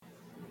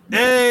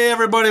Hey,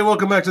 everybody,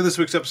 welcome back to this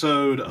week's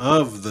episode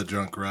of The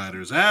Drunk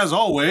Riders. As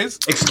always...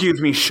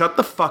 Excuse me, shut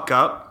the fuck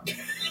up.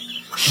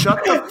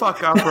 Shut the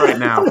fuck up right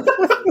now.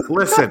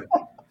 Listen,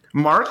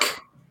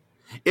 Mark,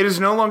 it is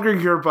no longer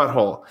your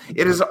butthole.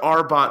 It is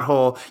our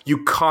butthole,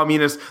 you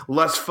communist.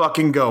 Let's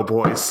fucking go,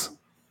 boys.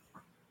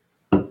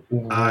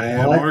 I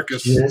am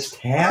Marcus. What just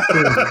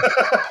happened?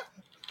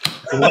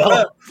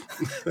 Well,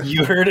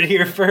 you heard it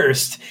here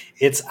first.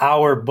 It's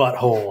our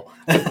butthole.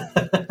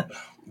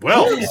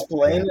 Well,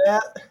 explain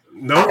that.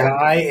 No.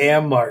 I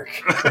am Mark.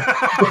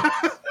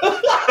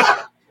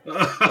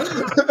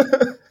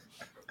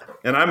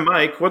 And I'm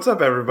Mike. What's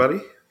up,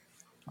 everybody?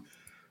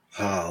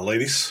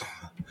 Ladies.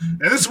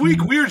 And this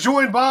week we are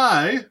joined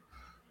by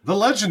the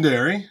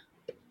legendary,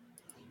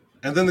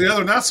 and then the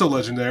other not so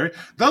legendary,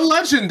 the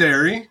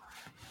legendary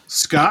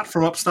Scott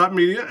from Upstop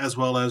Media, as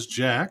well as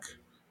Jack,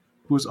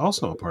 who is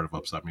also a part of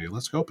Upstop Media.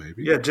 Let's go,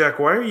 baby. Yeah, Jack,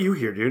 why are you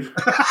here, dude?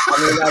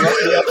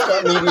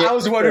 I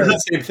was wondering the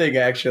same thing,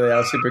 actually. I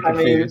was super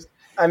confused.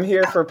 I'm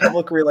here for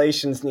public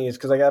relations needs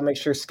because I got to make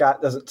sure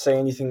Scott doesn't say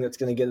anything that's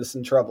going to get us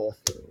in trouble.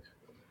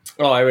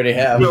 Oh, I already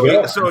have.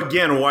 So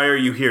again, why are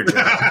you here,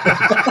 Jack?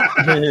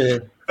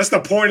 That's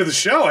the point of the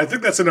show. I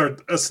think that's in our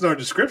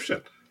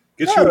description.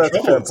 Get you in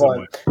trouble in some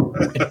way.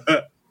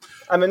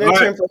 I'm an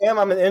intern for him.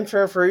 I'm an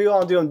intern for you.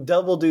 I'm doing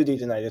double duty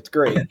tonight. It's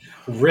great.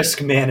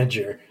 Risk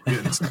manager.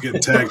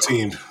 Getting tag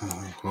teamed.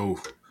 Oh,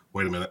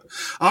 wait a minute.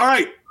 All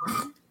right.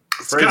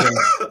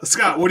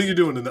 Scott, what are you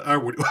doing tonight?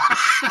 What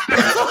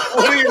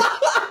are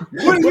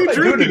you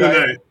drinking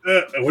tonight?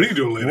 What are you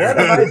doing later? What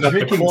am I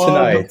drinking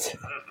tonight?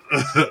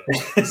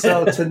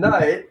 So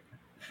tonight,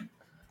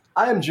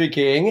 I am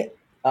drinking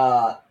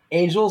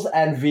Angel's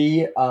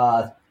Envy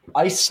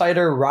Ice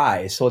Cider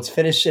Rye. So it's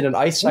finished in an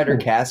ice cider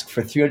cask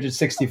for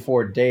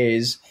 364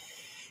 days.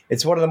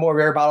 It's one of the more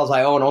rare bottles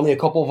I own. Only a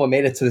couple of them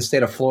made it to the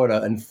state of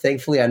Florida. And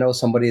thankfully, I know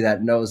somebody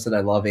that knows that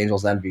I love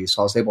Angel's Envy.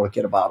 So I was able to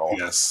get a bottle.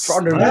 Yes. For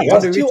under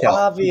That's too retail.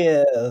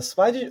 obvious.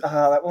 Why did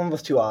that one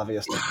was too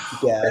obvious?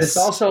 Yes.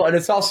 And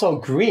it's also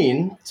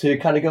green to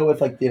kind of go with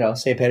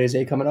St. Patty's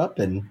Day coming up.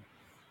 And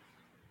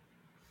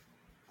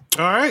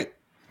all right.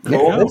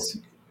 cool.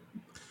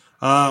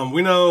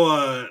 We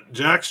know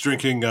Jack's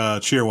drinking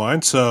cheer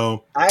wine,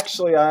 so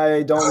Actually,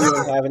 I don't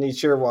even have any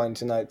cheer wine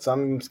tonight, so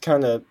I'm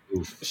kind of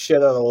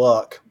shit out of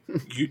luck.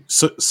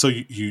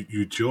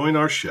 you join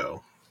our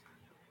show.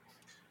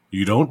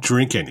 You don't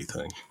drink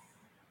anything.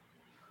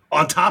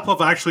 On top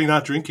of actually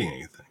not drinking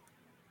anything.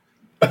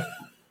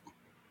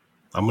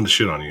 I'm going to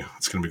shit on you.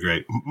 It's going to be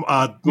great.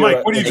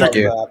 Mike, what are you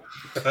drinking?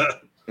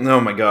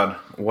 Oh my god!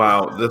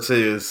 Wow, this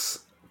is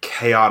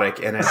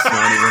chaotic, and it's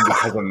not even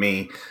because of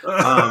me.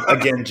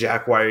 Again,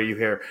 Jack, why are you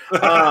here?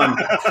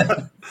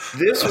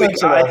 This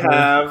week I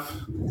have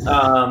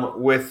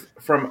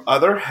from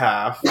Other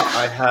Half.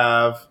 I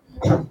have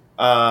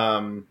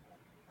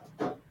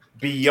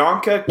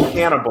Bianca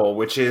Cannibal,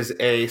 which is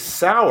a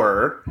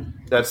sour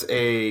that's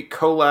a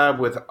collab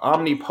with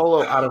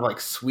Omnipolo out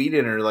of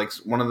Sweden or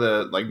one of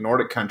the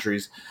Nordic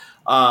countries.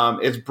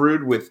 It's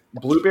brewed with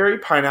blueberry,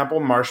 pineapple,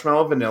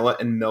 marshmallow, vanilla,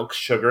 and milk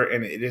sugar,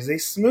 and it is a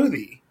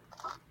smoothie.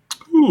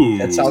 Ooh.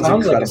 That sounds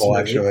incredible,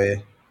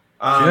 actually.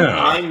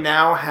 I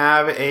now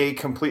have a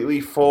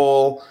completely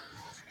full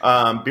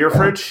beer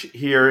fridge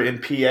here in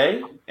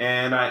PA,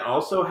 and I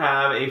also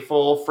have a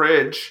full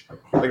fridge,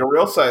 like a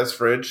real size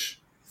fridge,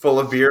 full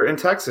of beer in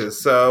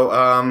Texas.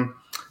 So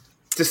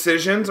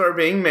decisions are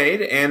being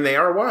made, and they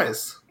are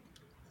wise.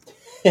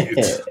 There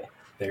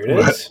it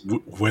is.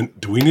 When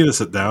do we need to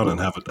sit down and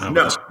have it? No,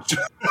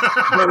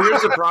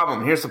 here's the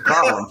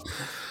problem.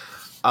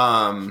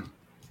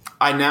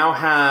 I now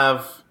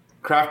have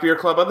Craft Beer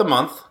Club of the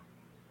Month.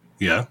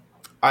 Yeah.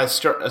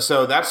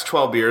 So that's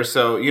 12 beers.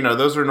 So,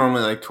 those are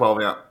normally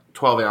 12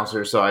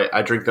 ounces. So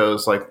I drink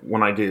those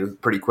when I do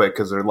pretty quick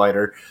because they're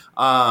lighter.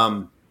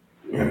 And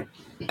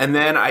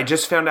then I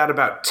just found out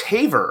about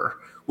Taver,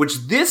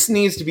 which this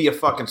needs to be a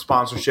fucking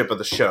sponsorship of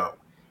the show.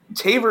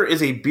 Taver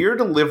is a beer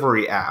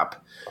delivery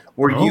app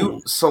where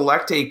you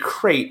select a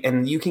crate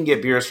and you can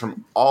get beers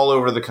from all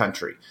over the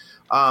country.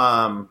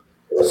 So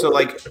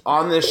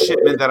on this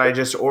shipment that I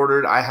just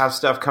ordered, I have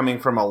stuff coming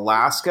from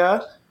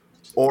Alaska,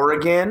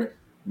 Oregon,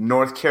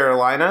 North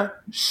Carolina,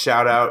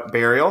 shout out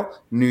Burial,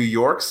 New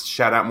York,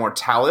 shout out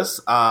Mortalis,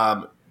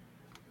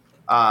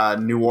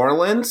 New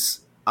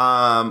Orleans,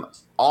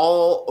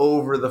 all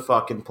over the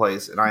fucking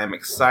place. And I am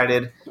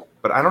excited,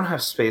 but I don't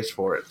have space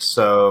for it.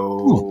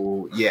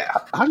 So, yeah.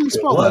 How do you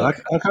spell that? I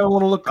kind of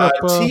want to look up.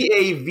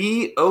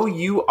 Tavour,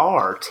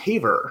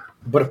 Taver.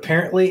 But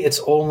apparently it's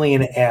only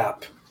an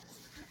app.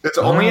 It's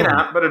only an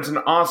app, but it's an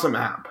awesome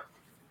app.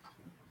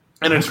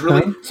 And it's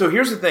really – so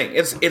here's the thing.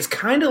 It's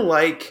kind of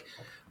like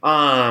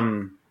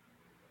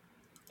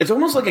it's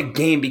almost like a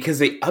game because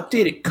they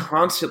update it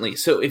constantly.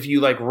 So if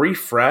you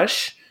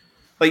refresh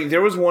 –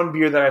 there was one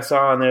beer that I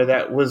saw on there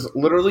that was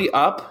literally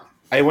up.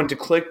 I went to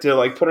click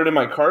to put it in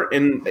my cart,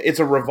 and it's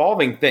a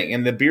revolving thing.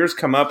 And the beers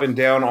come up and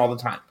down all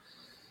the time.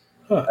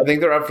 Huh. I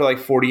think they're up for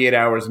 48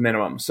 hours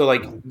minimum. So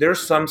there's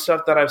some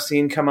stuff that I've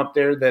seen come up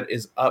there that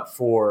is up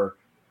for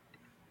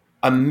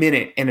a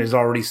minute and is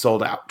already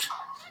sold out.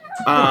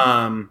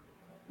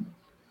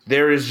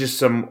 There is just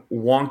some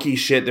wonky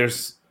shit.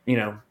 There's,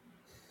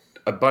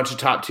 a bunch of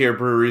top tier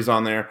breweries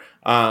on there.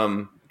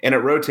 And it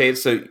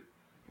rotates, so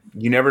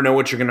you never know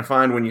what you're going to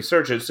find when you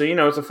search it. So,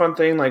 it's a fun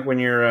thing, like when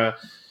you're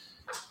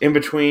in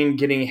between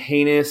getting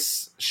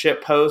heinous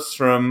shit posts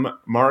from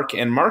Mark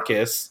and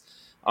Marcus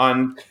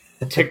on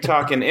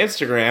TikTok and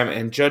Instagram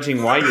and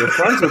judging why you're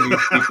friends with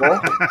these people.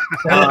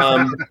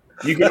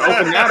 You can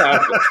open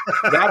that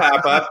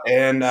app up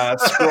and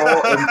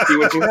scroll and see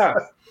what you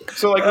have.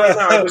 So, like right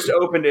now, I just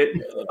opened it.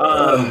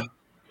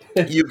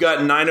 You've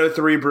got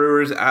 903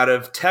 Brewers out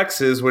of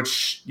Texas,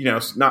 which,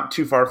 is not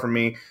too far from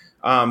me.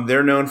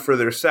 They're known for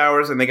their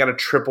sours, and they got a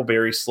triple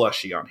berry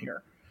slushy on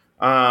here.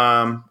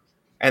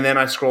 And then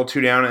I scroll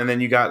 2 down, and then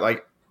you got,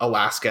 like,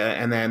 Alaska,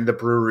 and then the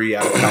brewery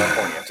out of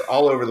California. It's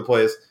all over the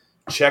place.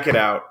 Check it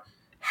out.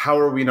 How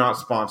are we not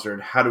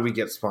sponsored? How do we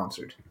get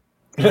sponsored?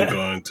 I'm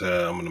going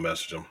to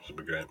message them. It'll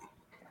be great.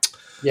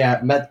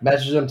 Yeah,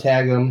 message them,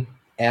 tag them,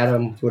 add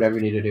them, whatever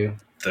you need to do.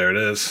 There it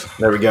is.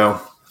 There we go.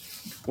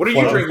 What are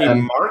you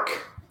drinking,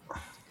 Mark?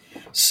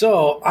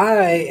 So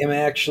I am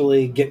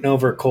actually getting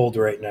over a cold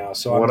right now,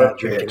 so I'm not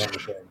drinking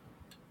anything.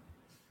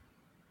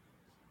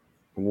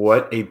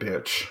 What a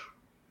bitch.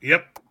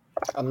 Yep.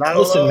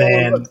 Listen,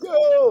 man,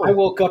 I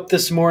woke up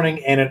this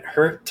morning and it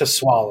hurt to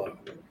swallow.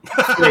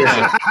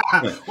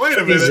 Wait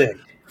a minute.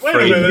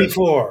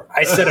 Before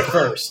I said it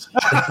first.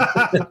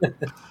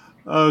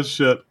 Oh,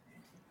 shit.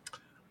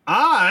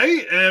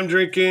 I am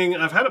drinking,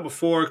 I've had it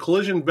before,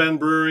 Collision Bend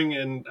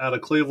Brewing out of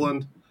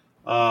Cleveland.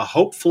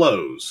 Hope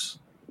Flows.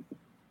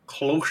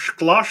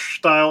 Kolsch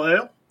style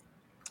ale.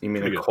 You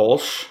mean a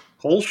Kolsch?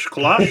 Kolsch,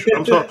 Kolsch.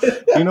 I'm sorry.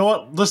 You know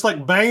what? Just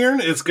like Bayern,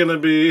 it's going to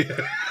be...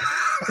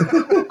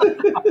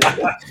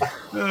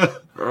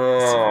 How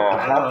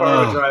far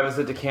of a drive is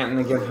it to Canton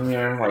again from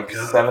here? Like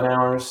 7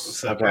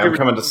 hours? Okay, I'm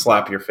coming to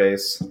slap your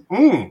face.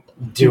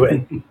 Do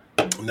it.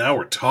 Now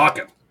we're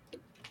talking.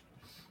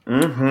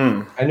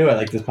 Mm-hmm. I knew I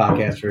liked this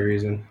podcast for a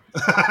reason.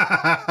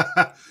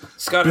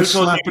 Scott, who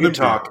told you to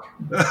talk?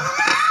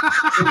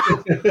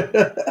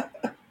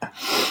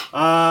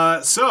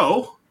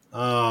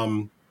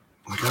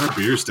 We got our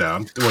beers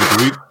down.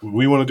 Wait, do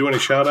we want to do any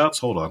shout-outs?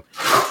 Hold on.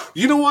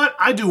 You know what?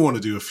 I do want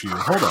to do a few.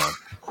 Hold on.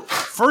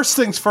 First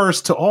things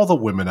first, to all the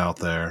women out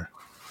there.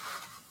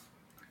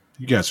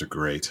 You guys are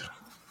great.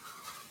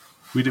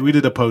 We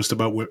did a post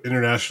about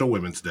International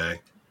Women's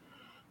Day.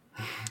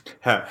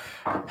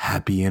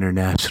 Happy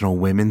International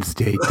Women's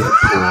Day,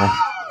 Deadpool.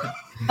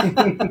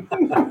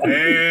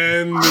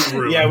 And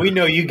yeah, we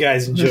know you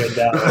guys enjoyed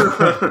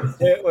that.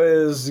 It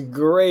was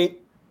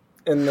great,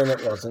 and then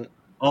it wasn't.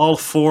 All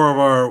 4 of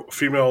our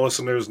female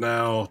listeners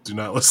now do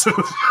not listen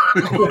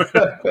anymore.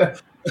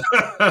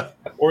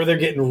 Or they're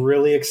getting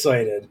really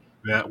excited.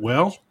 Yeah,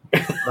 well,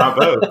 not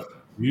both.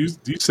 You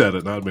said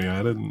it, not me.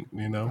 I didn't,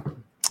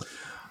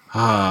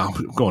 I'm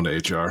going to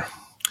HR.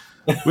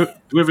 Do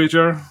we have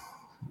HR?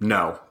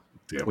 No.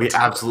 Damn we it.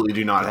 absolutely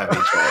do not have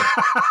HR.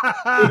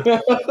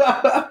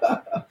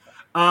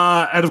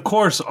 And of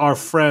course, our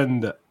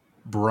friend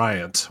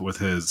Bryant with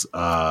his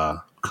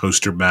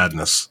Coaster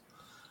Madness.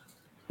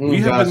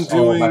 We have been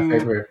doing my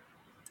favorite.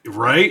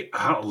 Right.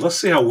 Let's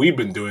see how we've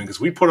been doing, because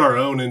we put our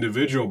own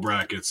individual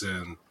brackets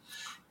in,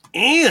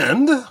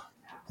 and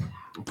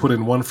put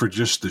in one for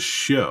just the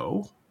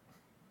show.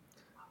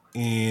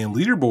 And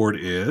leaderboard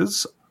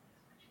is.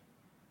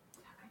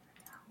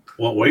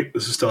 Well, wait.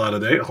 This is still out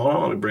of date. Hold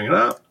on. Let me bring it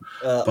up.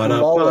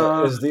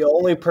 Mullet is the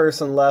only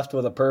person left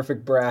with a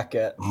perfect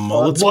bracket.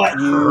 Mullet's Fuck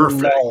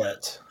perfect.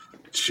 Mullet.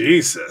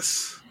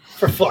 Jesus.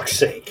 For fuck's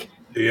sake.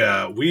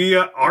 Yeah, we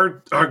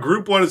our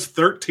group one is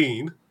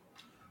 13.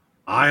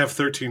 I have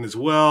 13 as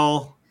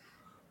well.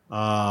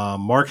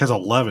 Mark has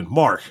 11.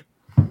 Mark,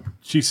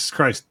 Jesus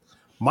Christ,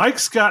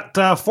 Mike's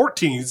got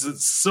 14.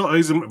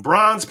 He's in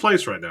bronze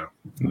place right now.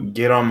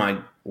 Get on my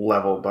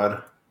level,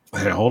 bud.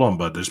 Hey, hold on,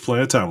 bud. There's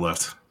plenty of time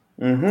left.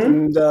 Mm-hmm.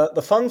 And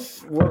the fun,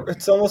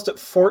 it's almost at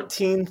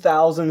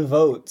 14,000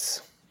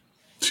 votes.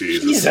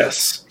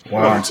 Jesus.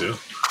 Wow.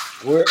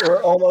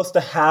 We're almost a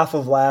half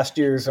of last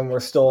year's, and we're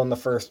still in the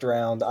first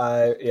round.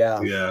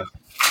 Yeah.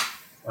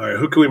 All right,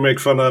 who can we make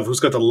fun of? Who's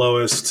got the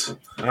lowest?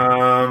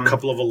 A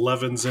couple of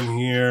 11s in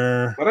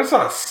here. But I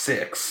saw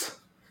 6.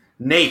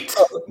 Nate.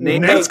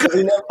 Nate's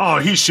good.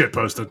 He's shit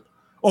posted.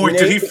 Oh, wait,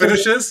 did he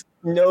finish his?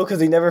 No, because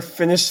he never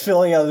finished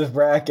filling out his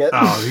bracket.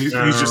 Oh, he's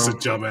just a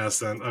dumbass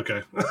then.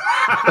 Okay.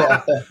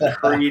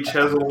 Preach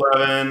has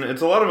 11.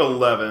 It's a lot of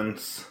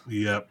 11s.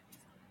 Yep.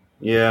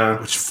 Yeah.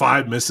 Which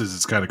 5 misses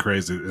is kind of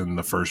crazy in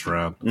the first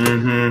round.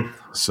 Mm-hmm.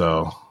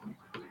 So.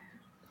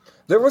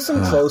 There were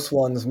some close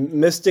ones.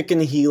 Mystic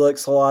and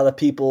Helix, a lot of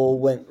people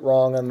went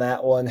wrong on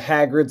that one.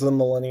 Hagrid's the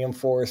Millennium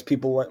Force,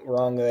 people went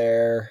wrong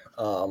there.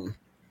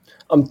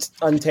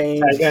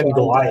 Untamed. Taiga and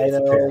Goliath,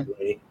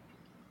 apparently.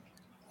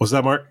 What's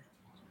that, Mark?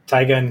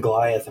 Taiga and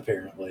Goliath,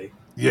 apparently.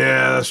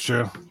 Yeah, that's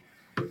true.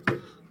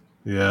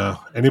 Yeah.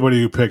 Anybody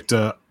who picked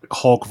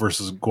Hulk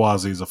versus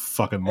Gwazi is a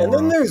fucking moron. And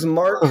then there's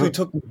Mark, who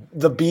took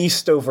the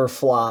Beast over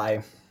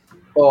Fly.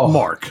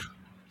 Mark.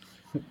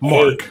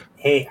 Mark.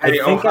 Hey, I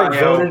think I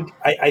voted.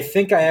 I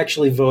think I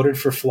actually voted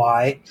for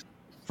Fly.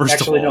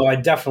 No, I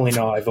definitely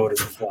know I voted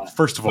for Fly.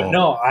 First of all,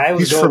 no, I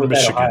was going with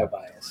Michigan. that Ohio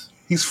bias.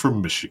 He's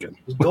from Michigan.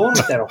 I was going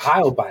with that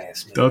Ohio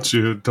bias, man. Don't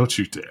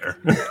you dare.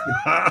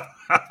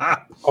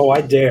 Oh,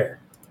 I dare.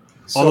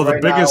 So Although the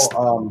biggest.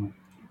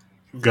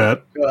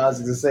 Good. I was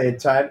going to say,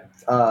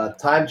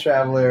 Time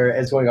Traveler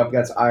is going up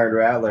against Iron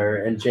Rattler,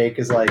 and Jake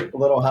is like, a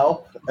little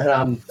help,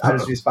 and I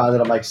just responded,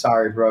 I'm like,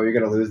 sorry, bro, you're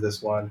going to lose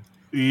this one.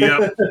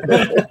 Yep.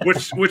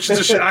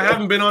 which I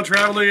haven't been on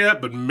Traveler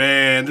yet, but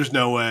man, there's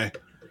no way.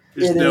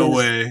 There's no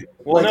way.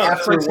 Well, no,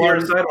 after you're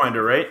a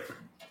Sidewinder, right?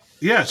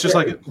 Yeah, it's just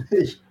like it.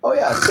 Oh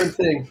yeah, same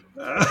thing.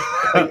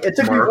 It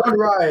took me one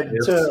ride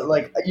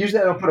to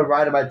usually I don't put a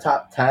ride in my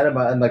top 10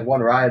 in like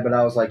one ride, but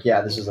I was like, yeah,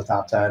 this is a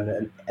top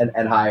 10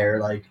 and higher.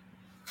 Like,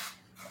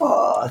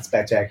 oh, it's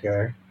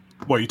spectacular.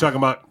 What, are you talking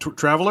about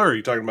Traveler, or are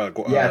you talking about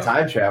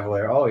Time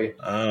Traveler? Oh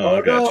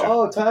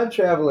yeah. Time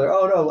Traveler.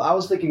 Oh no, I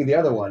was thinking the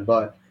other one,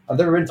 but I've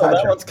never been Time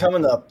Traveler. That one's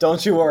coming up.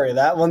 Don't you worry.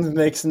 That one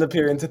makes an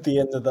appearance at the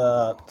end of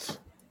the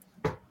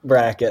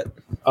bracket.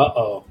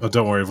 Oh,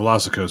 don't worry.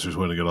 Velocicoaster's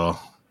winning it all.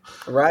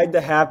 Ride to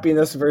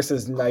Happiness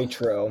versus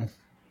Nitro.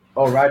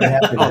 Oh, Ride to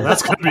Happiness. Oh,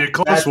 that's going to be a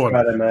close one.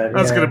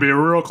 That's going to be a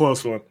real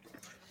close one.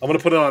 I'm going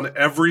to put it on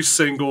every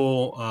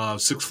single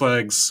Six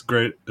Flags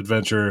Great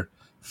Adventure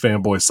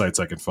fanboy sites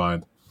I can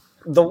find.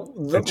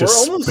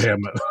 Just spam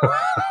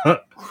it.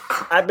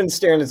 I've been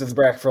staring at this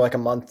bracket for like a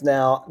month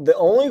now.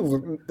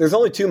 There's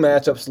only two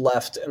matchups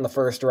left in the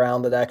first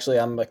round that actually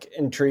I'm like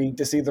intrigued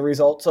to see the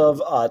results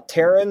of.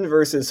 Terran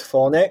versus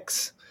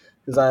Phoenix,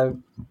 because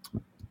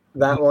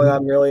that one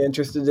I'm really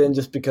interested in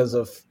just because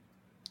of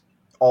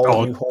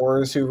all of you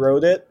whores who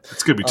wrote it.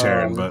 It's gonna be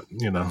Terran, but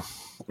you know.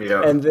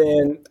 Yeah. And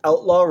then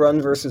Outlaw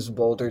Run versus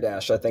Boulder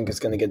Dash, I think is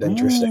going to get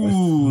interesting.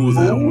 Ooh,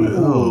 that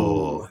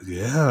will.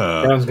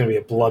 Yeah. That one's going to be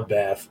a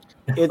bloodbath.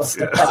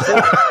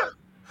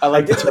 I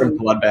like the term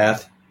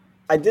bloodbath.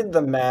 I did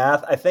the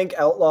math. I think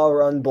Outlaw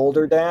Run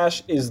Boulder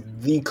Dash is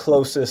the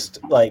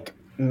closest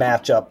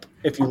matchup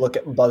if you look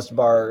at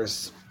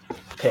Buzzbar's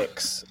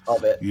picks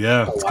of it.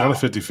 Yeah, it's kind of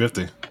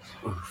 50-50.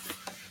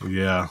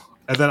 Yeah.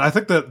 And then I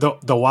think that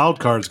the wild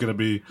card is going to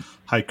be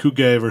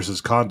Haikuge versus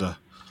Kanda.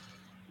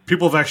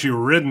 People have actually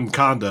ridden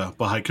Kanda,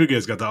 but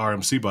Haikuge's got the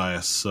RMC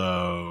bias,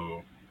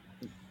 so...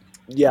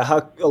 Yeah,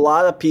 a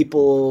lot of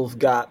people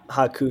got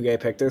Hakuge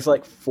picked. There's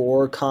like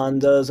 4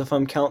 Kandas, if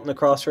I'm counting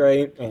across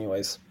right.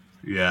 Anyways.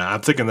 Yeah,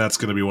 I'm thinking that's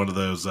going to be one of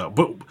those.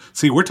 But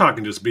see, we're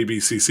talking just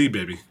BBCC,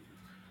 baby.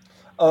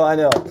 Oh, I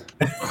know.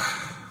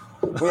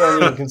 We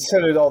haven't even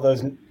considered all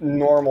those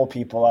normal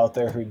people out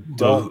there who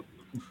don't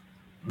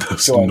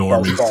join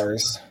normies.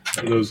 Bars.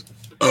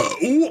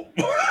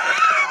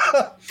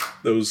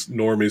 Those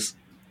normies.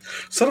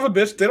 Son of a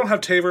bitch, they don't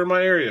have Taver in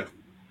my area.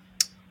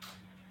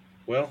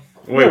 Well.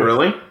 Wait,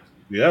 really?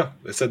 Yeah,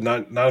 they said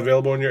not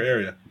available in your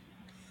area.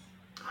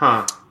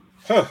 Huh.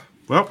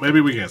 Well, maybe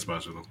we can't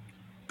sponsor them.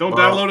 Don't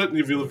download it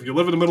if you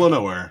live in the middle of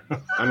nowhere.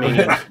 I mean,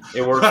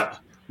 it works.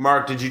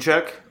 Mark, did you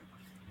check?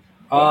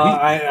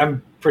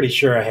 I'm pretty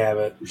sure I have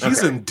it.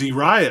 He's in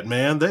D-Riot,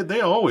 man.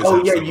 They always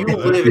have yeah, you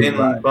live in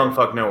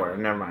bumfuck nowhere.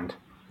 Never mind.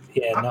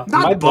 Yeah,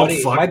 my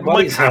buddy's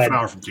half an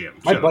hour from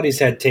Canton. My buddy's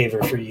had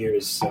Taver for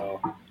years,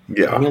 so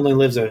yeah, he only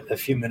lives a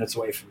few minutes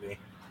away from me.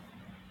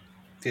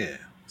 Yeah.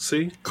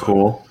 See?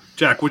 Cool.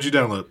 Jack, what'd you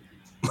download?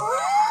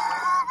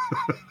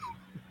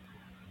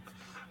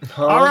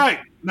 All right.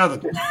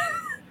 Nothing.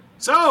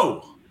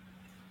 So,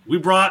 we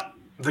brought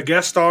the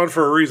guest on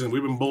for a reason.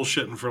 We've been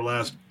bullshitting for the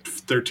last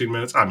 13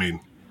 minutes. I mean...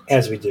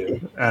 As we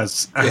do.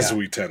 As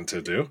we tend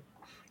to do.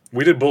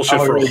 We did bullshit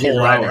for a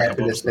whole hour.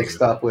 Happiness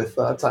mixed up with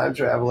Time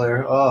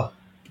Traveler. Oh.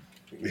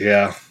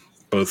 Yeah.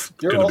 Both.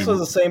 You're also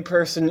the same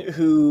person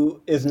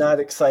who is not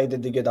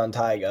excited to get on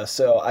Taiga,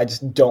 so I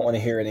just don't want to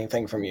hear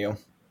anything from you.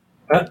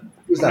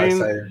 Who's not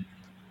excited?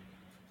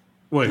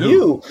 Wait,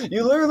 who?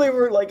 You literally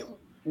were like,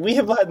 we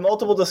have had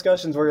multiple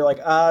discussions where you're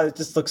like, it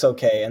just looks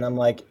okay. And I'm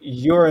like,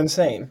 you're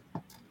insane.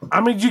 I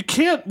mean, you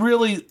can't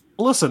really...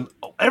 Listen,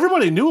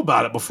 everybody knew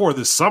about it before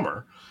this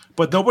summer,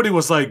 but nobody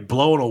was like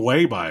blown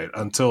away by it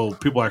until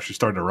people actually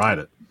started to ride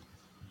it.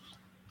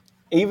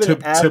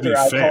 Even after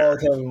I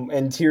called him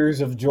in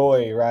tears of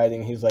joy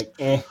riding, he's like,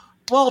 eh.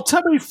 Well,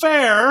 to be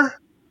fair...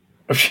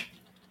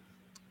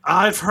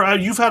 I've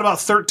heard you've had about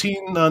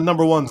 13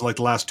 number ones like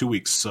the last 2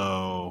 weeks,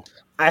 so...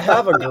 I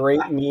have a great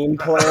meme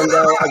plan,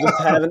 though. I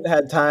just haven't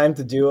had time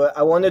to do it.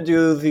 I want to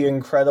do the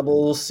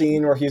Incredibles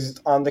scene where he's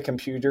on the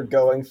computer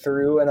going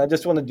through, and I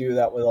just want to do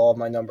that with all of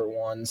my number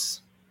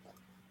ones.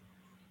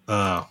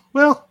 Well,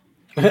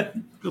 good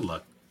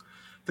luck.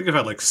 I think I've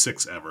had like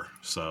 6 ever,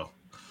 so...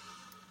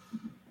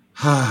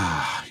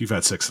 You've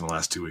had 6 in the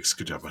last 2 weeks.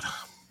 Good job, bud.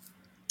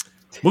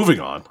 Moving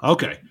on.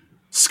 Okay.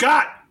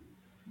 Scott!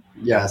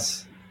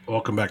 Yes.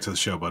 Welcome back to the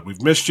show, bud.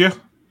 We've missed you.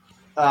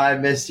 I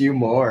miss you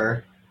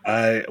more.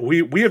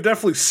 We have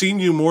definitely seen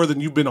you more than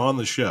you've been on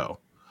the show.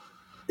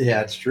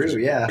 Yeah, it's true.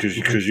 Yeah,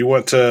 because you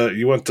went to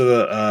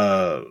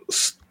the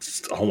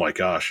oh my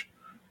gosh,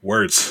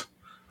 words.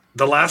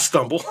 The Last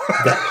Stumble.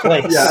 That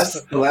place.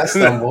 Yes, The Last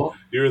Stumble.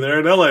 You were there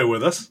in LA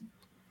with us.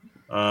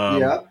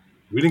 Yeah.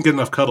 We didn't get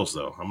enough cuddles,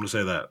 though. I'm going to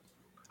say that.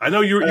 I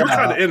know you were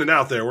kind of in and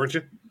out there, weren't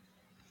you?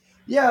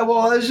 Yeah,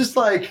 well, it's just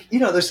like,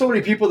 there's so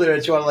many people there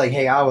that you want to like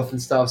hang out with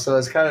and stuff. So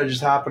it's kind of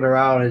just hopping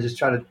around and just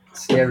trying to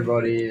see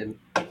everybody. And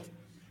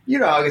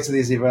I'll get to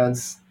these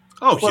events.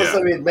 Oh, Plus, yeah.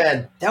 I mean,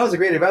 man, that was a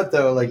great event,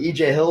 though. Like,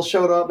 EJ Hill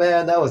showed up,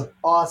 man. That was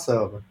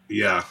awesome.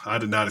 Yeah, I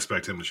did not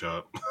expect him to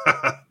show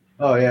up.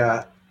 Oh,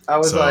 yeah. I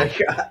was like,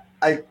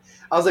 I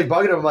was like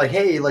bugging him, like,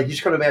 hey, like, you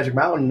should come to Magic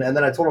Mountain. And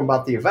then I told him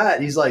about the event.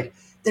 And he's like,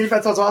 the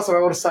event sounds awesome. I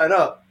want to sign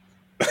up.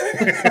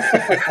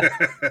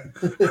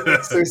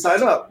 So he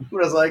signed up. And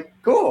I was like,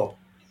 cool.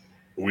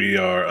 We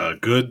are a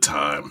good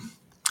time.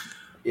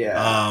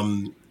 Yeah.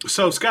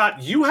 So,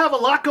 Scott, you have a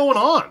lot going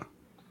on.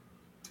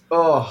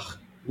 Oh,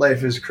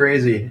 life is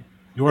crazy.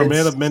 You are a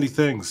man of many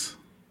things.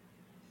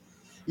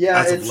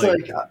 Yeah, it's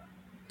like,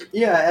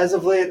 as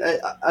of late,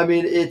 I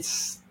mean, I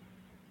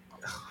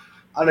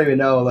don't even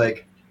know,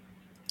 like,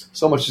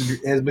 so much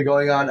has been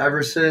going on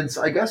ever since,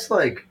 I guess,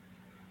 like,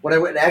 when I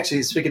went,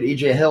 actually, speaking of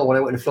EJ Hill, when I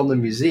went and filmed in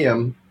the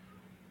museum,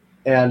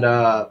 and,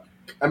 I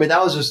mean,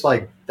 that was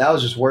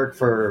just work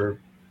for,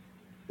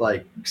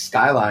 like,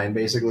 Skyline,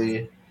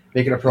 basically,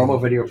 making a promo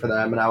video for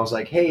them, and I was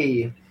like,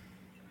 hey,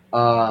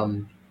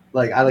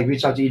 like, I, like,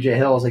 reached out to EJ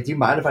Hill, I was like, do you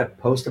mind if I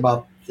post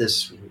about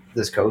this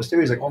coaster?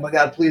 He's like, oh my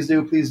God, please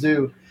do, please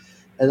do.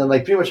 And then,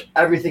 like, pretty much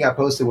everything I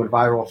posted went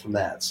viral from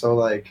that. So,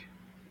 like,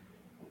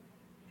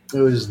 it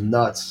was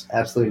nuts,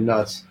 absolutely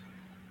nuts.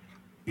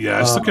 Yeah,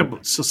 I just look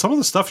at some of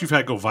the stuff you've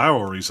had go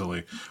viral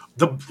recently.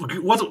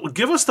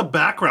 Give us the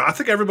background. I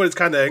think everybody's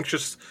kind of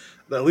anxious,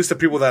 at least the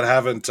people that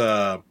haven't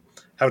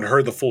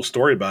heard the full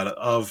story about it,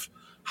 of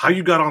how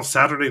you got on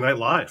Saturday Night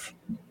Live.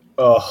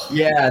 Oh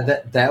yeah,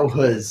 that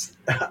was.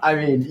 I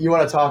mean, you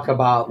want to talk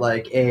about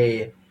like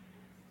I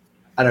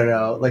don't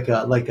know, like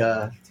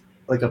a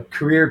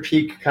career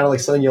peak, kind of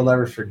like something you'll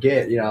never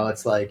forget.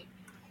 It's like,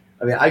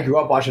 I mean, I grew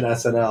up watching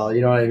SNL.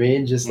 You know what I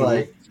mean? Just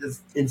like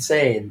it's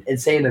insane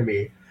to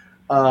me.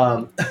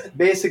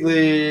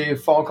 Basically,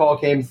 phone call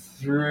came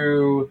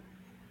through,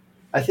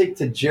 I think,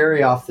 to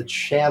Jerry off the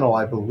channel,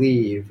 I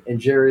believe, and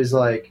Jerry's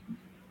like,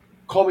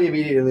 call me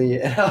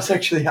immediately. And I was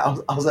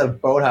I was at a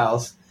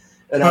boathouse.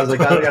 And I was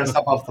like, I gotta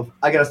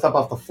stop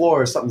off the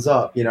floor. Something's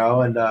up,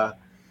 And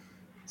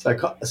so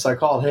I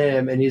called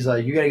him, and he's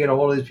like, you gotta get a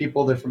hold of these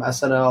people. They're from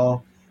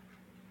SNL.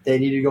 They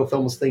need to go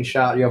film this thing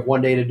shot. You have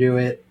one day to do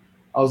it.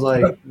 I was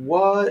like,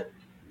 what?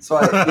 So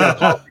I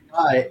called the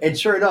guy, and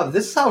sure enough,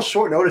 this is how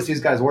short notice these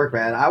guys work,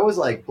 man. I was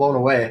like blown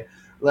away.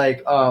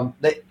 Like,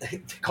 they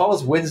call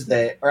us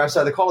Wednesday, or I'm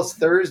sorry, they call us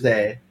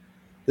Thursday.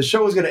 The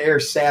show was gonna air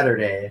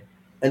Saturday,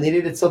 and they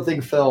needed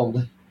something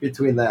filmed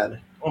between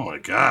then. Oh my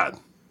God.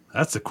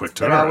 That's a quick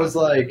turnaround. And I was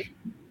like,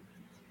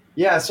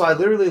 yeah, so I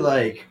literally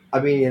I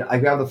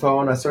grabbed the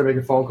phone, I started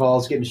making phone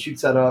calls, getting the shoot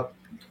set up,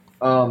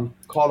 called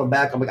them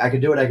back. I'm like, I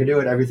can do it,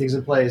 everything's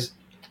in place.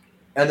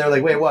 And they're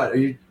like, wait, what?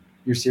 You're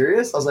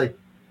serious? I was like,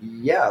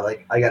 yeah,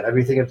 like I got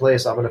everything in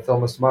place. I'm gonna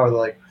film this tomorrow. They're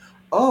like,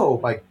 oh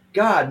my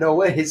God, no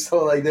way.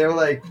 So like they were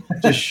like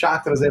just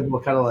shocked that I was able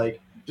to kind of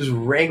like just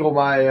wrangle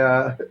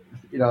my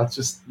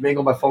just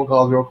wrangle my phone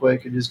calls real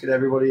quick and just get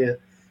everybody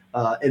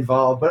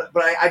involved. But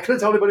I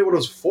couldn't tell anybody what it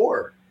was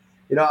for.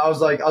 I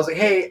was like,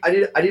 hey,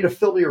 I need to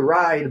film your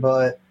ride,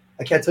 but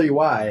I can't tell you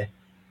why.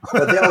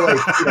 But they were like,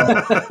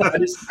 I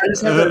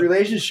just have that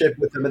relationship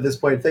with them at this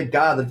point. Thank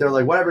God that they're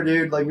like, whatever,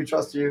 dude, like we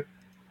trust you.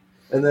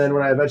 And then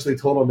when I eventually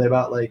told them, they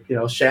about like,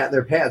 shat in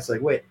their pants,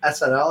 like, wait,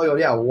 SNL? I go,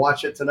 yeah,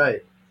 watch it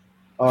tonight.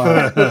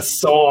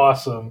 That's so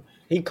awesome.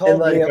 He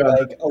called me at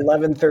like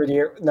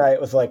 11:30 at night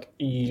with like,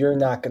 you're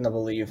not going to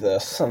believe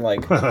this. I'm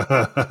like,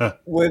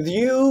 with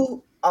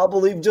you, I'll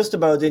believe just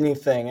about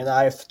anything. And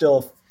I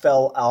still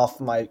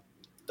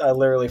I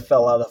literally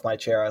fell out of my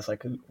chair. I was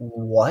like,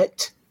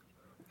 what?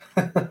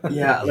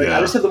 Yeah,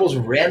 I just had the most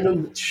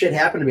random shit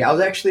happen to me. I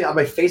was actually on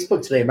my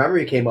Facebook today.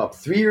 Memory came up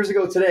 3 years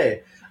ago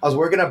today. I was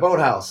working at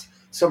Boathouse.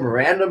 Some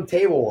random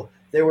table.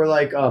 They were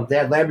like, they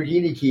had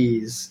Lamborghini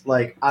keys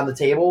like on the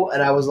table,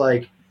 and I was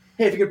like,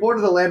 hey, if you could order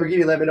the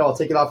Lamborghini, let me know. I'll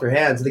take it off your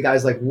hands. And the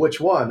guy's like, which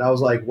one? I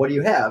was like, what do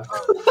you have?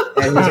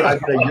 And he's like, I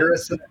got a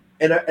Urus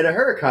and a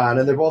Huracan,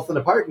 and they're both in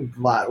the parking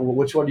lot.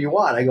 Which one do you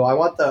want? I go, I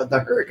want the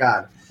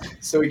Huracan.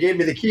 So he gave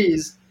me the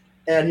keys.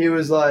 And he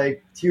was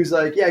like,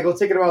 yeah, go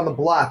take it around the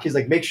block. He's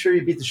like, make sure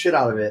you beat the shit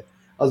out of it.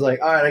 I was like,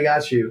 all right, I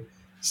got you.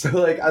 So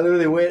like, I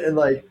literally went and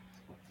like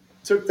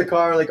took the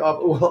car like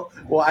up.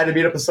 Well, I had to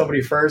meet up with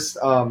somebody first.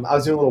 I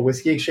was doing a little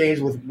whiskey exchange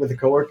with a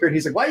coworker, and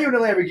he's like, why are you in a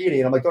Lamborghini?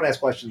 And I'm like, don't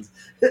ask questions.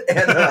 And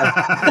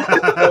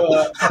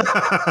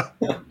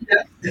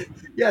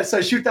yeah. So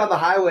I shoot down the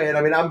highway, and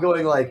I mean, I'm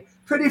going like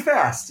pretty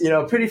fast, and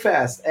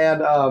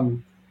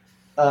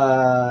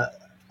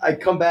I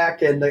come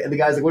back and the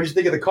guy's like, what did you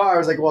think of the car? I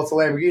was like, well, it's a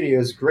Lamborghini. It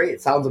was great.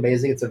 It sounds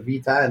amazing. It's a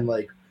V10.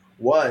 Like,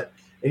 what?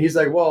 And he's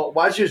like, well,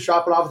 why don't you just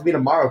drop it off with me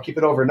tomorrow? Keep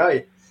it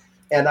overnight.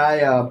 And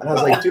I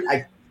was like, dude,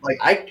 I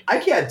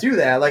can't do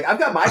that. Like, I've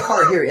got my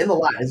car here in the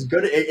lot. It's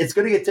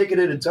gonna get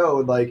ticketed and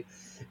towed. Like,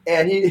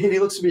 and he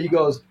looks at me. He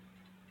goes,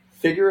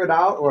 figure it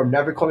out, or I'm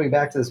never coming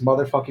back to this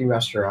motherfucking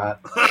restaurant.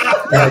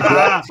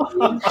 I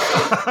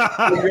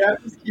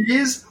grabbed his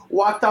keys,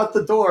 walked out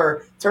the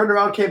door, turned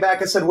around, came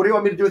back, and said, "What do you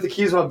want me to do with the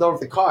keys when I'm done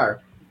with the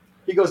car?"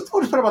 He goes, "Oh,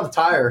 just put them on the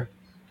tire."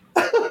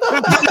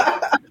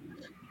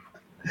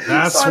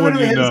 That's so I when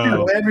literally you had this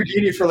know.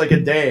 Lamborghini for like a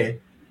day.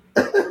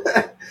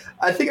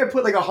 I think I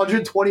put like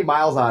 120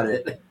 miles on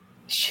it.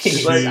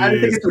 Jeez. Like, I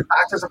didn't think it's a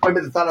doctor's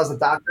appointment that thought I was a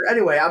doctor.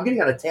 Anyway, I'm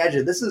getting on a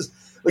tangent. This is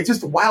like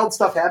just wild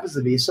stuff happens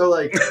to me. So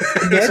like,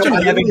 Imagine so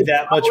having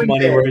that much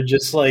money where to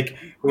just like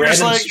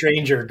random like-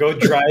 stranger go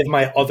drive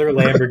my other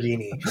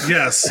Lamborghini.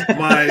 Yes,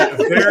 my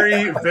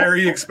very,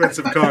 very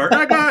expensive car.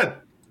 Oh, God.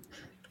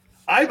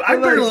 I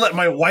barely let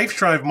my wife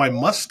drive my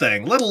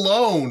Mustang, let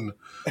alone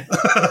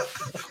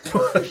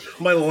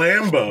my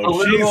Lambo. A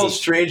literal Jesus.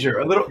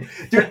 stranger.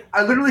 Dude,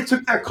 I literally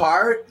took that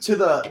car to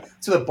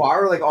the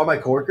bar where like all my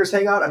coworkers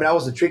hang out. I mean, I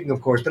wasn't drinking, of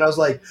course, but I was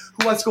like,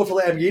 "Who wants to go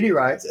for Lamborghini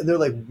rides?" And they're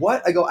like,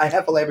 "What?" I go, "I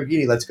have a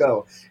Lamborghini. Let's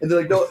go." And they're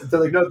like, "No." They're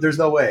like, "No, there's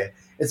no way."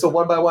 And so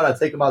one by one, I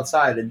take them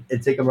outside and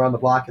take them around the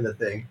block in the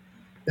thing.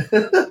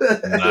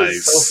 Nice.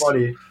 It's so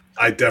funny.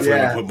 I definitely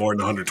Yeah. would put more than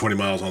 120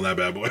 miles on that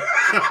bad boy.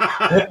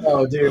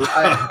 Oh, dude.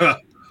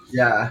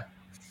 Yeah.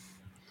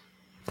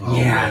 Oh,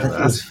 Yeah, man,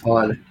 that was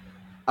fun.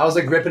 I was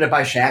like ripping it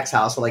by Shaq's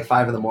house at like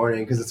 5 a.m.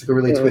 because it's like a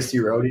really twisty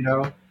road, you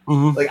know?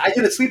 Mhm. Like, I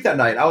didn't sleep that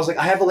night. I was like,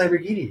 I have a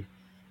Lamborghini.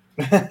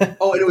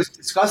 Oh, and it was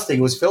disgusting.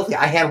 It was filthy.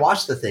 I hand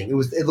washed the thing. It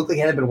looked like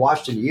it hadn't been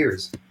washed in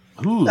years.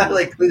 Ooh. I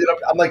like cleaned it up.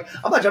 I'm like,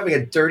 I'm not driving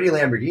a dirty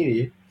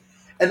Lamborghini.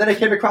 And then I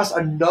came across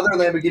another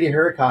Lamborghini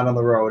Huracan on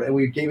the road, and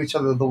we gave each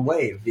other the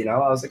wave. You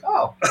know, I was like,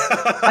 "Oh,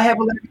 I have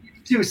a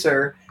Lamborghini too,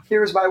 sir.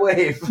 Here's my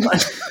wave."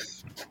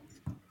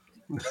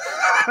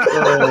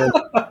 Oh,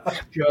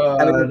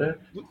 God. I mean,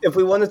 if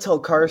we want to tell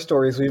car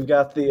stories, we've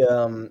got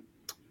the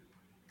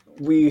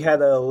we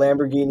had a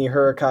Lamborghini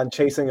Huracan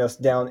chasing us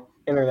down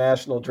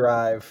International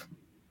Drive.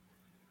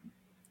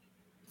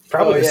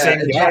 Probably the yeah,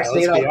 same and guy. Jack's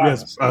Let's saying be out-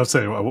 Yes, I would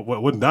say I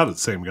wouldn't doubt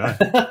it's the same guy.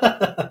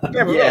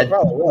 Yeah, Yeah. it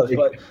probably was.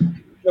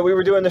 But we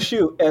were doing the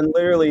shoot, and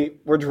literally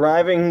we're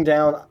driving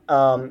down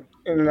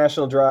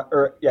International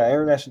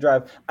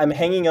Drive. I'm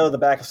hanging out of the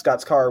back of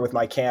Scott's car with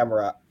my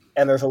camera,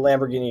 and there's a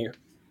Lamborghini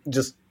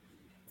just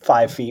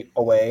 5 feet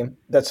away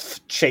that's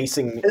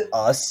chasing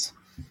us.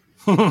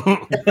 my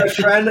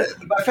friend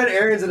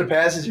Arian's in the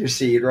passenger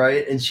seat,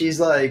 right? And she's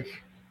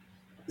like,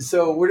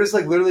 so we're just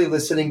like literally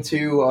listening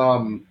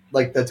to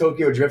like the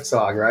Tokyo Drift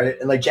song, right?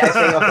 And like Jack's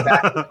hanging off the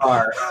back of the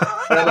car,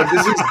 and I'm like,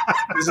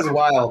 this is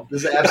wild.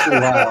 This is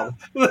absolutely wild.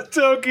 The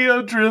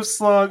Tokyo Drift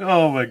song.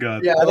 Oh my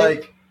God. Yeah,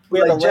 like we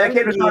had a Jack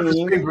had us on for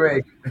Lamborghini. spring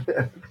break.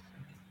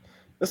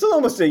 This was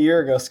almost a year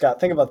ago, Scott.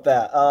 Think about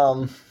that.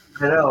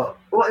 I know.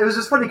 Well, it was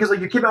just funny because like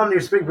you came out on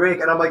your spring break,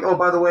 and I'm like, oh,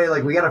 by the way,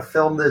 like we got to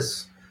film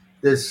this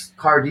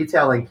car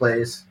detailing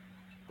place.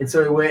 And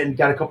so we went and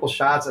got a couple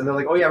shots, and they're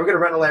like, "Oh yeah, we're gonna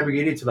rent a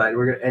Lamborghini tonight.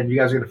 And you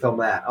guys are gonna film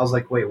that." I was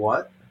like, "Wait,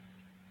 what?"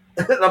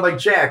 And I'm like,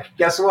 "Jack,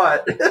 guess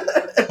what?" And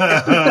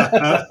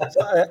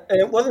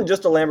it wasn't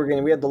just a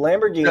Lamborghini. We had the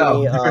Lamborghini.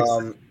 No.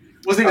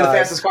 Wasn't even the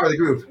fastest car in the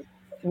group.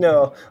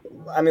 No,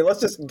 I mean, let's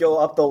just go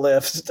up the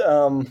list.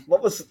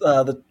 What was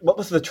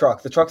the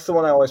truck? The truck's the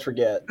one I always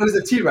forget. It was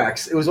a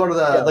T-Rex. It was one of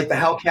the like the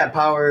Hellcat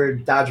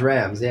powered Dodge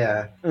Rams.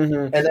 Yeah.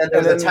 Mm-hmm. And then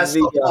there was a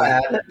Tesla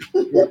Plaid.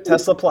 Yep,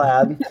 Tesla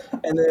Plaid.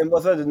 And then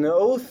was it an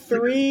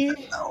 03?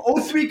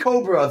 03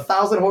 Cobra,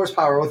 1,000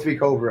 horsepower 03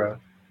 Cobra.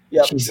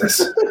 Yep.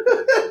 Jesus.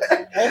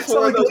 All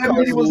four of those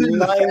cars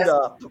lined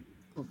up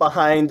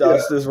behind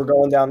us as we're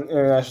going down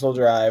International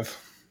Drive.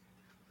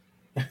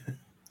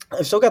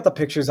 I've still got the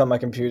pictures on my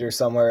computer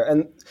somewhere.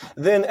 And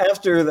then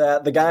after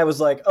that, the guy was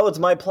like, "Oh, it's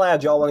my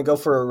Plaid. Y'all want to go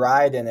for a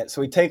ride in it?"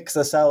 So he takes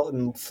us out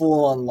and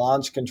full-on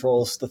launch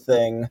controls the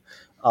thing.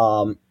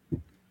 And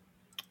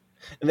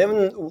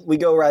then we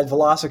go ride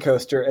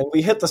Velocicoaster, and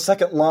we hit the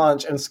second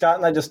launch, and Scott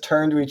and I just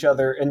turned to each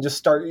other and just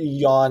started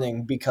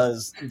yawning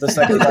because the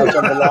second launch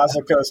on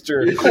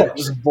Velocicoaster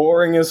was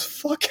boring as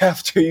fuck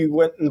after you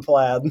went in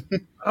Plaid.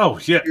 Oh,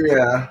 yeah.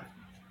 Yeah.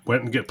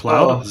 Went and get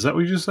plowed? Is that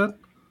what you just said?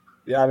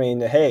 Yeah, I mean,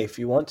 hey, if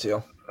you want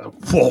to.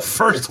 Well,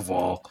 first of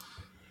all,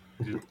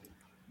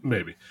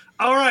 maybe.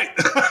 All right.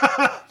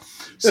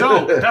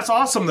 So that's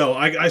awesome, though.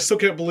 I still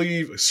can't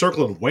believe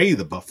circling way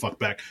the fuck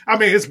back. I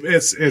mean,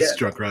 it's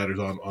Drunk Riders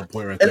on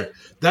point right there.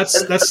 That's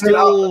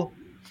still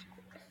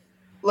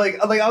like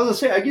I was gonna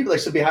say, I give like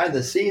some behind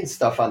the scenes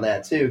stuff on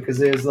that too, because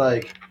there's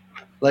like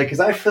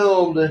because I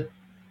filmed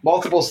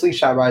multiple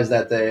slingshot rides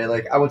that day.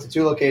 Like I went to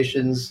 2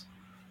 locations,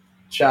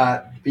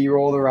 shot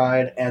B-roll of the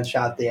ride, and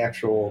shot the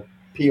actual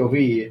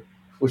POV,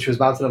 which was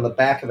mounted on the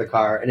back of the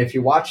car. And if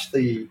you watch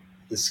the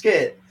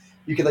skit,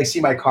 you can like see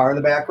my car in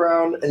the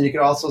background, and you can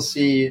also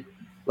see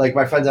like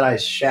my friends and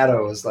I's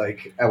shadows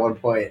like at one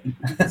point.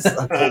 It's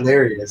like,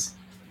 hilarious.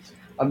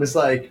 I'm just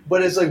like,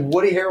 but it's like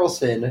Woody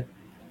Harrelson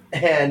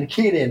and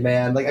Keenan,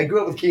 man. Like I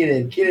grew up with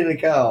Keenan and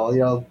Kel, you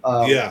know.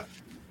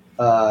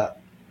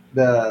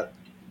 The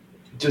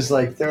just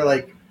like they're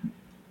like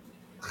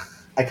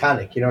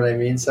iconic, you know what I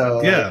mean?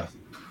 So yeah.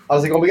 I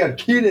was like, oh my god,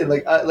 Keenan!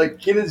 Like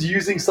Keenan's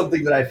using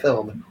something that I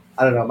filmed.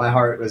 I don't know. My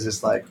heart was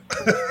just like,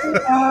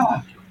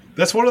 ah.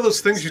 That's one of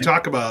those things you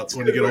talk about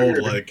when you get old.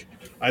 Like,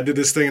 I did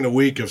this thing in a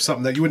week of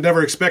something that you would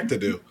never expect to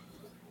do.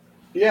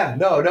 Yeah,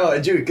 no.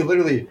 Dude,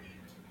 literally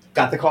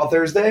got the call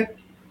Thursday,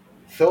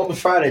 filmed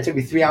Friday. It took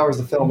me 3 hours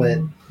to film it.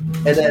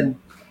 And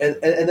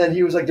then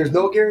he was like, there's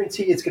no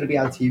guarantee it's going to be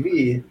on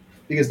TV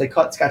because they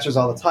cut sketches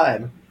all the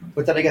time.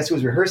 But then I guess he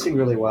was rehearsing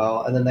really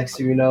well. And then next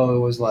thing you know, it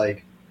was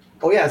like,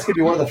 oh, yeah, it's going to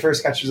be one of the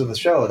first sketches of the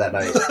show that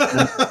night.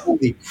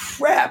 Holy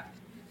crap.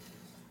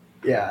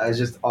 Yeah, it was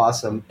just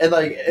awesome. And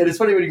it's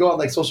funny when you go on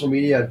like social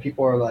media and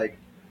people are like,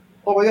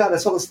 "Oh my god, I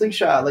saw the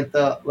slingshot,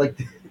 the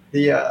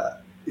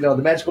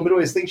magical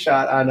midway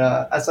slingshot on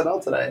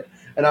SNL tonight,"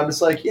 and I'm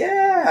just like,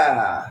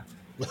 "Yeah,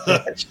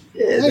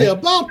 hey,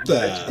 about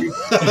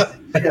that."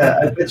 Yeah,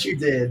 I bet you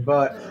did."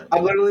 But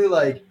I'm literally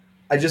like,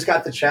 I just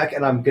got the check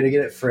and I'm gonna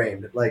get it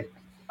framed. Like,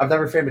 I've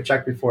never framed a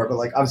check before, but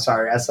like, I'm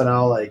sorry,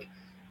 SNL, like,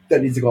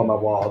 that needs to go on my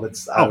wall.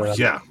 That's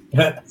yeah,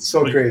 it's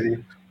so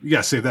crazy. You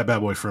gotta save that bad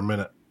boy for a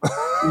minute.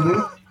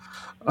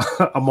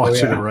 Mm-hmm. I'm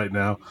watching it right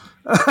now.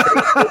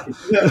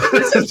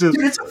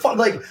 It's fun.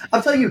 Like,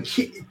 I'm telling you,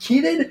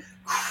 Keenan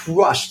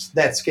crushed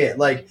that skit.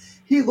 Like,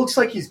 he looks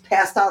like he's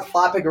passed out,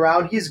 flopping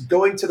around. He's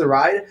going to the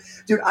ride.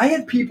 Dude, I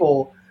had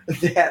people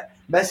that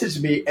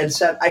messaged me and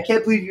said, "I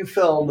can't believe you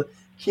filmed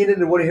Keenan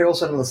and Woody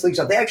Harrelson on the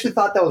slingshot." They actually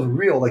thought that was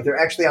real. Like, they're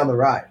actually on the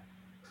ride.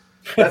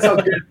 That's how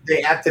good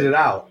they acted it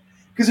out.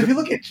 Because if you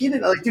look at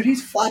Keenan, like, dude,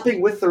 he's flopping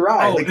with the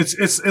ride. Oh, like,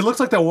 it looks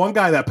like that one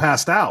guy that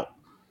passed out.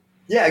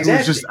 Yeah,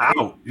 exactly. He was just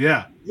out.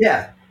 Yeah.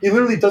 Yeah. He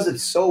literally does it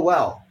so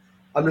well.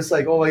 I'm just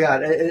like, oh my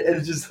God. And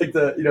it's just like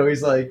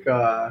he's like,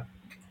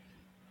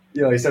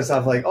 he starts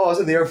off like, "Oh, I was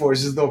in the Air Force.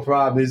 This is no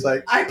problem." He's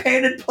like, "I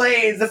painted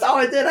planes. That's all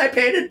I did. I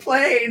painted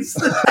planes."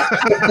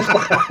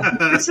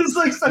 It's just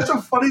like such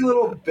a funny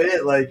little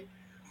bit. Like,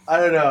 I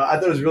don't know. I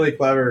thought it was really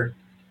clever.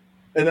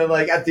 And then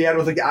like at the end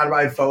with like the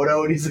on-ride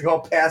photo and he's like all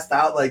passed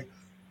out, like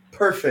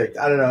perfect.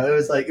 I don't know. It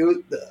was like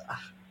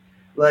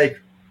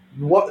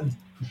what.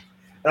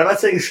 And I'm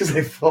not saying it's because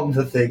they filmed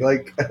the thing,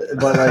 like,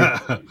 but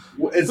like,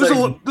 it's there's a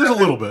little bit, a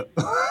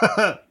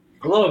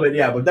little bit,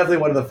 yeah, but definitely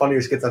one of the funnier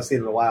skits I've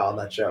seen in a while on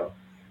that show.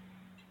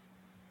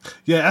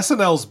 Yeah,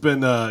 SNL's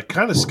been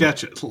kind of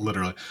sketchy,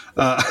 literally,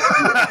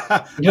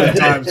 at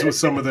times with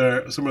some of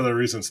their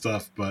recent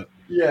stuff. But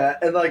yeah,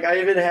 and like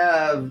I even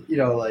have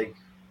like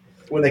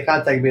when they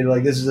contact me, they're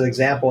like, "This is an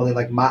example," and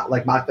they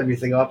mocked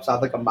everything up. So I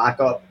have like a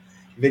mock-up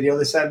video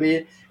they sent me,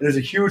 and there's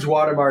a huge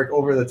watermark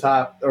over the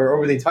top or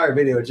over the entire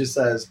video. It just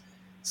says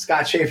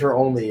Scott Schaefer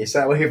only. So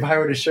that way, if I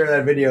were to share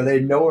that video,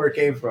 they'd know where it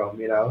came from.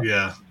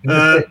 Yeah,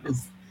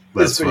 it's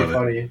pretty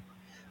funny.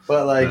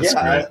 But like, that's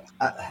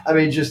I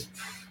mean, just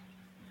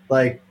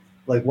like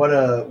what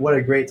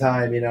a great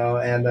time,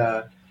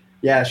 and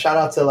shout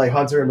out to like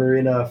Hunter and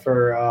Marina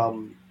for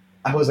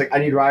I was like, I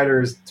need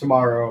riders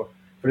tomorrow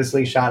for the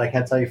slingshot. I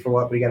can't tell you for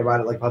what, but you got to ride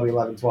it like probably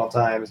 11, 12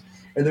 times.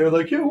 And they were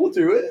like, "Yeah, we'll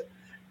do it."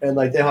 And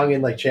like they hung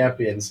in like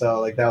champions, so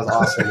like that was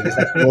awesome. Because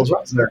like, those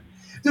rides there.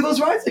 Dude,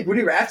 those rides, like,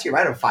 after you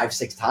ride them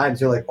 5-6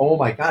 times, you're like, "Oh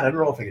my God, I don't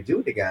know if I could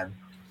do it again."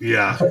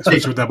 Yeah,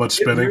 especially with that much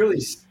spinning.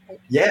 Really,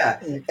 yeah.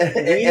 We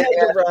had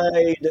to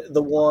ride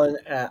the one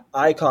at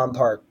Icon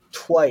Park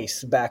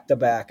twice back to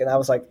back, and I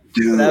was like,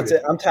 "Dude, that's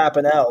it. I'm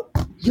tapping out."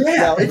 Yeah,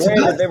 now,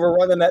 granted, they were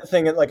running that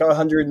thing at like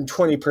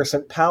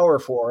 120% power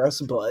for us,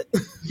 but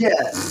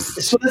yeah.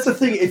 So that's the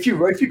thing. If you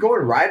go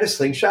and ride a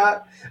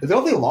slingshot, they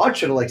only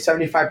launch it at like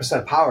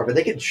 75% power, but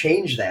they can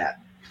change that.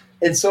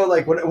 And so,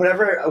 like,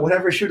 whenever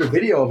I shoot a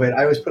video of it,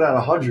 I always put on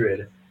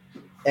 100,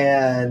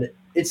 and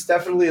it's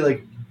definitely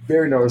like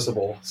very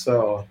noticeable.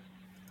 So,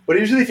 but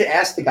usually, if you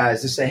ask the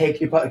guys to say, "Hey,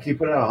 can you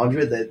put it on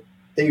 100?" that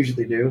they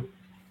usually do.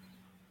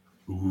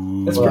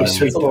 Ooh. That's pretty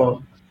sweet.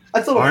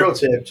 That's a little pro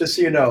tip, just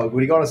so you know.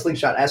 When you go on a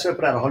slingshot, ask them to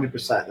put on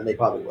 100%, and they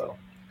probably will.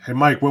 Hey,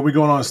 Mike, when we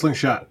going on a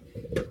slingshot?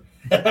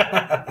 No,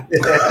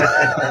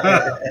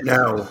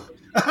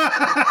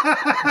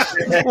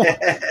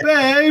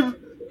 babe.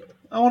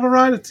 I want to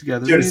ride it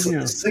together. Dude,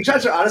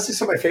 slingshots are honestly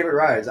some of my favorite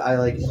rides. I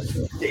like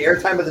the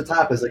airtime at the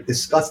top is like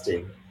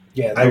disgusting.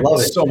 Yeah, I love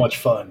it. So much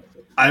fun.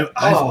 I've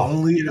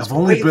only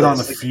been on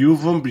a few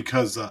of them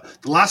because the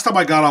last time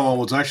I got on one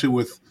was actually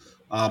with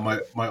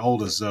my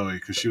oldest Zoe,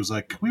 because she was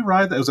like, "Can we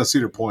ride that?" It was at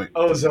Cedar Point.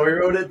 Oh, Zoe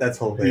rode it. That's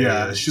hilarious.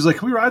 Yeah, she's like,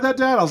 "Can we ride that,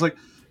 Dad?" I was like,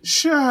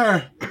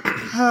 "Sure."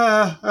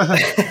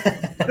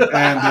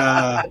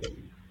 And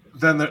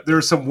then there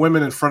were some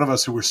women in front of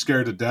us who were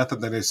scared to death,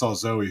 and then they saw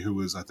Zoe, who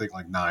was I think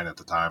like 9 at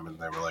the time, and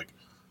they were like,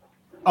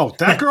 "Oh,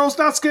 that girl's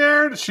not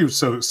scared." She was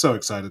so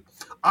excited.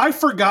 I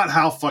forgot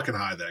how fucking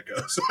high that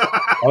goes.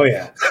 Oh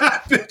yeah,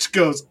 that bitch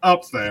goes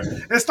up there.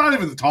 It's not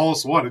even the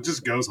tallest one; it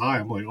just goes high.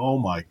 I'm like, oh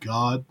my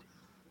God.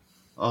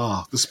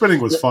 Oh, the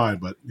spinning was fine,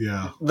 but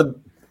yeah.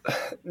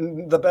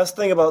 The best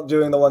thing about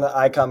doing the one at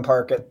Icon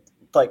Park at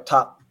like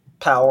top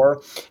power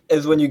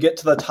is when you get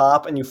to the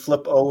top and you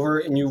flip over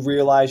and you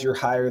realize you're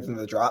higher than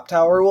the drop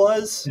tower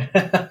was.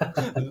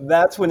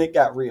 That's when it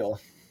got real.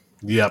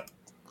 Yep.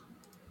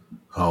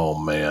 Oh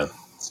man,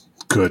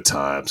 good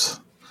times.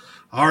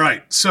 All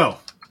right, so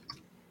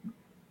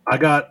I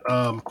got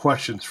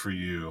questions for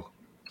you.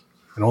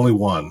 and only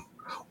one.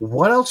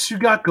 What else you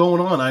got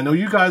going on? I know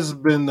you guys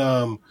have been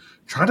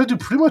trying to do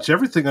pretty much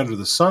everything under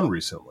the sun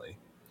recently.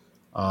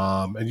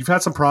 And you've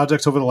had some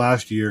projects over the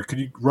last year. Could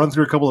you run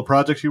through a couple of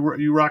projects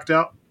you rocked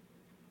out?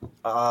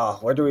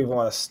 Where do we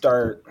want to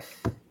start?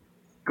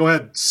 Go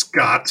ahead,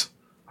 Scott.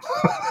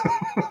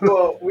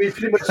 Well, we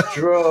pretty much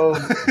drove.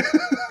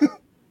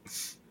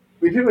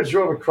 We pretty much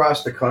drove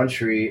across the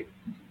country.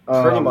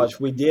 Pretty much,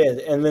 we did,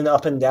 and then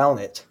up and down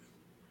it.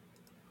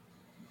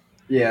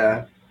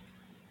 Yeah.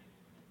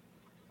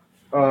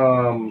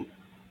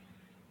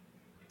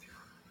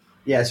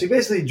 Yeah, so we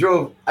basically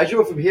drove. I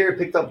drove from here,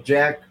 picked up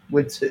Jack,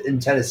 in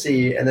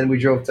Tennessee, and then we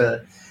drove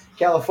to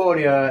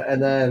California,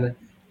 and then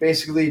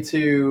basically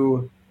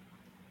to.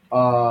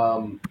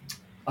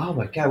 Oh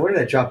my God, where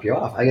did I drop you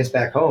off? I guess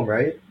back home,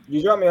 right?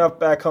 You dropped me off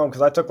back home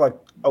because I took like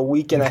a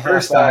week and a half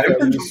First off. time.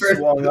 And you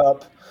swung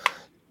up.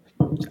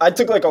 I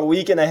took like a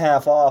week and a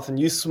half off, and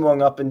you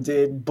swung up and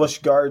did Busch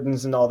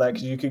Gardens and all that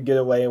because you could get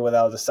away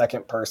without a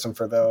second person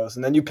for those.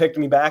 And then you picked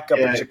me back up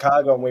in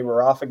Chicago, and we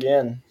were off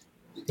again.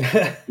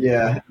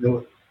 Yeah,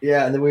 and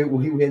then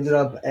we ended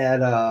up at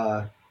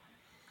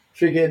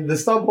freaking the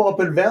Stumble Up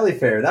in Valley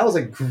Fair. That was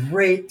a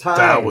great time.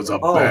 That was a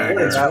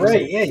banger. That's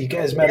right. Yeah, you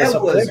guys met us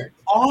up was there.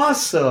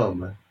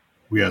 Awesome.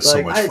 We had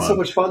so much I had fun. so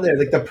much fun there.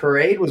 Like the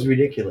parade was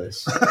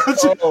ridiculous.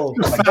 Oh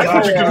My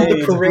God,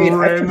 the parade!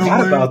 I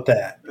forgot about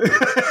that.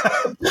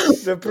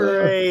 The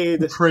parade.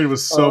 The parade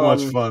was so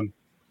much fun.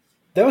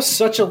 That was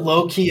such a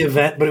low-key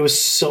event, but it was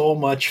so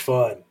much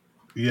fun.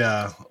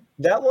 Yeah.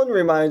 That one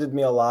reminded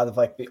me a lot of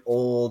like the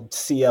old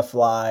CF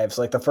Lives,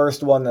 like the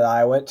first one that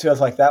I went to. I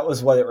was like, that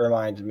was what it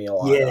reminded me a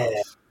lot of.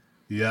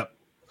 Yep.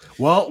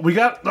 Well, we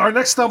got our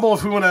next stumble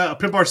if we want to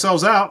pimp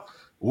ourselves out.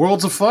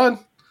 Worlds of Fun.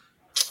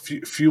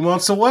 Few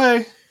months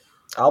away.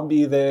 I'll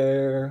be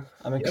there.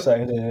 I'm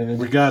excited.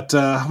 We got,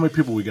 how many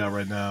people we got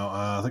right now?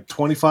 I think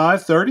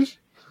 25, 30.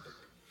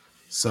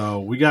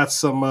 So we got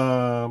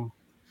some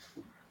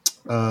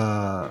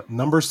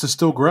numbers to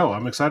still grow.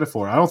 I'm excited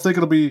for it. I think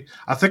it'll be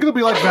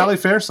like Valley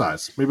Fair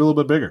size, maybe a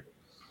little bit bigger.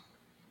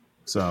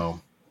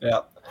 So.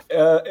 Yeah.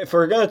 If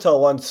we're going to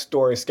tell one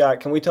story, Scott,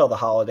 can we tell the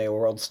Holiday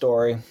World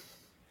story?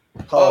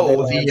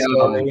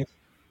 Story.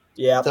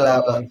 Yeah,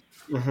 that one.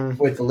 Mm-hmm.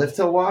 With the lift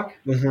hill walk?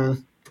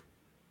 Mm-hmm.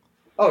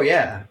 Oh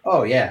yeah.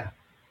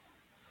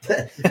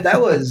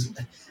 that was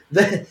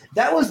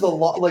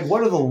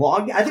one of the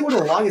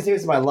longest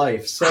days of my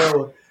life.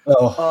 So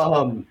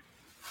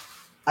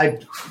I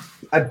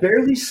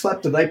barely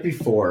slept the night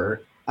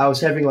before. I was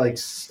having like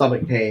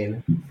stomach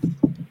pain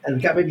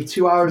and got maybe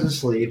 2 hours of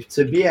sleep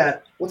to be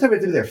at what time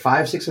did I do there?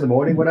 5, 6 in the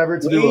morning, whatever.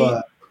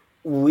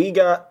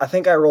 I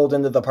think I rolled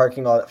into the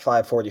parking lot at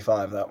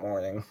 5:45 that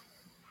morning.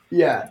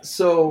 Yeah,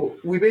 so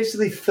we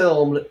basically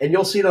filmed, and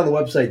you'll see it on the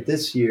website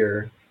this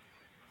year.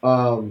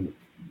 Filmed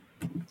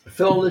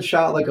and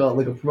shot like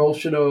a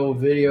promotional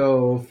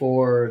video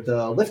for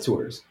the lift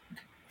tours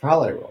for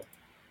Holiday World.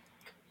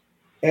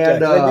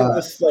 And I did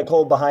this like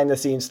whole behind the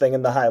scenes thing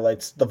in the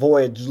highlights, the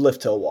Voyage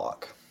lift hill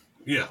walk.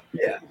 Yeah.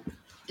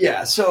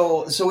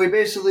 So we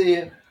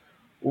basically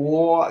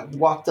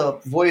walked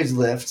up Voyage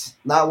lift,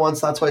 not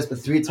once, not twice, but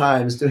 3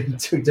 times, doing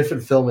 2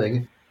 different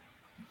filming.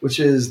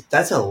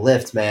 That's a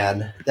lift,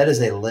 man. That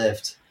is a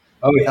lift.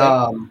 Oh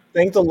yeah.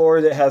 Thank the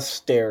Lord it has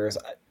stairs.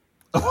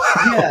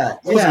 Yeah.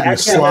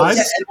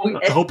 Slides?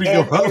 I hope you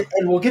go up.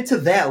 And we'll get to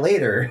that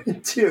later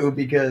too,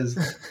 because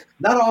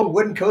not all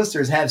wooden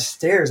coasters have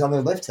stairs on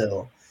their lift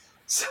hill.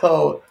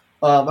 So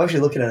I'm actually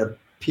looking at a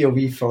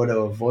POV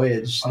photo of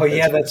Voyage. Oh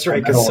yeah, that's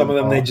right. Because some of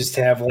them they just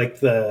have like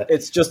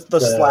it's just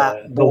the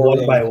slat, the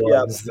one by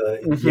ones.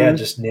 Yep. Yeah,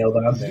 just nailed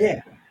on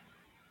there.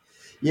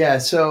 Yeah.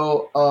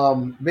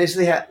 So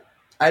basically, I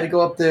had to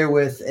go up there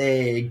with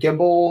a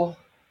gimbal,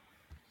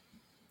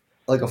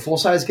 like a full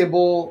size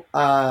gimbal,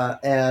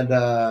 and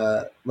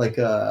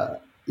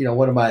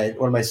one of my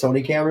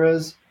Sony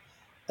cameras,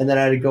 and then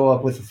I had to go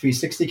up with a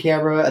 360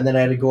 camera, and then I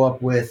had to go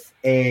up with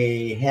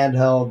a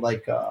handheld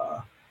like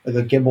a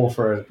gimbal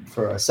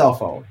for a cell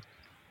phone.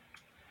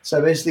 So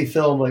I basically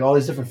filmed like all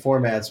these different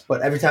formats,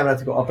 but every time I have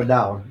to go up and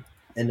down,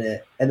 and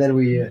then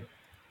we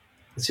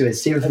let's see,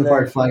 Steven from the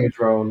park flying a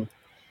drone.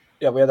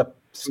 Yeah, we had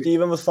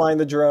Steven was flying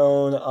the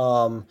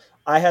drone.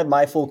 I had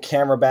my full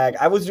camera bag.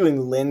 I was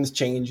doing lens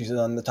changes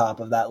on the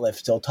top of that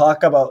lift hill.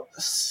 Talk about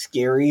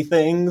scary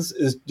things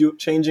is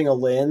changing a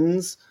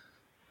lens.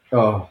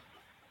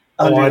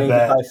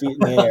 185 feet in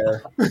the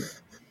air.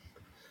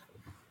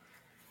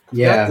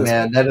 Yeah,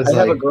 man, that is. I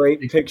have a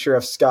great picture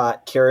of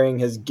Scott carrying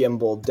his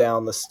gimbal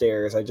down the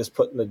stairs. I just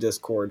put in the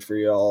Discord for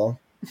y'all.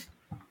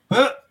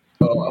 I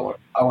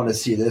want to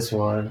see this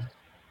one.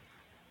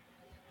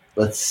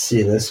 Let's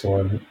see this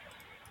one.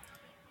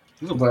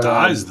 Little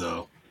dies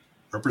though.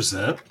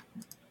 Represent.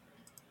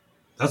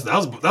 That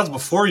was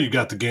before you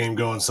got the game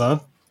going, son.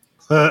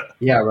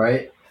 Yeah,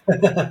 right.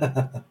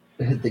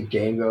 Hit the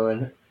game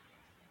going.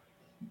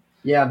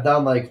 Yeah, I'm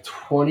down like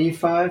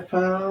 25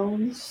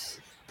 pounds.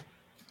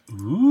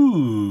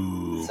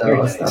 Ooh,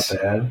 so it's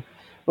not bad.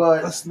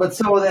 But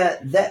so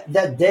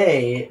that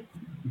day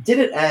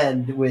didn't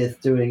end with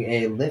doing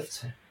a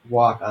lift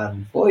walk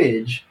on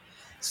Voyage.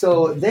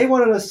 So they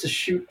wanted us to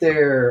shoot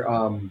their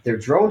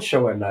drone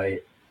show at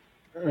night,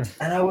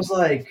 and I was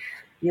like,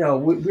 we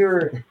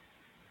were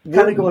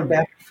kind of going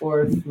back and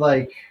forth.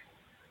 Like,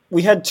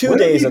 we had 2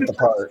 days at the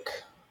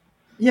park.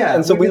 Yeah,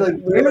 and so we like,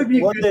 where would be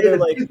a one good day day they're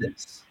to like, do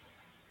this?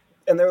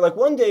 and they're like,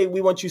 one day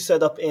we want you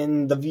set up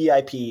in the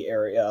VIP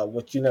area,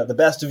 which the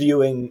best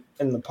viewing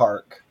in the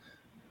park,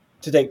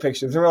 to take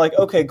pictures. And we're like,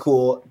 okay,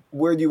 cool.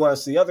 Where do you want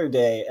us the other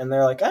day? And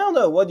they're like, I don't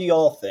know. What do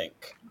y'all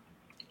think?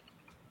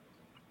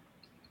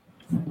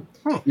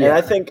 And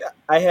I think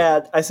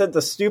I said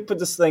the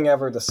stupidest thing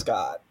ever to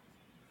Scott.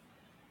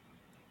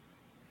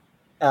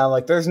 And I'm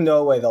like, there's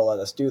no way they'll let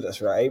us do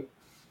this, right?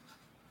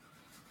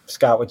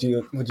 Scott, would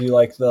you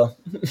like the?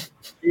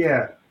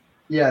 Yeah.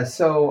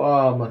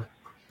 So,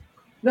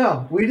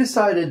 no, we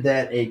decided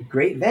that a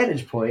great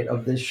vantage point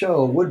of this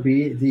show would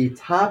be the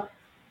top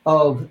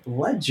of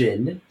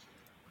Legend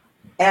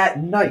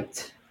at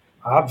night.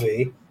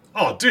 Obvi.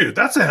 Oh, dude,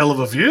 that's a hell of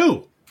a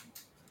view.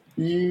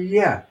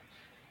 Yeah.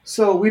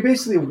 So we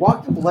basically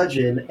walked up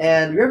Legend,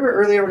 and remember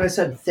earlier when I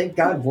said, thank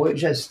God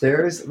Voyage has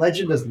stairs?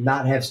 Legend does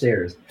not have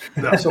stairs.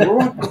 No. So we're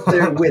walking up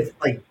there with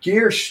like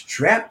gear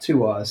strapped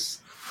to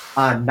us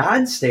on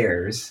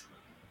non-stairs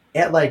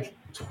at like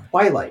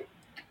twilight.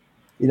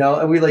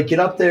 And we like get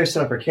up there,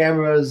 set up our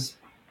cameras,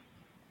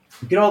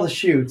 get all the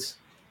shoots,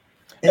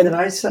 and then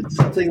I said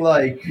something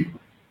like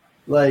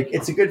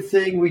it's a good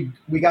thing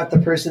we got the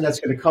person that's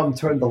going to come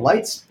turn the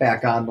lights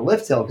back on the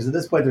lift hill, because at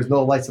this point there's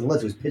no lights in the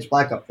lift. It was pitch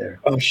black up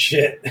there. Oh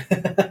shit!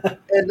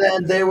 And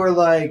then they were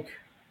like,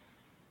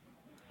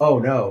 "Oh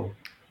no,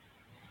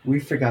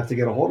 we forgot to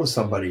get a hold of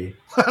somebody."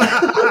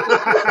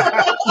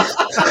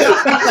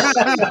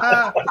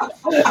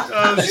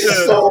 Oh, shit.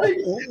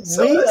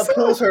 So Leah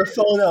pulls her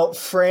phone out,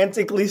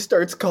 frantically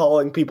starts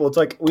calling people. It's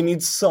like, we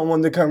need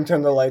someone to come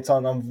turn the lights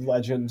on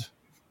Legend.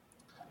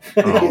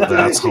 Oh,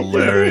 that's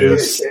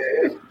hilarious.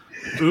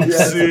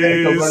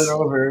 Oopsies.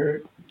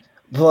 Over.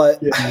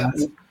 But Yeah.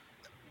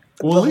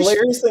 the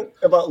hilarious thing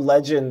about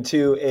Legend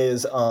too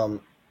is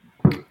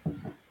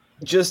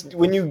just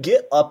when you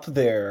get up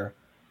there,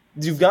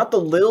 you've got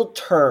the little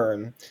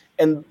turn,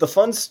 and the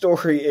fun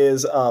story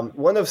is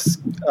one of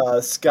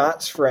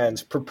Scott's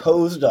friends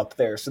proposed up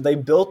there, so they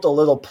built a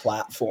little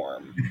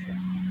platform.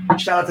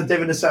 Shout out to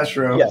David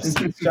Nicestro. Yes,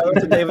 shout out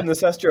to David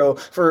Nicestro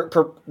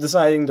for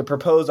deciding to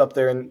propose up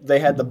there, and they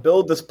had to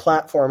build this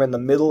platform in the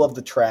middle of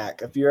the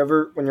track. If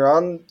when you're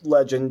on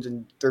Legend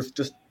and there's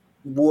just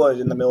wood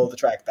in the middle of the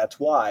track, that's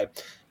why.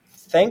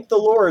 Thank the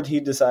Lord he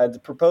decided to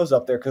propose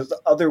up there, because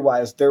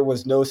otherwise there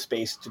was no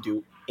space to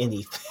do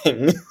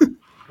anything.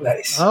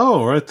 Nice.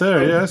 Oh, right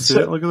there. Yeah, I see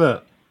it. Look at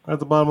that. At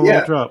the bottom of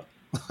the drop.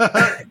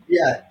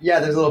 Yeah,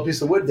 there's a little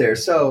piece of wood there.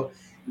 So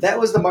that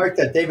was the mark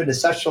that David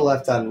Nicestro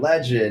left on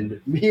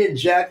Legend. Me and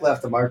Jack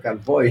left the mark on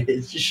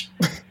Voyage.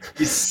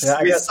 We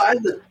signed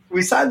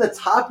the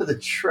top of the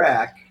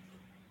track,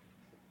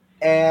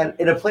 and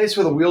in a place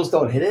where the wheels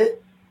don't hit it.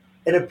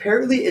 And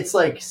apparently it's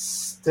like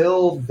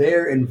still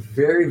there and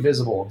very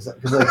visible.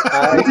 Because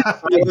I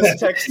was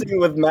texting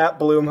with Matt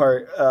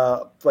Bloomhart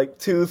like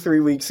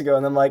 2-3 weeks ago,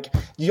 and I'm like,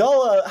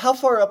 y'all, how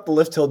far up the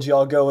lift hill do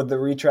y'all go with the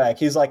retrack?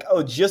 He's like,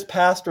 oh, just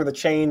past where the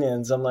chain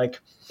ends. I'm like,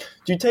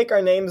 do you take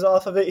our names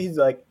off of it? He's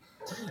like,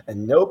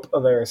 nope,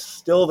 they're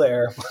still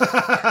there.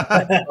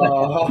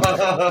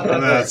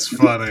 That's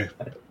funny.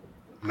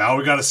 Now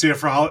we got to see it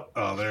for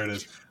Oh, there it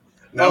is.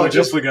 Now we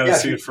definitely got to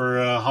see it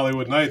for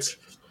Hollywood Nights.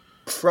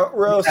 Front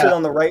row, sit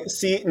on the right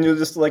seat, and you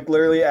just like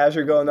literally as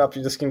you're going up,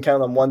 you just can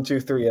count on 1, 2,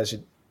 3 as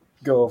you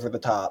go over the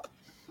top.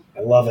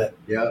 I love it.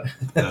 Yeah,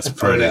 that's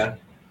pretty. Yeah.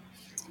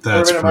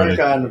 That's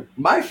pretty. On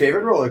my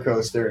favorite roller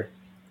coaster.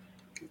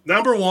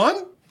 Number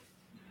 1?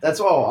 That's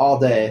all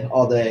day.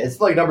 It's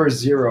like number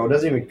 0. It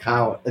doesn't even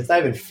count. It's not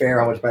even fair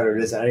how much better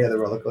it is than any other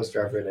roller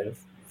coaster I've ridden.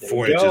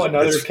 There you go,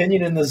 another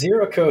opinion in the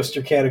zero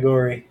coaster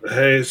category.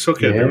 Hey, it's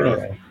okay.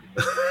 Yeah.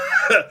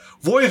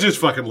 Voyage is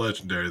fucking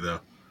legendary, though.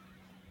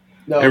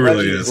 No, it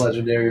really is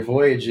legendary.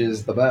 Voyage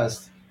is the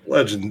best.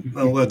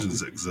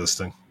 Legend's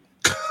existing.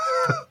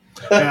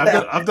 Hey,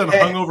 I've done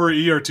hungover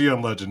ERT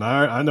on Legend.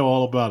 I know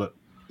all about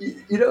it.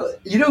 You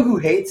know who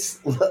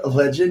hates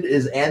Legend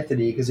is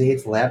Anthony, because he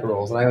hates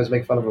laterals, and I always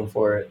make fun of him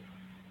for it.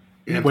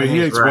 Wait, he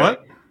hates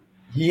what?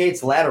 He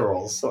hates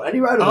laterals. So any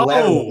ride with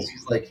laterals,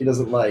 he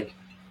doesn't like.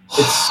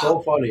 It's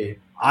so funny.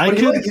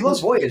 He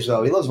loves Voyage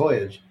though. He loves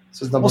Voyage.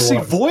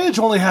 Voyage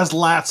only has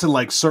lats in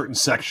like certain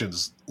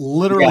sections.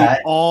 Literally,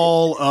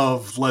 all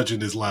of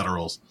Legend is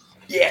laterals.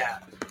 Yeah.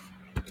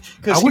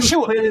 Because he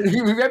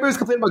was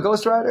complaining about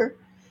Ghost Rider.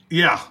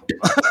 Yeah.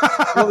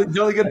 The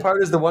only good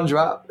part is the one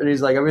drop, and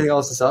he's like, everything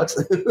else sucks.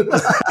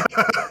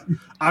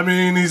 I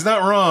mean, he's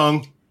not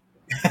wrong.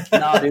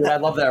 No, dude, I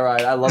love that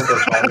ride. I love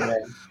Ghost Rider,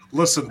 man.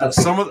 Listen,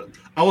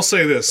 I will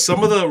say this: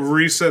 some of the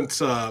recent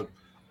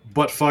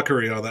butt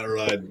fuckery on that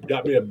ride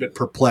got me a bit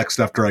perplexed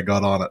after I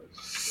got on it.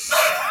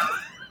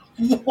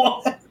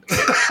 What?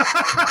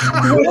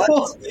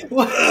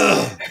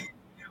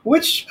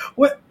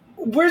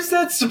 Where's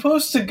that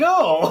supposed to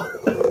go?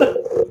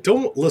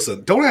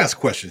 Don't ask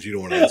questions you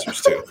don't want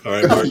answers to. All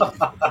right,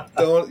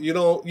 Mark?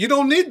 You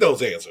don't need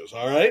those answers.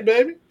 All right,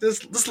 baby.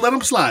 Just let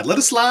them slide. Let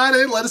it slide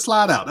in. Let it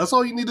slide out. That's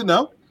all you need to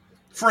know.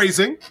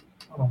 Phrasing.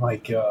 Oh my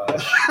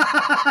gosh.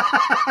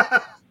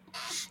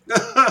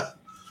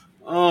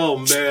 Oh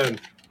man.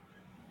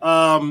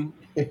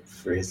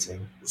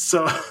 Phrasing.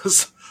 So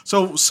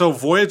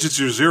Voyager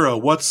 0.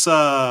 What's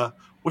your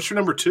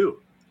number 2?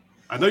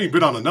 I know you've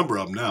been on a number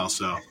of them now.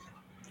 So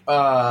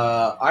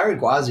Iron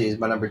Gwazi is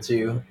my number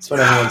 2. It's my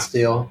number 1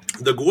 steal.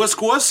 The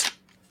Gwas.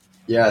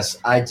 Yes,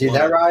 I do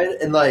that ride,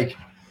 and like,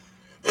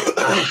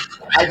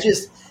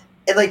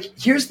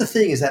 here's the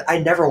thing: is that I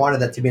never wanted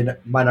that to be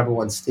my number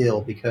 1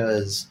 steal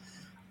because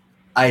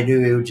I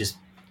knew it would just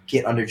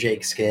get under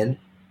Jake's skin.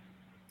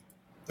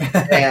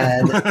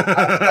 And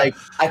I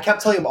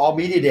kept telling him all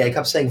media day, I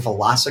kept saying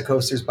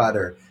Velocicoaster's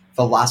better.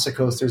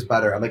 Velocicoaster's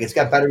better. I'm like, it's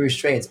got better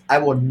restraints. I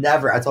told him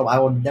I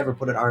will never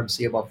put an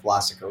RMC above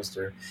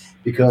Velocicoaster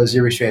because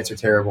your restraints are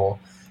terrible.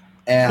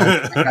 And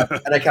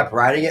I kept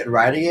riding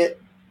it.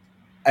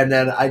 And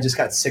then I just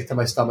got sick to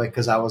my stomach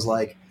because I was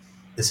like,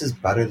 this is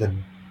better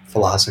than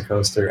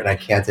Velocicoaster, and I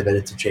can't admit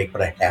it to Jake,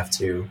 but I have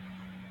to.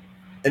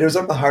 And it was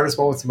one of the hardest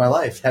moments of my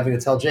life, having to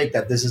tell Jake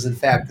that this is in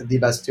fact the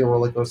best steel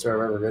roller coaster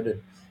I've ever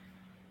ridden.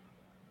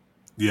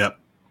 Yep.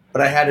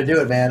 But I had to do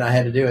it, man. I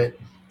had to do it.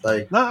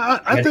 Like, no,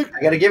 I think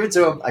I got to give it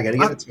to him.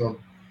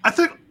 I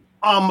think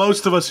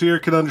most of us here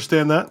can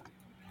understand that.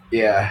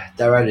 Yeah,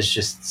 that ride is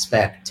just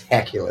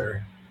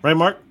spectacular. Right,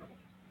 Mark?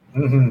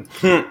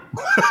 Mm-hmm.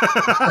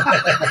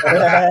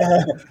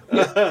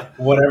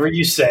 Whatever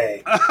you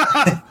say.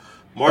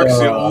 Mark's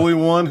the only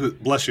one who,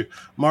 bless you.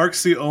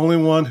 Mark's the only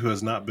one who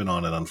has not been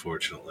on it,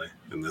 unfortunately,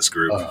 in this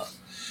group.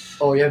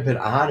 You haven't been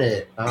on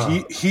it.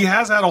 He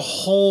has had a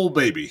whole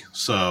baby,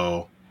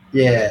 so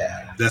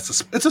yeah,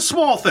 it's a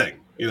small thing,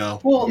 you know.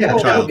 Well,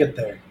 we'll get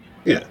there.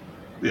 Yeah.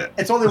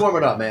 It's only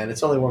warming up, man.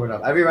 It's only warming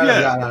up. Every ride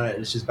I've gotten on it,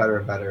 it's just better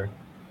and better.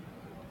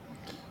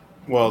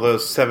 Well,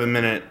 those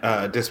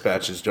 7-minute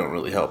dispatches don't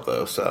really help,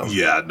 though. So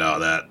yeah,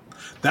 no,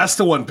 that's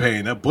the one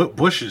pain. That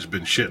Bush has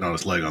been shitting on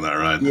his leg on that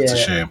ride. Yeah. It's a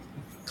shame.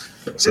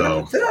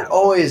 So they're not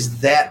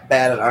always that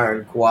bad at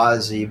Iron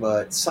Gwazi,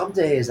 but some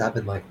days I've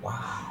been like,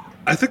 wow.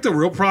 I think the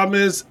real problem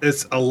is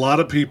it's a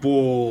lot of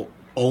people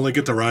only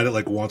get to ride it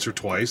like once or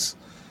twice,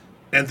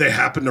 and they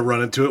happen to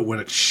run into it when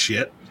it's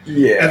shit.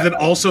 Yeah. And then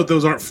also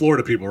those aren't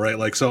Florida people, right?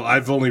 Like, so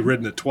I've only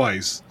ridden it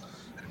twice,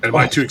 and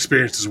my two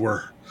experiences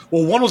were,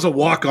 well, one was a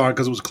walk-on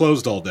because it was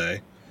closed all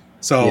day.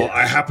 So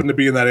I happened to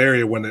be in that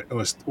area when it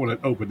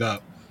opened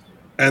up.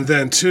 And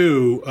then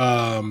two,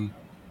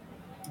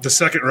 the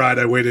second ride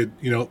I waited,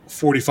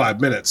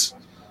 45 minutes,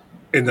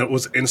 and it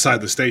was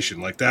inside the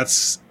station. Like,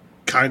 that's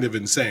kind of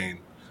insane.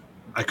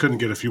 I couldn't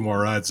get a few more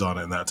rides on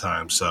it in that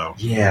time. So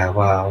yeah,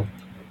 wow.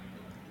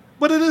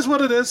 But it is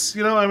what it is.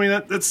 I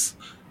mean, it's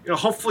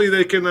hopefully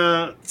they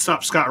can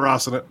stop Scott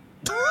Rossing it.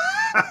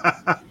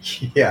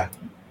 Yeah.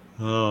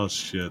 Oh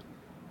shit.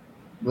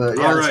 But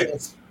yeah, all right.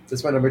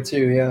 That's my number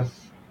 2. Yeah.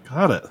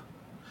 Got it.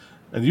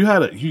 And you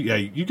had it.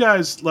 You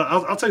guys.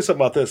 I'll tell you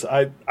something about this.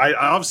 I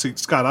obviously,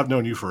 Scott, I've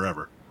known you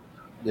forever.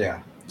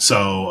 Yeah.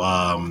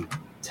 So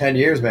 10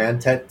 years, man.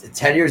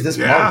 10 years this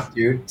month,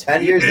 dude.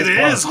 10 years this month.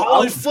 It is.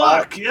 Holy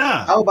fuck,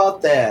 yeah. How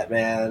about that,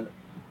 man?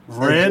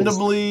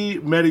 Randomly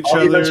met each all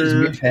other. The adventures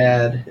we've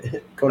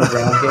had. Going to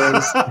ground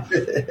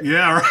games.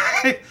 Yeah,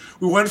 right.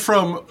 We went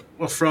from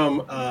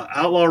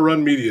Outlaw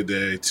Run Media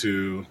Day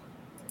to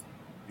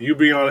you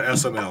being on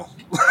SNL.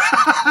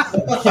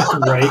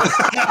 Right.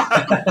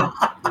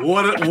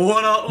 What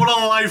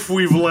a life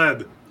we've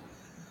led.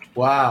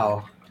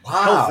 Wow.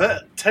 Hell,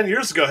 10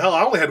 years ago,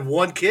 I only had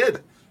one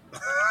kid.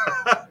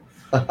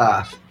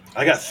 I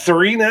got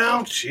 3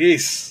 now.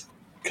 Jeez.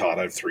 God,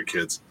 I have 3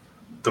 kids.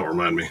 Don't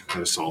remind me. I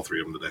just saw all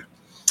 3 of them today.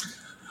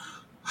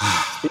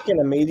 Speaking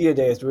of media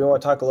days, do we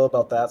want to talk a little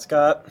about that,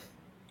 Scott?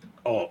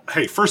 Oh,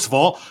 hey, first of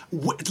all,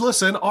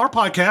 listen, our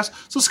podcast.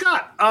 So,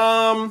 Scott,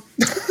 I'm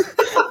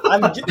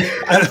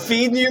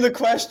feeding you the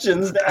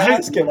questions to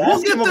ask him.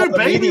 We'll get there,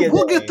 baby.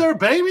 We'll get there,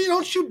 baby.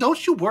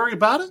 Don't you worry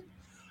about it.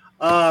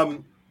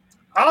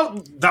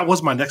 That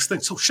was my next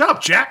thing. So, shut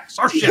up, Jack. It's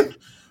our shit.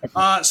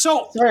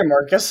 Sorry,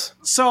 Marcus.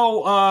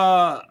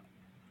 So,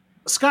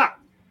 Scott,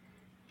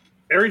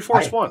 Air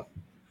Force One.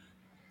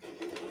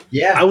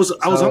 Yeah, I was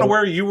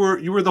unaware you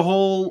were the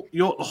whole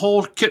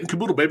kit and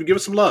caboodle, baby. Give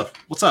us some love.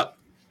 What's up?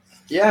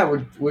 Yeah,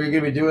 we're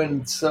gonna be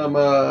doing some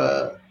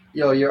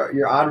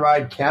your on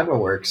ride camera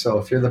work. So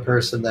if you're the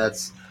person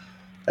that's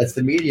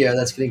the media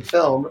that's getting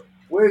filmed,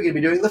 we're gonna be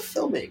doing the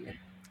filming.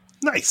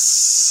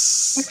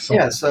 Nice.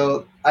 Excellent. Yeah,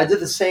 so I did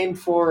the same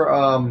for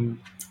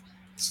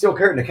Steel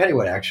Curtain to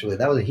Kennywood. Actually,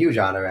 that was a huge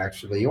honor.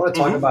 Actually, you want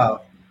to talk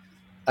about?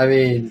 I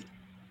mean,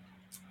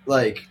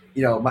 like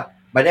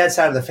My dad's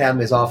side of the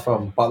family is all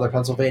from Butler,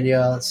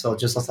 Pennsylvania, so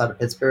just outside of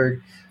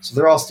Pittsburgh. So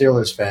they're all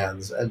Steelers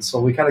fans, and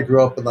so we kind of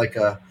grew up in like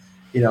a,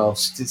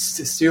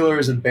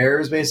 Steelers and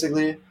Bears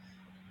basically,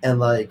 and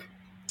like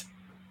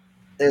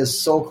it was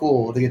so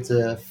cool to get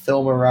to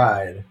film a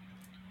ride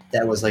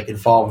that was like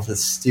involved with the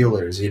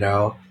Steelers, you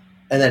know.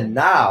 And then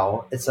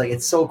now it's like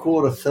it's so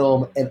cool to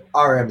film an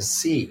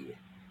RMC,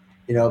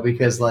 you know,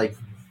 because like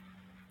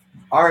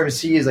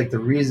RMC is like the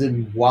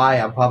reason why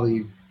I'm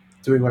probably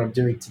doing what I'm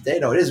doing today.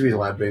 No, it is the reason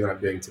why I'm doing what I'm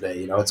doing today.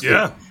 You know, it's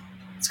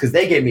it's because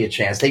they gave me a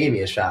chance, they gave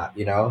me a shot,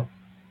 you know.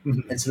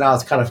 And so now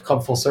it's kind of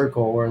come full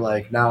circle where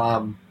like now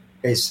I'm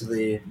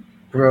basically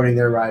promoting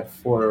their ride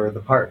for the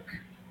park.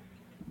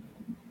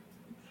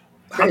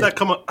 How'd that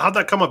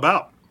come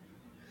about?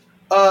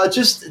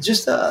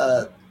 Just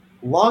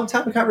long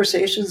time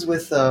conversations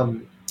with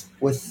the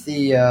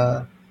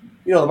the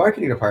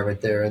marketing department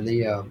there, and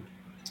the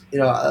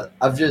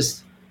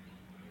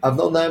I've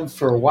known them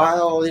for a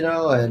while, you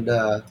know,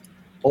 and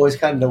always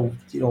kind of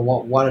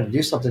wanted to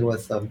do something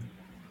with them,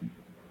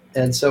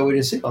 and so we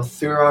just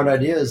threw around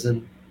ideas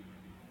and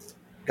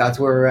got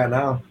to where we're at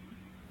now.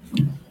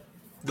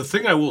 The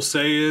thing I will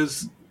say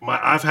is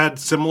I've had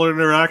similar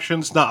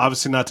interactions,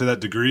 obviously not to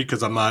that degree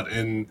because I'm not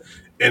in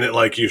it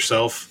like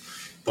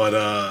yourself,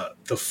 but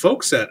the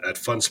folks at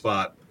Fun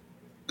Spot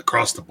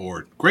across the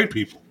board, great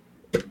people.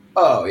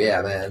 Oh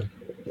yeah, man,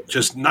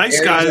 just nice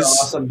Eric's guys, an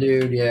awesome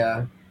dude.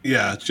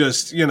 Yeah,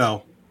 just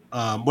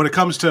when it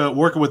comes to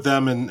working with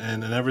them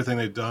and everything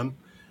they've done,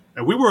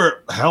 and we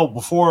were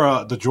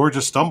before the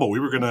Georgia Stumble,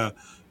 we were gonna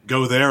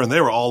go there, and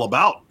they were all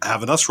about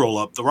having us roll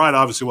up. The ride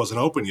obviously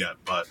wasn't open yet,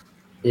 but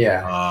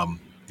yeah.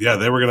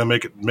 They were gonna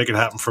make it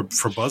happen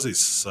for Buzzies.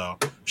 So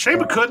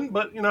shame it couldn't,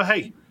 but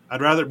hey,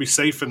 I'd rather it be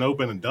safe and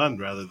open and done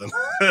rather than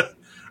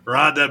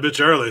ride that bitch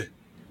early.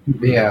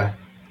 Yeah.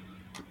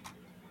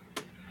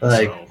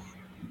 But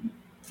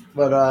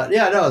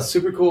it's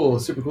super cool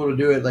to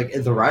do it. Like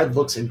the ride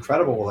looks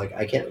incredible. Like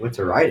I can't wait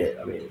to ride it.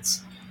 I mean,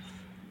 it's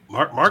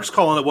Mark's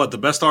calling it the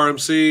best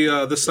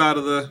RMC this side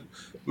of the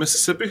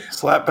Mississippi.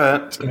 Slap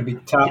bet. It's going to be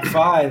top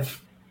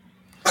 5.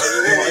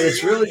 Well,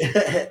 it's really.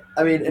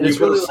 I mean, and it's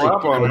really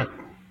slap on it.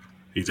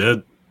 He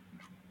did.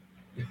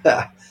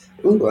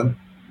 Ooh,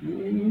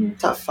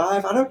 top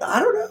 5. I don't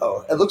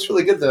know. It looks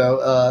really good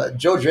though.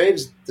 Joe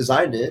Draves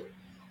designed it,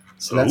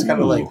 so that's kind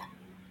of like,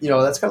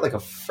 that's kind of like a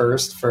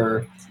first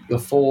for the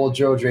full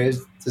Joe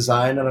Draves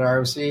design on an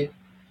RMC.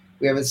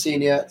 We haven't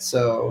seen yet,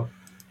 so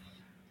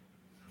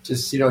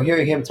just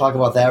hearing him talk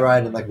about that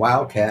ride and like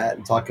Wildcat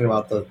and talking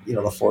about the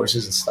the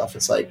forces and stuff,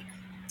 it's like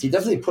he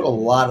definitely put a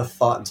lot of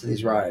thought into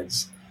these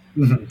rides,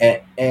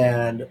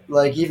 and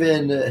like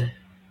even.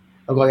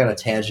 I'm going on a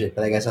tangent,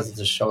 but I guess that's what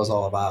this show is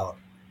all about.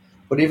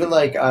 But even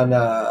like on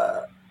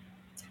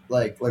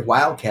like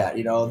Wildcat,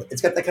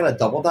 it's got that kind of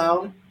double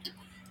down.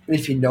 And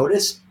if you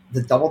notice,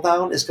 the double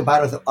down is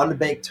combined with an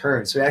unbanked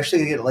turn, so you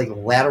actually get like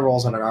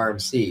laterals on an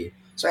RMC.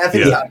 So I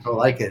think I don't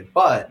like it,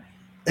 but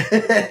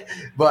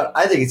but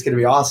I think it's going to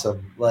be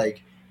awesome.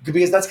 Like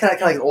because that's kind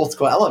of like an old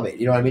school element.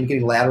 You know what I mean?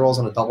 Getting laterals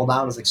on a double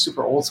down is like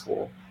super old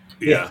school.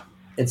 Yeah,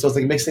 and so it's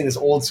like mixing this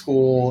old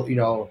school,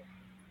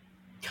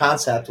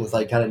 concept with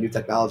like kind of new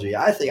technology.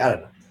 I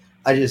don't know.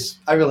 I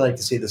really like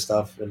to see this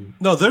stuff. And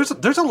no, there's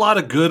a lot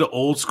of good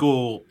old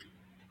school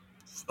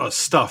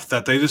stuff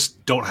that they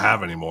just don't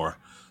have anymore.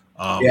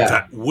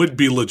 That would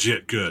be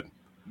legit good.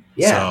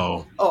 Yeah.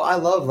 So, I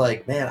love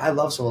I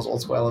love some of those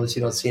old school elements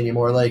you don't see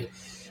anymore. Like,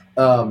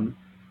 a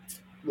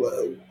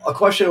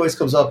question always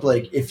comes up,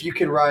 like, if you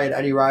can ride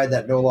any ride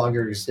that no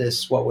longer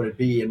exists, what would it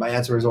be? And my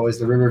answer is always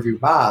the Riverview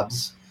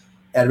Bobs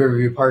at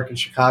Riverview Park in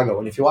Chicago.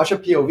 And if you watch a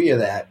POV of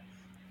that,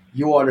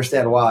 you will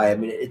understand why. I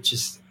mean,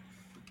 it's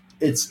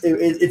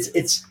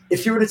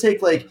if you were to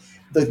take like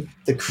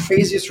the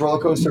craziest roller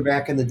coaster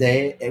back in the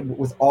day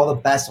with all the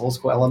best old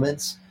school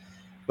elements,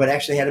 but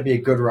actually had to be a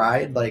good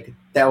ride, like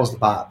that was the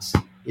Bobs,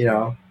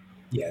 Yeah,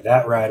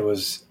 that ride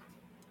was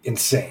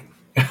insane.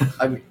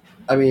 I mean,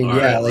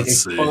 like it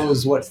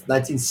closed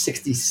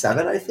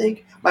 1967, I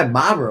think. My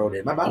mom rode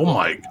it. Oh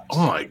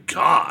my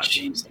god!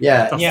 Jeez.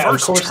 Yeah, the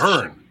first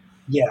turn.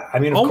 Yeah, I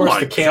mean, of course,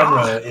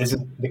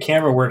 the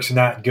camera work's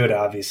not good,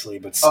 obviously,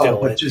 but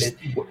still, when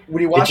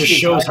you watch it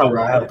just shows how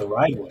wild the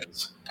ride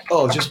was.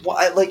 Oh, just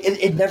like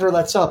it never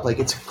lets up. Like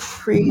it's a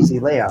crazy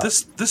layout.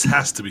 This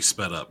has to be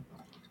sped up.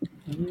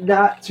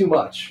 Not too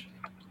much.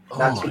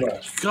 Not too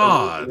much.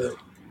 God.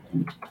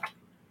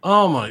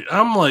 Oh my!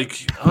 I'm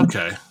like,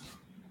 okay.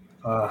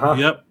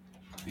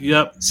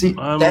 Yep. See,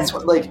 that's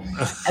what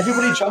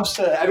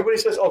everybody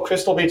says, "Oh,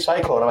 Crystal Beach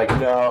Cyclone." I'm like,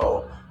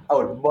 no. I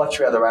would much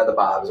rather ride the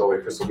Bobs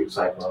over Crystal Beach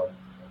Cyclone.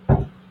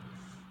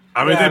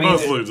 I mean, they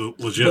both look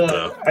legit,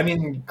 though. I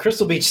mean,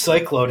 Crystal Beach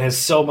Cyclone has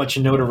so much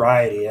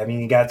notoriety. I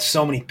mean, you got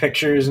so many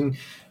pictures and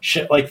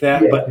shit like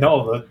that. Yeah. But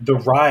no, the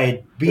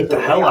ride beat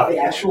the hell out of it.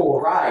 The actual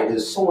ride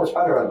is so much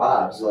better on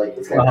Bob's. Like,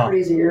 it's got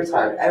crazy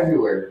airtime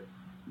everywhere.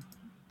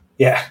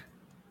 Yeah.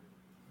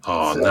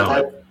 Oh,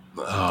 so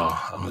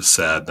I'm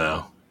sad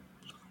now.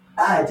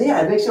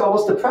 It makes you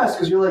almost depressed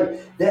because you're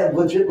like, that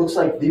legit looks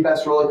like the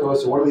best roller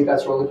coaster, one of the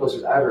best roller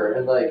coasters ever.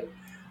 And like,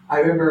 I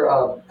remember, I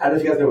don't know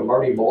if you guys know who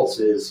Marty Moltz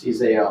is.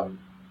 He's a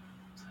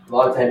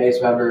long-time Ace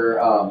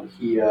member.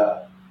 He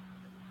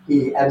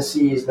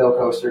MCs No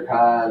Coaster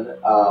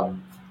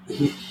Con.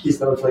 He's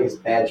known for like his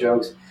bad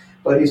jokes,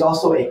 but he's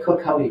also a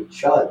Cook County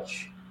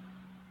judge.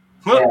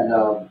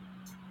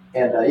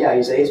 Yeah,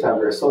 he's an Ace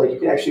member, so like you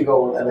can actually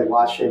go and like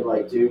watch him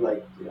like do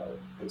like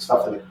like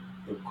stuff in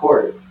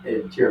court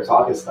and hear him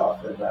talk and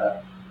stuff.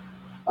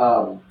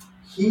 And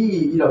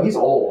he he's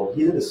old.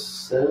 He's in his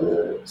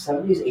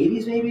 70s,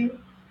 80s maybe,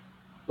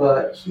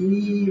 but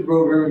he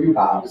rode Riverview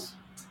Bobs,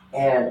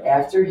 and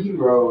after he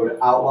rode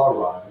Outlaw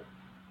Run,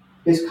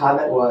 his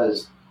comment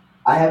was,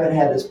 "I haven't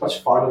had this much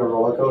fun on a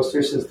roller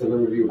coaster since the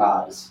Riverview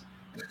Bobs."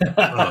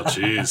 Oh,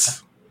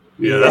 jeez.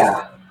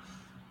 Yeah.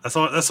 That's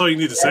all you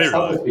need to say, That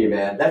stuck really. with me,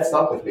 man. That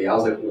stuck with me. I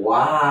was like,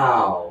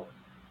 wow.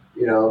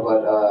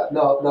 But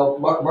no.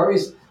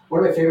 Marty's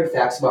one of my favorite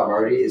facts about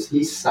Marty is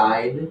he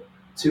signed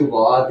to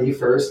law the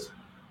first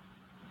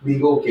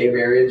legal gay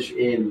marriage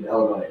in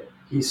Illinois.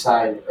 He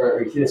signed,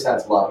 or he didn't sign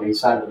to law, but he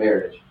signed the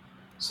marriage.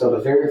 So the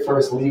very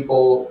first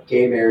legal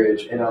gay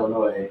marriage in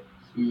Illinois,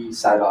 he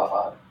signed off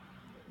on.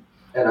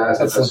 And I was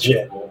like, That's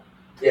legit. cool.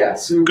 Yeah,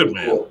 super Good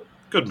man. cool.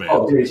 Good man.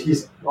 Oh, dude,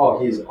 he's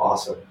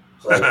awesome.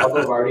 Like, I've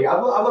known Marty. I've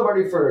known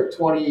Marty for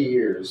 20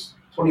 years,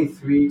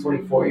 23,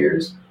 24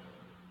 years.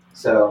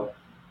 So,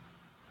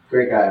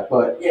 great guy.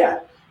 But yeah,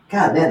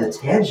 God, man, the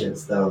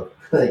tangents though.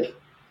 Like,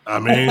 I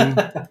mean,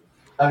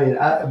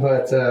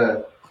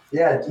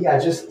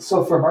 just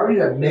so for Marty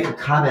to make a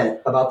comment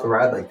about the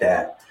ride like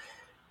that,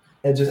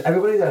 and just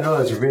everybody that I know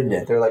has ridden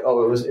it, they're like,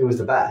 oh, it was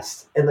the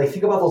best. And like,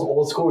 think about those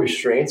old school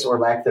restraints or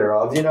lack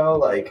thereof,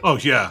 like. oh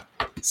yeah.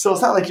 So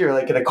it's not like you're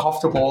like in a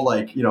comfortable,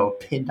 like,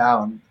 pinned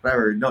down,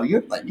 whatever. No,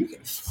 you're like, you can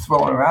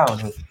throw it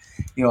around with,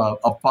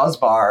 a buzz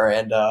bar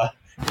and no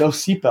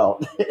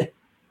seatbelt.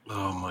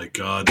 Oh my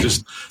God!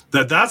 Just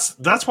that's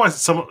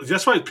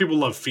why people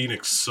love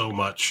Phoenix so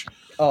much.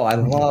 Oh, I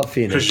love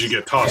Phoenix because you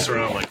get tossed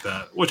around like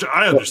that, which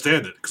I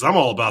understand it because I'm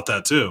all about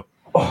that too.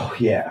 Oh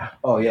yeah.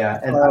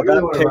 And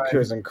that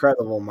picture is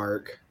incredible,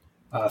 Mark.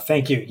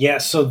 Thank you. Yeah,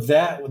 so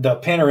the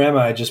panorama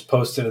I just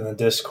posted in the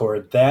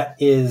Discord,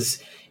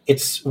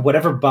 it's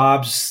whatever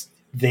Bob's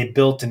they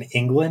built in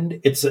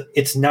England.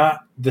 It's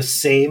not the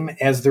same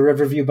as the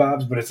Riverview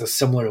Bob's, but it's a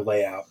similar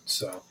layout.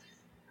 So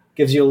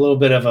gives you a little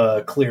bit of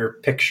a clear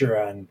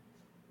picture on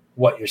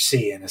what you're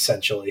seeing,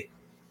 essentially.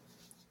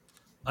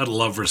 I'd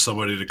love for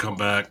somebody to come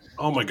back.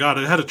 Oh my God,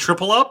 it had a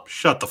triple up?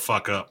 Shut the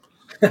fuck up.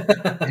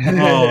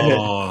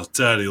 Oh,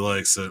 Daddy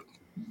likes it.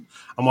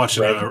 I'm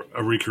watching a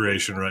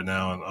recreation right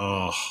now, and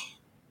oh.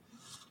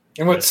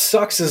 And what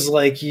sucks is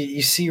like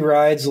you see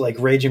rides like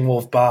Raging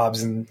Wolf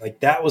Bob's, and like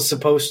that was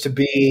supposed to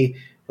be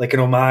like an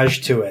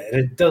homage to it,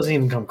 and it doesn't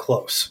even come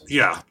close.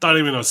 Yeah, not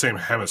even in the same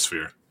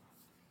hemisphere.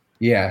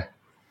 Yeah.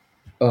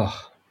 Ugh.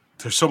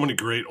 There's so many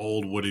great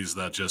old Woodies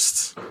that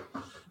just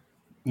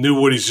new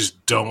Woodies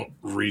just don't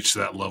reach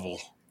that level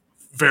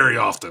very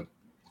often.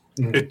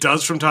 Mm-hmm. It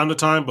does from time to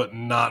time, but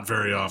not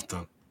very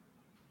often.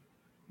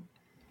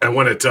 And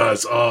when it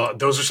does,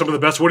 those are some of the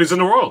best Woodies in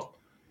the world.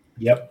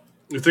 Yep.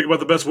 You think about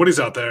the best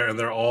Woodies out there, and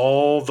they're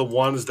all the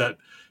ones that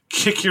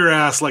kick your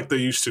ass like they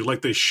used to,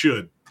 like they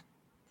should.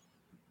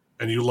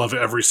 And you love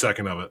every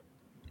second of it.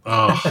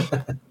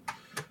 Oh,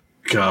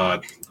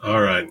 God. All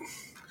right.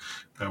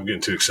 I'm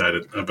getting too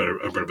excited. I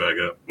better back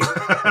up.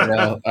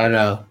 I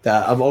know.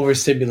 I'm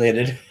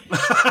overstimulated.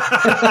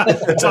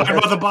 Talking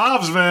about the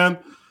Bobs, man.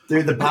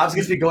 Dude, the Bobs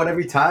gets me going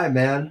every time,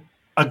 man.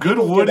 A good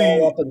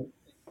Woody.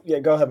 Yeah,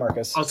 go ahead,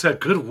 Marcus. I'll say a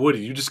good Woody.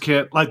 You just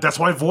can't, like, that's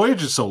why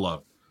Voyage is so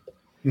loved.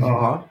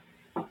 Uh-huh.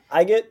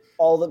 I get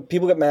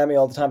people get mad at me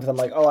all the time because I'm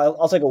like, oh,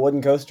 I'll take a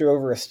wooden coaster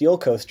over a steel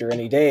coaster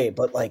any day.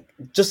 But like,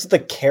 just the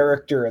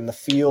character and the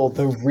feel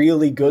the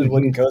really good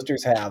wooden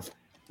coasters have,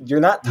 you're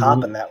not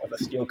topping that with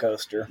a steel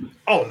coaster.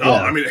 Oh no!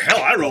 Yeah. I mean,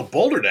 hell, I rode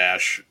Boulder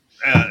Dash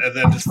and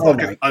then just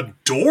fucking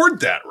adored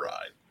that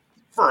ride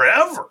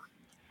forever.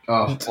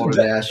 Oh,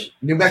 Boulder Dash,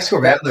 New Mexico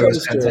Rattler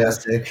was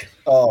fantastic.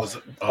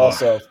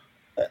 Also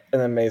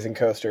an amazing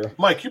coaster.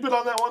 Mike, you been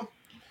on that one?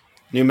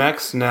 New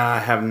Mex? Nah, I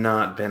have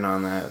not been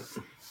on that.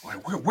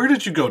 Where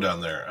did you go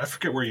down there? I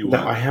forget where you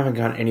went. I haven't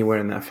gone anywhere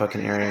in that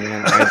fucking area,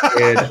 man. I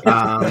did.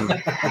 I'm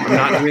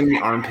not doing the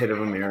Armpit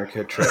of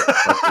America trip.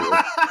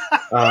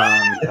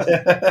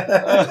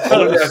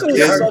 This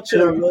is such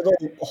a little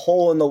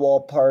hole in the wall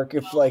park.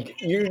 If like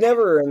you're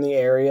never in the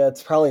area,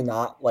 it's probably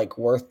not like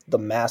worth the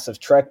massive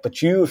trek. But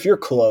if you're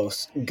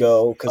close,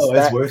 go because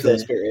that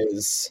coaster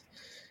is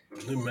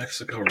New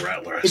Mexico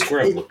Rattler. I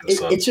swear I looked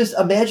this up. It's just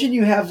imagine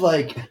you have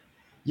like.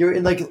 You're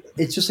in like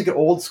it's just like an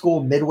old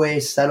school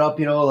midway setup,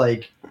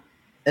 like,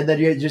 and then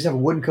you just have a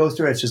wooden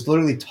coaster. And it's just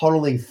literally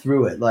tunneling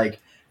through it, like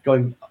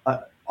going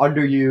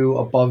under you,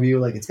 above you.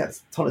 Like it's got a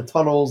ton of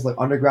tunnels, like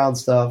underground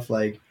stuff,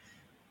 like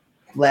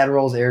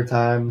laterals,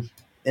 airtime,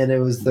 and it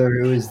was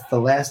the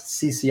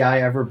last CCI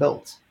ever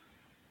built.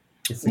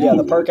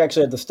 The park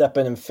actually had to step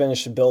in and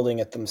finish building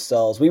it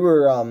themselves. We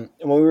were when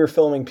we were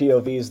filming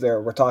POVs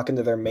there, we're talking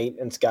to their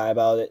maintenance guy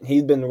about it.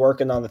 He'd been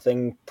working on the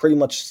thing pretty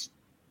much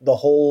the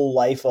whole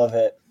life of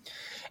it,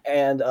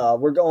 and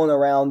we're going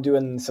around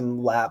doing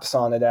some laps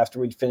on it after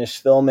we'd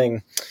finished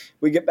filming.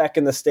 We get back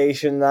in the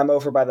station and I'm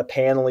over by the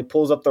panel. He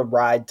pulls up the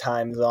ride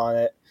times on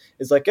it.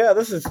 It's like, yeah,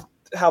 this is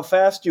how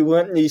fast you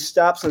went, and he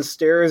stops and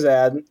stares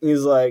at it.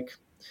 He's like,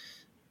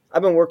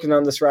 I've been working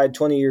on this ride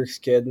 20 years,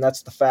 kid, and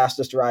that's the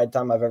fastest ride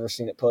time I've ever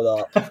seen it put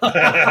up.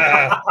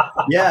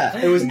 Yeah,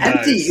 it was Nice.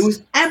 empty. It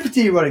was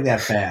empty running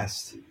that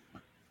fast.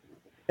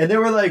 And they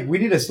were like, we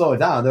need to slow it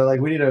down. They're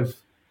like, we need to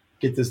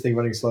get this thing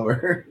running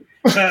slower.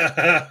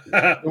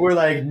 And we're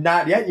like,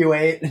 not yet, you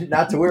ain't.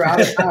 Not till we're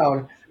out of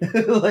town.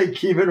 Like,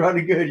 keep it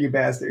running good, you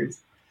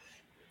bastards.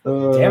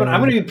 Damn it,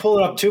 I'm going to be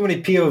pulling up too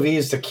many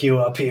POVs to queue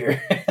up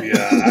here.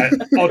 Yeah.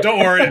 Don't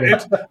worry.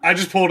 I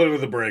just pulled into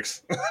the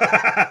brakes.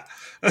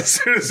 As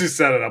soon as you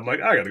said it, I'm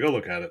like, I got to go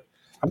look at it.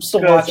 I'm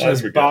still That's watching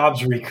this forget.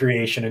 Bob's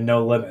recreation in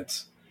No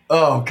Limits.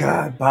 Oh,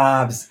 God,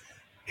 Bob's.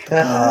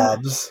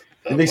 Bob's.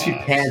 It makes me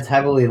pant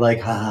heavily,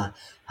 like,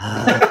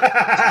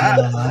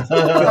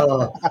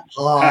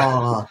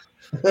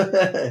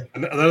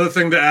 Another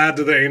thing to add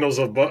to the annals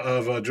of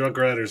drunk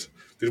riders.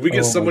 Did we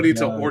get somebody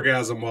to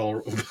orgasm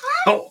while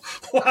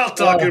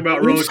talking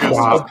about roller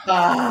coasters?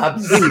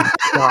 Bob's.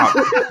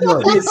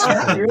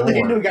 Really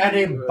into a guy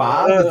named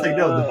Bob? It's like,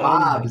 no, the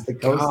Bob's, the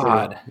coaster.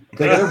 God.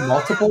 Like, are there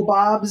multiple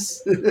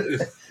Bobs?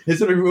 Is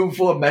it a room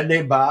full of men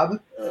named Bob?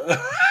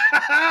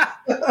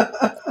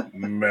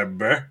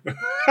 Remember?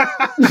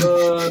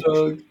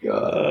 Oh,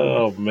 God.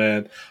 Oh,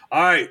 man.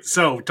 All right,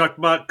 so we talked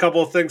about a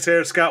couple of things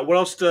here. Scott, what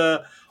else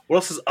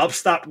has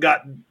Upstop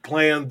got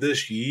planned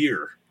this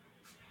year?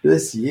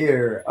 This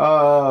year,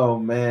 oh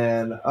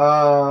man,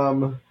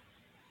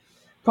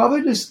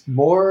 probably just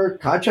more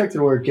contracted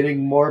work,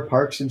 getting more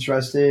parks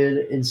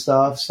interested in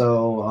stuff.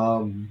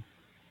 So,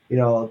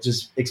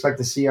 just expect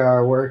to see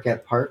our work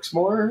at parks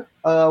more,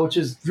 which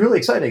is really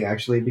exciting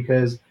actually,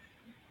 because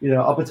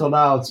up until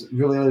now it's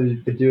really only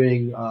been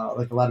doing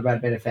like a lot of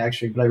bad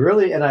manufacturing. But I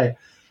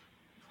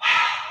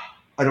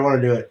don't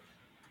want to do it,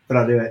 but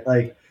I'll do it.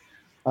 Like.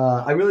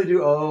 I really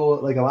do owe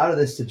like a lot of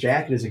this to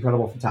Jack and his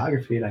incredible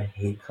photography, and I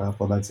hate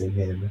complimenting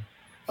him.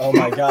 Oh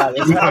my God,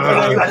 it's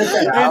happening!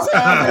 It's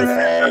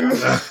happening!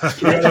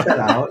 Can you edit that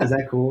out? Is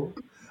that cool?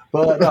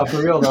 But no,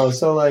 for real though.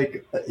 So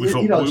like, We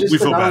feel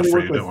bad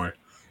for you, don't worry.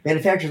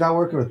 Manufacturers not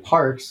working with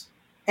parks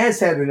and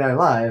Saturday Night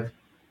Live.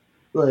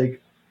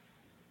 Like,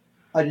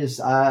 I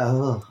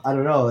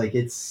don't know. Like,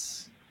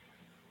 this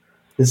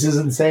is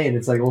insane.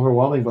 It's like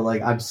overwhelming, but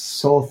like I'm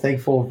so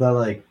thankful that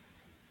like.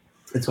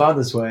 It's gone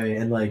this way,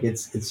 and like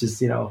it's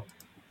just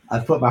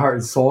I've put my heart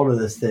and soul to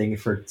this thing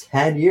for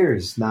 10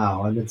 years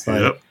now, and it's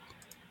like,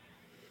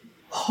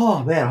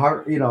 oh man,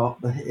 hard.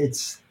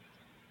 It's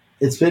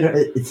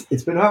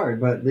been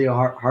hard, but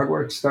hard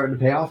work's starting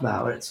to pay off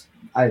now, and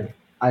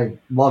I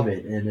love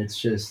it, and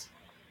it's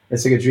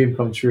like a dream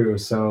come true.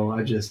 So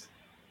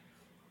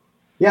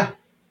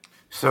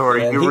So are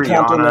you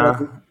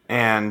Rihanna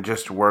and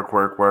just work?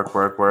 Oh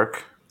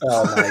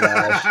my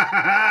gosh.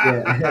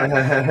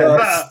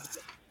 Yeah.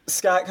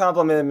 Scott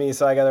complimented me,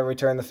 so I got to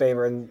return the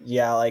favor. And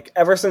yeah, like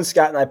ever since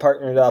Scott and I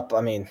partnered up,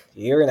 I mean, a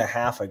year and a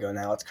half ago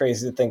now. It's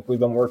crazy to think we've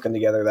been working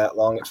together that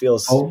long. It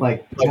feels. Oh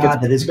my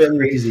God, that is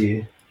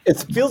crazy. It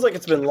feels like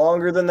it's been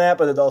longer than that,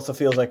 but it also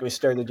feels like we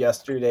started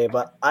yesterday.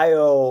 But I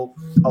owe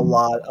a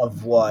lot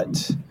of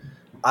what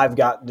I've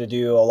gotten to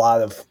do, a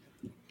lot of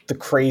the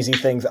crazy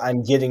things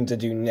I'm getting to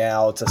do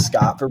now to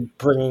Scott for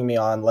bringing me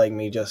on, letting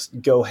me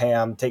just go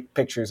ham, take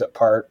pictures at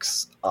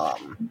parks.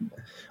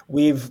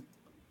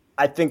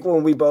 I think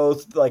when we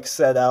both like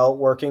set out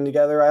working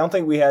together, I don't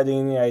think we had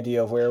any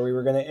idea of where we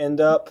were going to end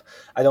up.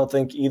 I don't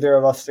think either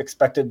of us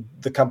expected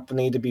the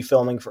company to be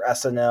filming for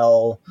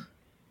SNL,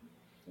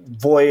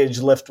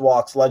 Voyage lift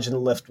walks, Legend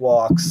lift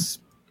walks,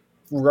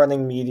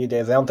 running media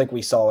days. I don't think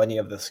we saw any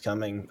of this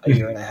coming a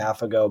year and a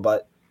half ago,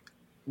 but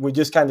we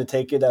just kind of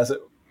take it as it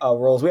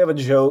rolls. We have a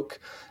joke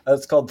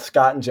that's called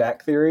Scott and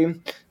Jack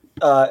theory.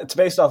 It's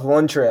based off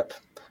one trip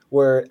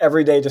where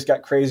every day just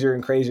got crazier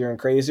and crazier and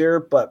crazier,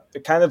 but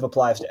it kind of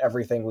applies to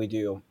everything we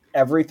do.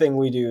 Everything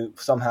we do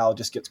somehow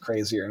just gets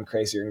crazier and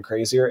crazier and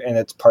crazier, and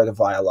it's part of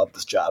why I love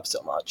this job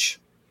so much.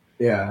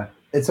 Yeah.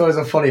 It's always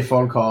a funny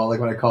phone call,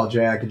 like when I call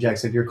Jack, and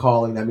Jack's like, "You're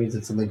calling, that means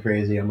it's something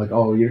crazy." I'm like,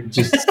 "Oh, are you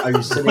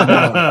sitting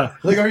down?"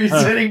 Like, are you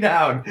sitting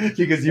down?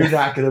 Because you're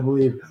not going to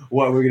believe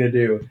what we're going to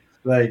do.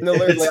 Like, no,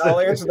 literally, I'll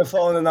answer the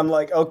phone, and I'm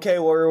like, "Okay,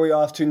 where are we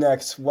off to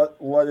next?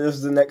 What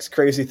is the next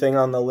crazy thing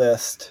on the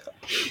list?"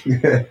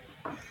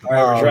 All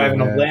right, we're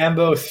driving a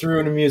Lambo through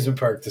an amusement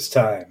park this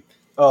time.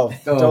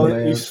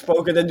 You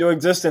spoke it into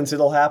existence.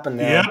 It'll happen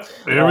now. Yep,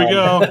 there we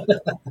go.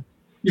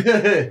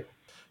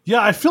 Yeah,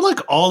 I feel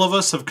like all of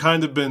us have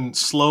kind of been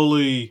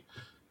slowly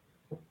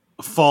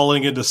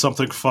falling into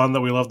something fun that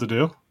we love to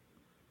do,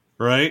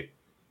 right?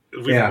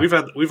 We've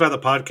had the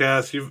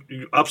podcast.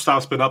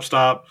 Upstop's been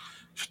Upstop.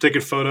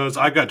 Taking photos.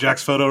 I got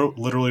Jack's photo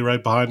literally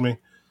right behind me.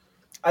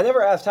 I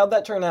never asked. How'd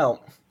that turn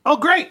out? Oh,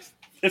 great.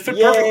 It fit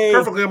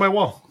perfectly on my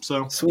wall.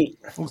 So sweet.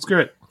 Looks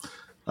great.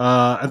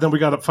 And then we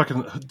got a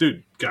fucking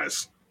dude,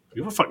 guys.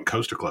 We have a fucking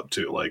coaster club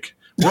too. Like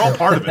we're all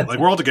part of it. Like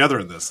we're all together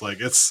in this. Like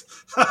it's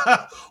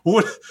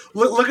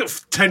look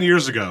at 10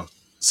 years ago,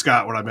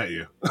 Scott, when I met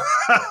you.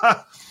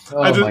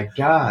 My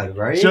God,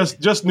 right?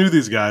 Just knew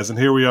these guys, and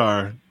here we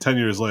are 10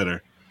 years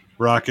later,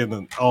 rocking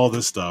and all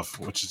this stuff,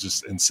 which is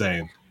just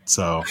insane.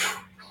 So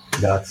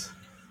nuts.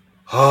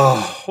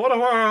 Oh, what a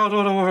world!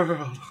 What a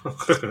world!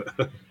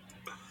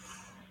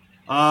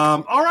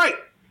 All right.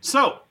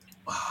 So,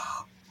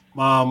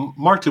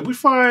 Mark, did we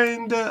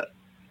find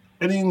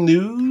any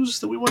news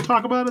that we want to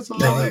talk about as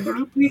a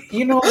group?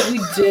 You know what we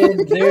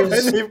did?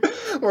 There's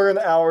We're an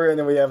hour in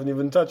and we haven't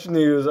even touched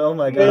news. Oh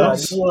my god!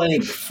 there's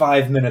like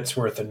 5 minutes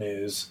worth of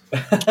news.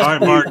 All right,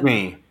 Mark. Excuse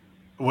me.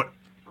 What?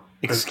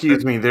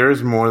 Excuse me. There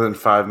is more than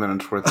 5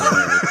 minutes worth of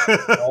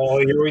news. Oh,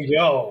 here we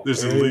go.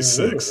 There's at least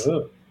 6.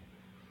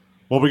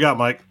 What we got,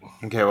 Mike?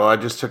 Okay, well, I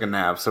just took a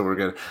nap, so we're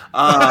good.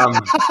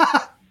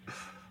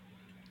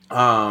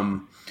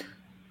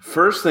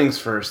 First things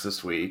first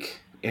this week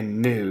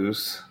in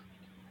news.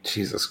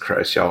 Jesus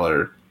Christ, y'all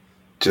are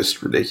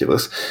just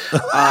ridiculous.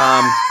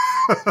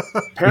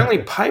 Apparently,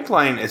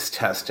 Pipeline is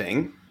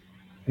testing.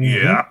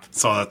 Yeah,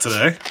 saw that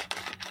today.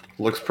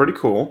 Looks pretty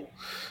cool.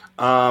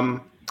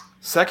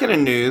 Second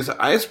in news,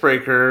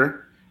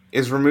 Icebreaker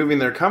is removing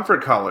their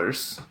comfort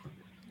collars.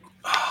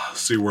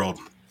 SeaWorld,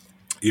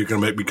 you're going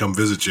to make me come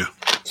visit you.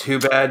 Too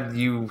bad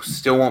you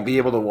still won't be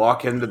able to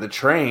walk into the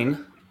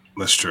train.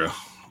 That's true.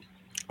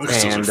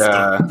 And,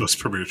 those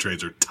premier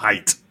trains are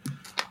tight.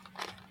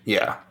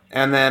 Yeah.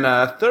 And then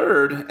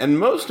third, and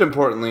most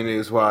importantly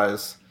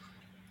news-wise,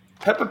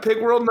 Peppa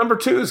Pig World number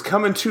 2 is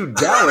coming to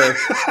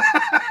Dallas.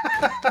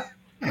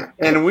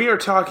 And we are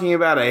talking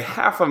about a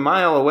half a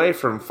mile away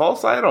from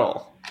False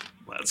Idol.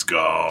 Let's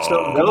go.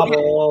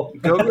 So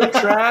go get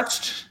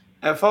trashed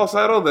at False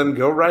Idol, then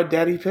go ride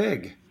Daddy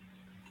Pig.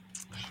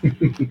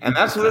 And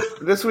that's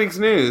what this week's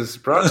news,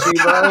 brought to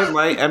you by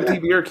my empty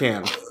beer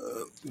can.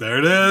 There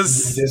it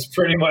is. That's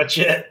pretty much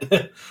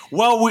it.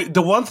 Well,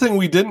 the one thing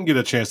we didn't get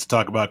a chance to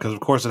talk about, because of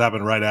course it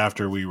happened right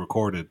after we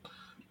recorded,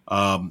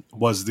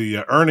 was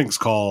the earnings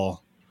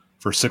call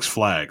for Six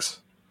Flags.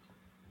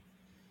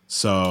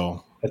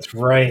 So That's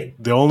right.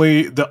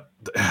 the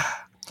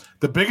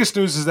biggest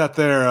news is that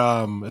their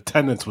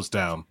attendance was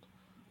down.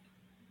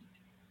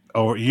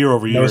 Year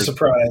over year. No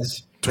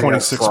surprise.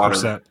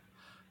 26%.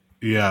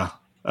 Yeah,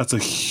 that's a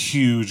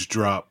huge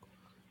drop.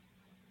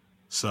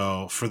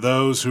 So for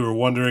those who are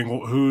wondering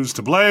who's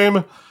to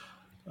blame,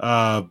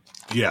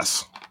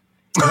 yes.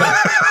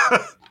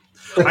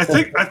 I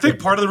think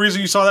part of the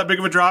reason you saw that big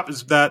of a drop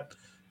is that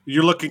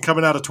you're looking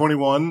coming out of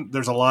 21.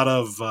 There's a lot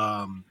of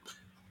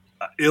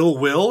ill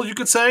will, you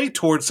could say,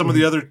 towards some of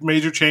the other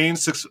major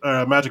chains.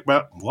 Magic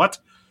Mountain, what?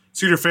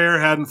 Cedar Fair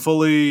hadn't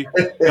fully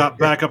got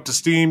back up to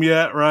steam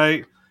yet,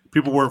 right?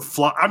 People were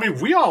I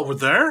mean, we all were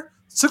there.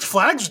 Six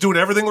Flags was doing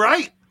everything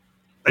right.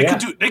 They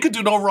could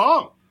do no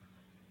wrong.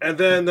 And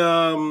then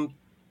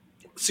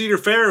Cedar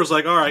Fair was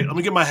like, all right, let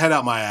me get my head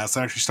out my ass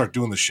and actually start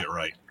doing this shit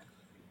right.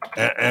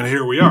 And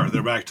here we are.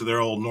 They're back to their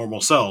old normal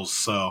selves.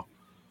 So,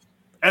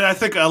 and I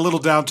think a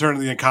little downturn in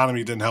the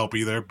economy didn't help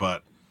either.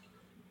 But,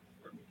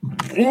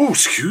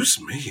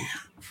 excuse me.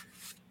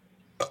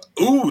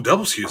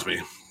 Double excuse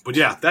me. But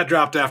yeah, that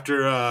dropped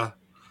after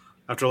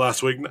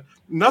last week.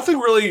 Nothing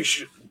really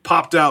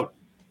popped out.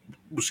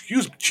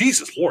 Excuse me,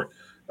 Jesus Lord.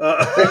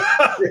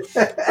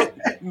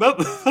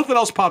 Nothing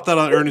else popped out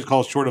on earnings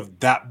calls short of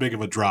that big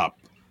of a drop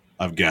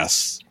of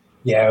guests.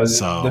 Yeah, it was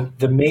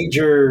the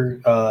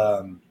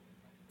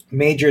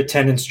major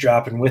attendance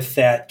drop, and with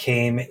that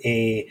came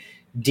a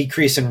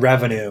decrease in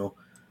revenue.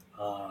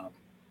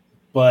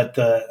 But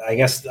I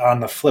guess on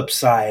the flip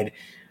side,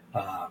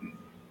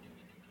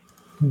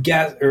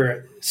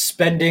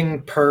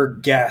 spending per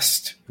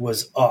guest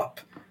was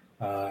up.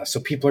 So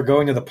people are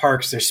going to the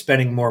parks; they're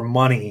spending more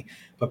money.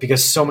 But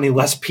because so many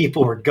less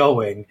people were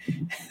going,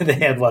 they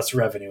had less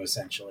revenue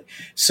essentially.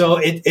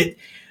 So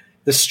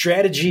the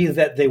strategy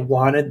that they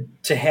wanted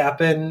to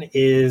happen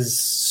is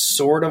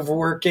sort of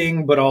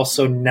working, but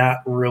also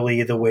not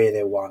really the way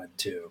they wanted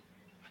to.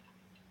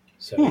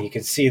 So you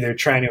can see they're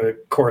trying to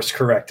course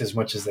correct as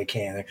much as they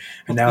can. They're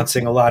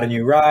announcing a lot of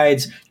new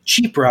rides,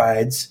 cheap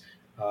rides,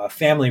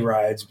 family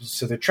rides.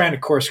 So they're trying to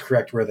course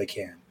correct where they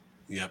can.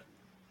 Yep.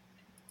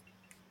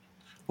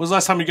 When was the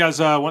last time you guys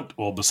went?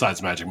 Well,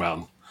 besides Magic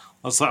Mountain.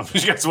 Last time you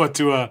guys went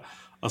to a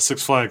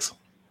Six Flags?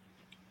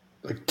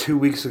 Like 2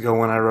 weeks ago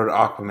when I rode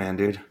Aquaman,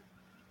 dude.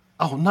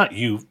 Oh, not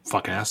you,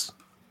 fuck ass.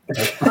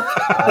 You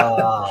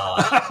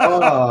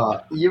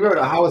wrote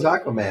How was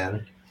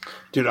Aquaman?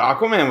 Dude,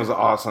 Aquaman was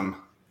awesome.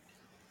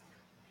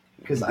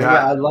 Because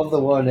I love the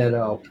one at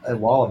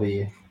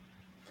Wallaby.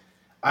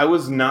 I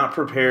was not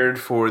prepared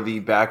for the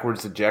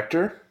backwards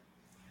ejector.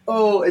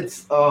 Oh,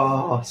 it's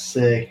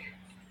sick.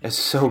 It's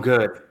so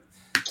good.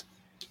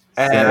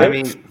 And I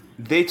mean,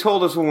 they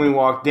told us when we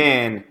walked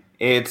in,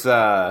 it's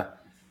do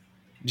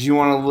you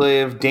want to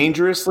live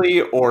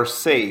dangerously or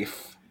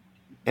safe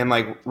in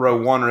like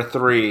row 1 or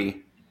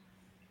 3?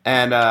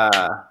 And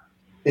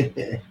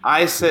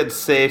I said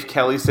safe,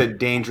 Kelly said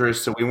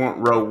dangerous, so we went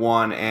row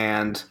 1,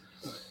 and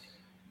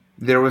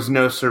there was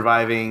no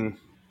surviving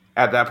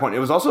at that point. It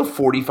was also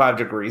 45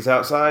 degrees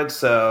outside,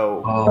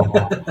 so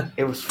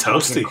it was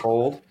toasty,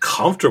 cold.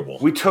 Comfortable.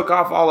 We took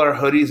off all our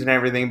hoodies and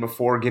everything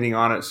before getting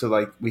on it, so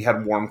like we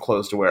had warm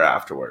clothes to wear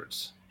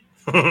afterwards.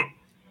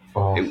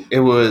 Oh, It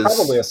was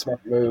Probably a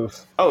smart move.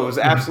 Oh, it was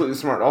absolutely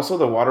smart. Also,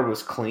 the water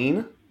was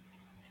clean.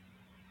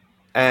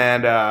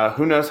 And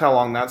who knows how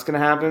long that's going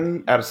to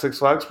happen at a Six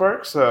Flags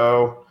park.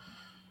 So,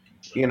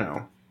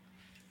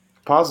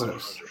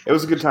 positives. It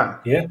was a good time.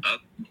 Yeah.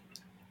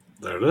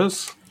 There it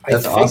is.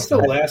 That's I think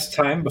awesome. the last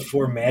time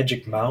before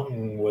Magic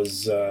Mountain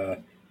was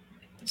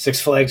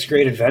Six Flags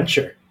Great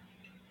Adventure.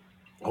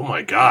 Oh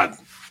my God.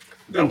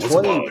 That was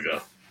a while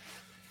ago.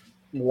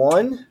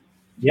 One?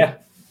 Yeah.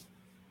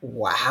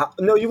 Wow.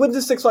 No, you went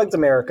to Six Flags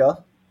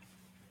America.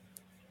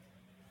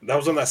 That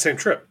was on that same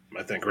trip,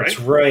 I think, right? That's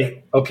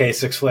right. Okay,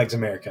 Six Flags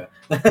America.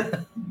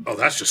 Oh,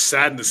 that's just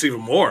saddened us even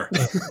more.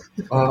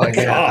 Oh my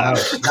God.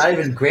 God. Not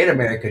even Great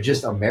America,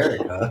 just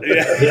America.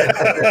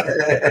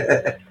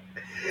 Yeah.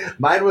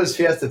 Mine was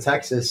Fiesta,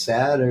 Texas,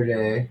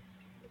 Saturday.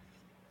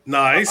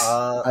 Nice.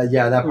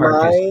 Yeah, that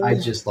part. Mine I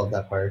just love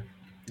that part.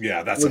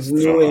 Yeah, that's was a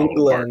New phenomenal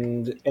park.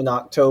 England in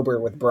October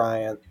with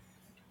Bryant.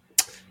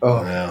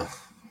 Oh, Yeah.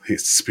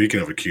 He's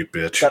speaking of a cute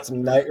bitch. Got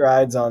some night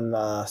rides on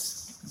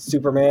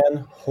Superman.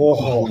 I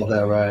Oh, love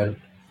that ride.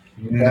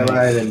 That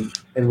ride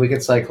and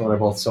Wicked Cyclone are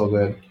both so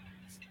good.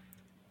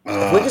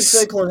 Wicked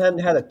Cyclone hadn't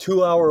had a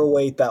 2-hour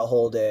wait that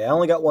whole day. I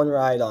only got one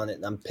ride on it,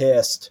 and I'm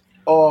pissed.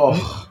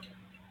 Oh,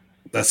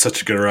 That's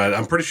such a good ride.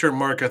 I'm pretty sure,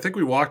 Mark, I think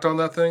we walked on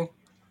that thing.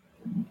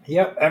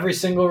 Yep, every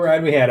single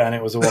ride we had on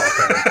it was a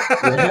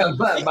walk on. yeah,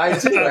 but mine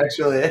too,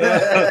 actually.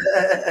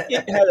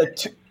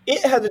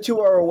 It had a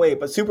 2-hour wait,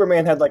 but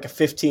Superman had like a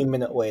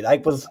 15-minute wait. I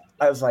was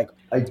like,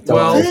 I don't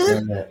Well-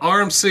 understand that.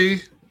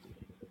 RMC,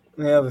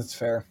 yeah, that's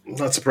fair.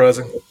 not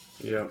surprising.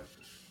 Yeah.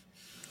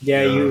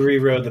 Yeah, you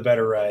rewrote the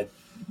better ride.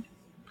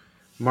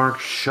 Mark,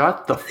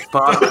 shut the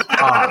fuck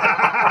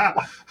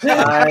up.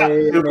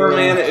 I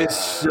Superman is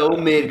so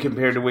mid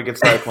compared to Wicked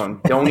Cyclone.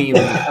 Don't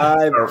even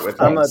start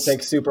with I'm it. going to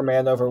take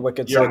Superman over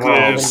Wicked You're Cyclone.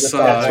 wrong. even just Son,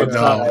 that first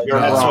no. ride. You're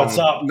That's wrong. what's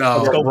up. No.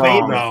 Let's go, You're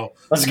baby. wrong. No.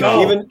 Let's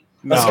go. Even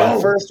No.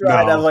 that first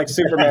ride, No. I was like,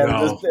 Superman,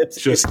 No. it's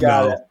Just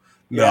got no.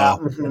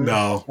 it.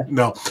 No. Yeah.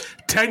 No.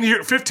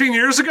 15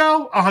 years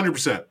ago,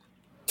 100%.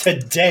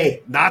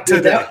 Today. Not Dude,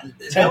 today.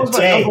 that was my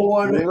Today. number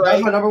one. That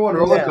was my number one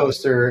roller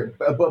coaster.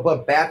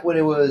 But back when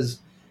it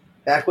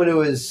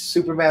was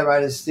Superman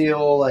Ride of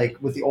Steel, like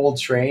with the old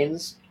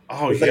trains,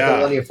 Oh, with like the yeah.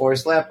 Millennium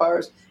Force lap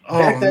bars. Oh,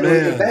 Back then,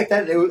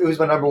 man. it was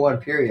my number one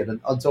period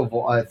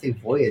until I think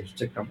Voyage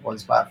took number one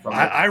spot from it.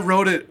 I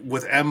wrote it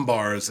with M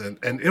bars and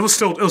it was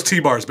T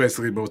bars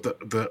basically, but with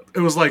the it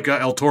was like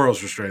El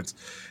Toro's restraints,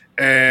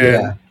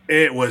 and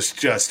it was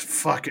just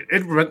fucking.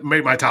 It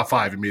made my top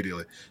 5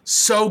 immediately.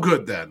 So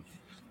good then.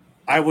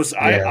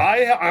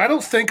 I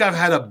don't think I've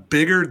had a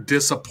bigger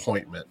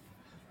disappointment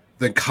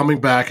than coming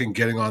back and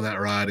getting on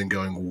that ride and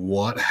going,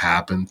 what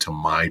happened to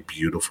my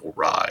beautiful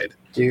ride?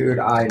 Dude,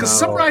 I know. Because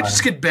some rides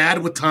just get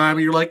bad with time,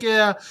 and you're like,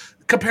 yeah,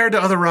 compared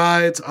to other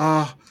rides,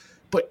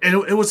 but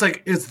it was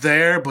like it's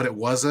there, but it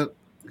wasn't.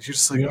 You're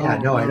just like, I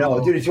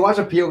know, dude. If you watch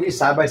a POV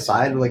side by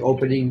side, like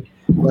opening,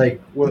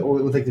 like with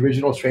like the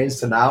original trains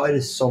to now, it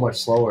is so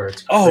much slower.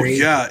 It's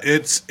crazy. yeah,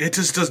 it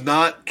just does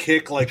not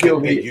kick like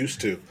POV. it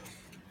used to.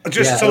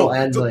 It'll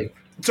end like.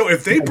 So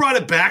if they brought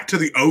it back to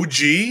the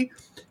OG,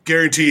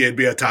 guarantee it'd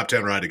be a top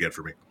 10 ride again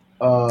for me.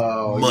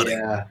 Oh, Money.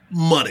 yeah.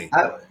 Money.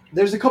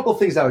 There's a couple of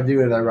things I would do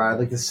in that ride.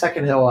 Like the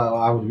second hill,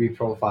 I would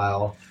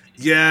reprofile.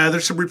 Yeah,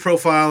 there's some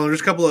reprofiling.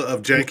 There's a couple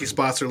of janky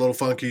spots that are a little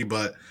funky,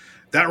 but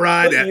that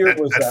ride What year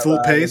was at that full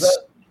ride? pace. Was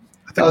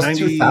That was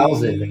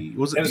 2000.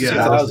 Was It it? was Yeah.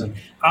 2000.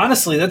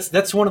 Honestly,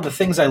 that's one of the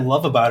things I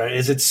love about it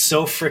is it's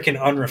so freaking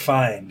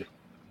unrefined.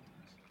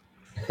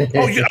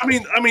 Oh yeah. I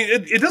mean,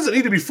 it doesn't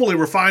need to be fully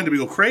refined to be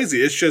go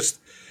crazy. It's just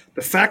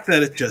the fact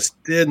that it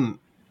just didn't.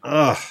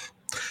 The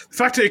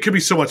fact that it could be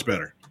so much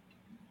better.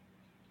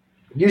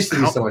 It used to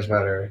be so much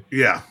better.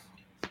 Yeah,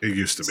 it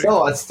used to be.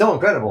 It's still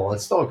incredible.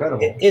 It's still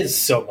incredible. It is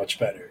so much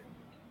better.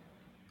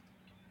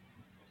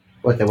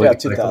 What the Yeah, Wicked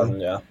 2000, Cyclone.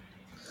 yeah.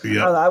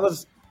 Yeah. I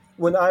was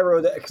when I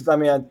rode it because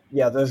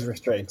those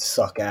restraints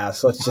suck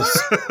ass. Let's just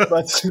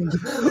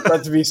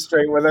let's be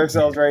straight with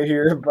ourselves right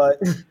here. But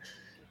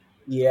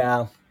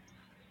yeah,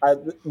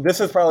 this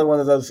is probably one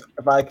of those.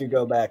 If I could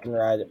go back and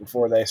ride it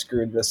before they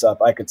screwed this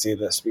up, I could see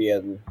this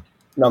being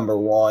number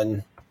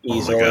one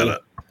easily. Oh my God,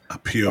 a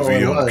POV Oh,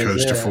 it on was,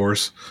 Coaster yeah.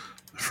 Force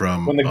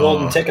from When the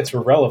golden tickets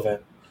were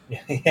relevant.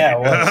 Yeah, it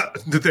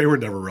was. they were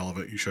never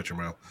relevant. You shut your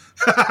mouth.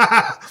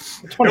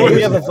 20 It was-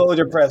 We have a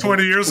voter president.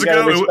 20 years We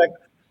gotta ago, it respect-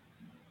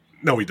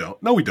 No, we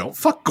don't. No, we don't.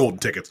 Fuck golden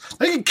tickets.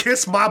 They can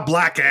kiss my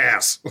black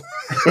ass.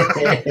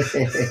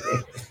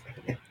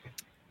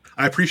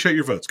 I appreciate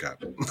your vote,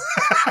 Scott.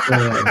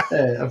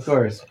 Of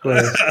course.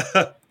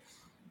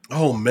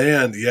 Oh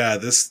man, yeah.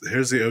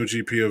 Here's the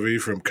OG POV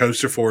from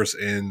Coaster Force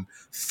in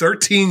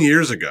 13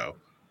 years ago.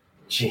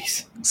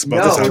 Jeez. It's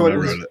about the No, time I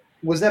wrote it.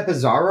 Was that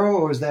Bizarro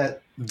or was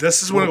that?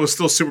 This is when it was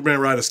still Superman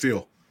Ride of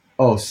Steel.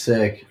 Oh,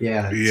 sick!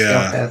 Yeah,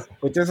 Yeah.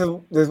 Wait, there's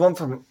one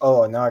from.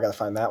 Oh, now I gotta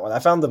find that one. I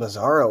found the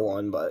Bizarro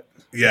one, but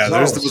Yeah,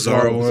 there's the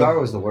Bizarro one.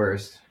 Bizarro was the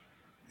worst.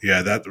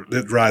 Yeah, that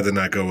ride did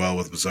not go well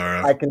with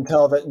Bizarro. I can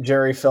tell that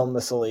Jerry filmed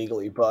this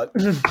illegally. But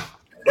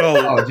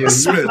Oh, dude, you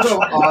smidge. throw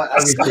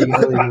everything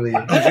illegally.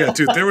 Yeah,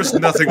 dude, there was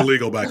nothing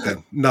legal back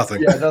then.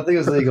 Nothing. Yeah, nothing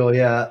was legal.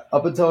 Yeah,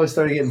 up until it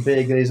started getting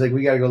big, then he's like,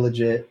 "We got to go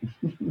legit."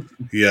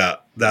 Yeah,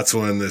 that's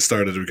when it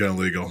started to become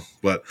legal.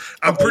 But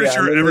I'm pretty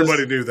sure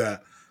everybody knew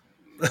that.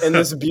 In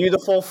this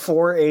beautiful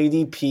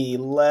 480p,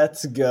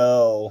 let's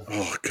go.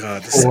 Oh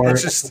God,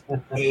 it's just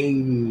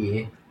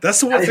 80. that's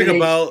the one thing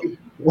about.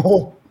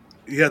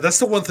 Yeah, that's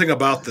the one thing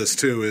about this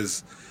too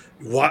is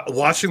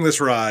watching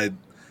this ride,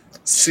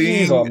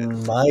 seeing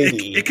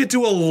it could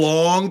do a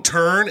long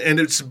turn and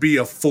it's be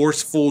a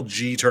forceful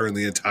G turn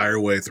the entire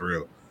way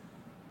through.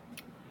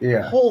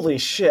 Yeah. Holy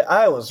shit!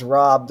 I was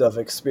robbed of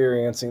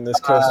experiencing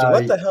this coaster.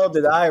 What the hell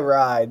did I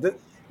ride?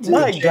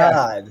 My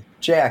God.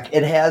 Jack,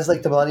 it has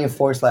like the Millennium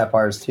Force lap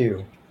bars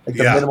too. Like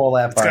the minimal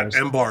lap bars. It's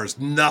got M bars,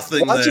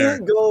 nothing Watching there.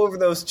 it go over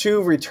those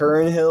 2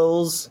 return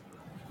hills.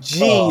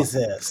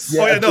 Jesus.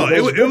 Oh yeah, no,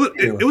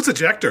 it was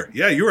ejector.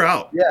 Yeah, you were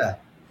out. Yeah.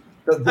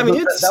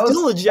 It's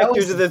still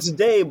ejector to this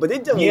day, but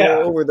it doesn't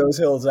go over those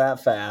hills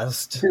that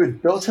fast.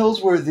 Dude, those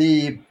hills were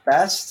the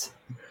best,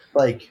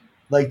 like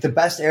the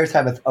best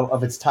airtime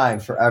of its time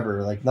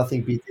forever. Like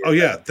nothing beat it. Oh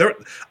yeah,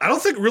 I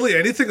don't think really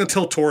anything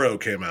until Toro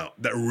came out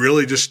that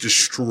really just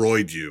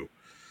destroyed you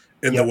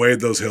in the way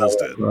those hills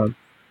did. Right.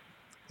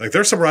 Like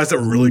there's some rides that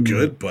were really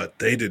good, but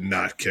they did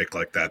not kick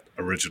like that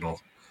original.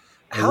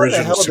 How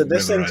the hell did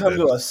this thing come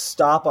to a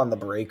stop on the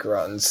brake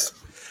runs?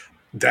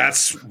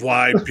 That's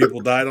why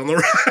people died on the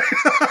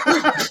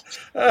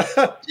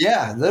ride.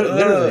 Yeah,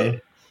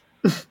 literally.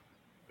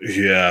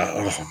 Yeah.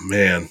 Oh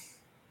man.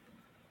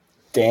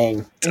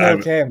 Dang.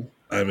 Okay.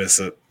 I miss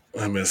it.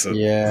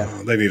 Yeah.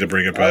 Oh, they need to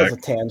bring it That back. was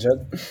a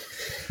tangent.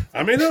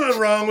 I mean, nothing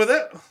wrong with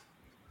it.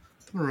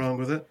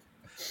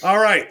 All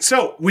right.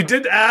 So we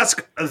did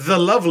ask the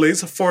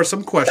lovelies for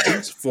some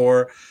questions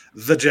for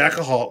the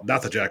Jackahall.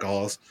 Not the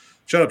Jackahalls.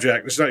 Shut up,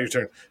 Jack. It's not your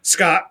turn.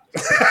 Scott.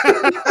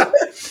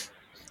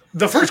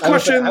 The first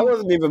question. I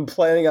wasn't even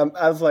planning on.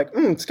 I was like,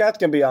 Scott's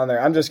going to be on there.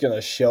 I'm just going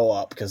to show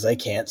up because they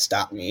can't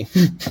stop me.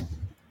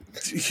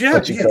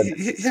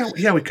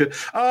 Yeah, we could.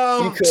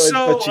 You could,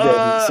 So, but you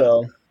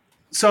didn't.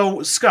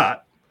 So,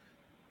 Scott,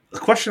 the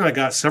question I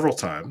got several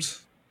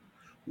times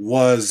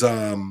was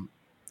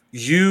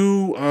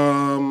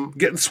you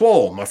getting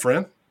swole, my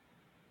friend.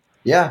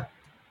 Yeah.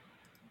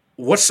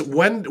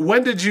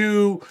 When did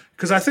you?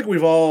 Because I think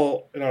we've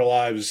all in our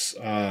lives,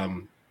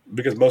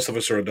 because most of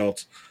us are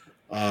adults,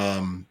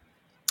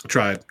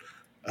 tried.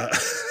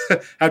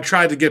 I've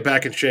tried to get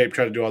back in shape,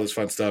 try to do all this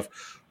fun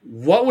stuff.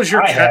 What was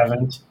your? I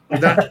haven't.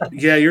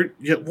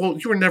 Well,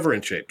 you were never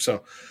in shape,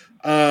 so.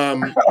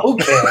 Okay.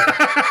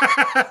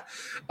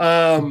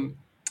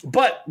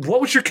 But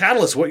what was your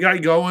catalyst? What got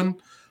you going?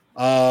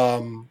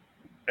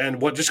 And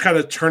what just kind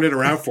of turned it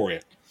around for you?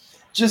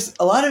 Just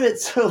a lot of it.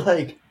 So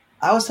like,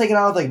 I was taking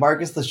out with like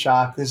Marcus the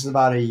Shock. This is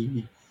about a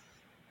year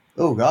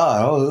and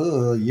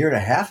a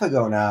half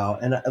ago now,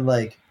 and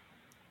like,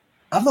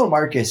 I've known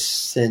Marcus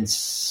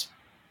since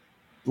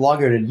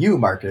longer than you,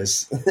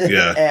 Marcus.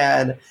 Yeah.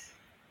 And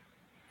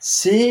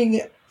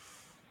seeing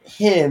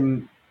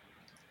him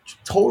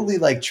totally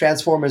like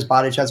transform his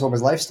body, transform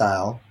his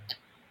lifestyle,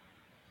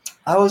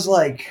 I was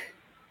like,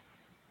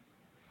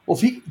 well,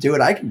 if he can do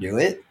it, I can do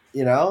it,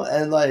 you know?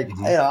 And like,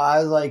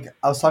 I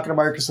was talking to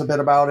Marcus a bit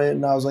about it,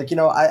 and I was like, I'm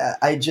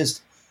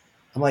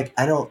like,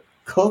 I don't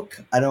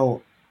cook. I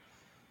don't,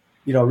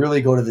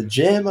 really go to the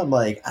gym. I'm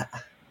like,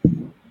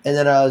 and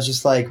then I was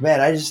just like, man,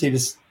 I just need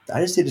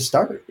to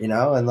start,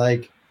 and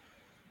like,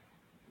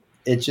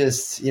 it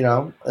just, it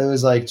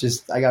was like,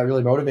 I got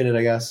really motivated,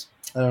 I guess.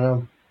 I don't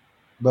know,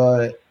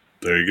 but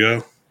there you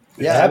go.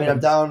 Yeah. I mean, I'm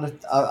down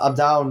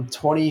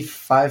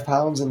 25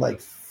 pounds in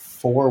like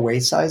 4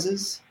 waist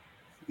sizes.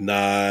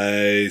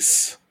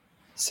 Nice.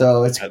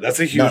 So that's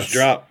a huge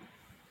drop.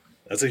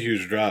 That's a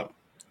huge drop.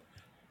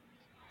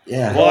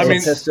 Yeah. Well, I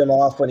mean, pissed him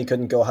off when he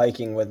couldn't go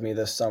hiking with me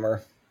this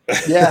summer.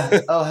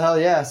 Yeah. Oh hell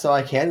yeah! So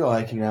I can go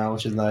hiking now,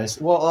 which is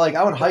nice. Well, like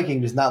I went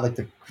hiking, just not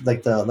the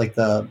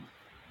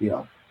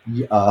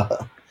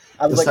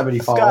I was Yosemite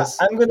like, Falls.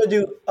 Scott, I'm gonna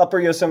do Upper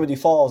Yosemite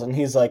Falls, and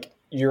he's like,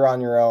 "You're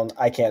on your own.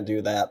 I can't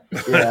do that."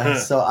 Yeah.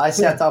 So I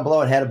sat down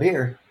below and had a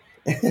beer.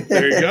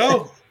 There you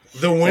go.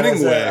 The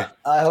winning way.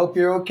 I hope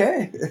you're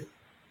okay.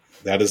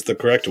 That is the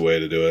correct way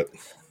to do it.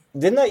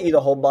 Didn't I eat a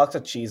whole box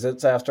of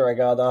Cheez-Its after I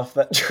got off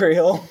that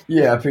trail?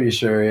 Yeah, pretty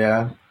sure.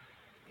 Yeah.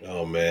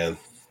 Oh man,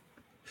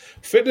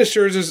 fitness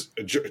jerseys.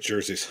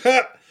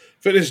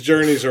 Fitness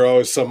journeys are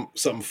always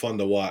something fun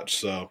to watch.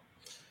 So,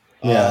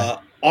 yeah.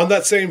 On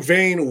that same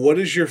vein, what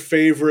is your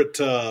favorite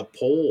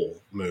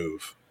pole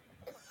move?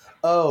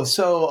 Oh,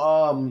 so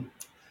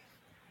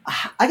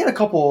I got a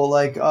couple.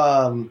 Like,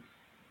 I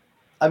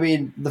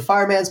mean, the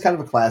Fireman's kind of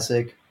a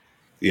classic.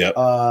 Yep.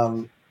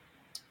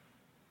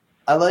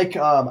 I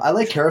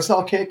like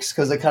carousel kicks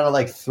because it kind of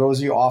like throws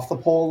you off the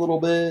pole a little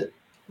bit.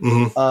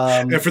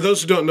 Mm-hmm. And for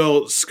those who don't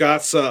know,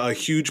 Scott's a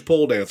huge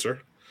pole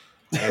dancer.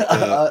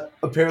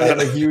 Apparently, I'm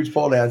a huge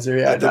pole dancer.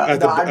 Yeah, I'm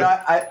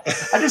not. I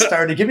just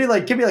started. Give me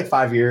like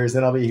 5 years,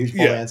 and I'll be a huge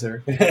pole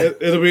dancer.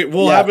 It'll be.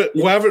 We'll have it.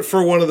 We'll have it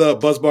for one of the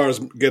Buzz Bars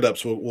get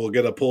ups. We'll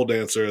get a pole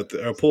dancer at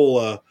at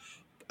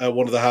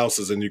one of the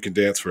houses, and you can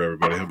dance for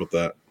everybody. How about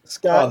that?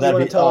 Scott, you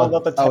want to tell them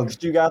about the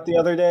text you got the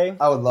other day?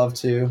 I would love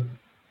to.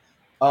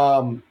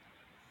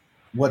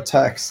 What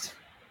text?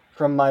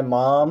 From my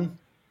mom.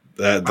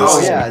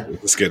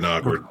 This is getting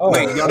awkward. Oh,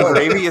 wait, young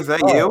baby, is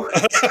that you?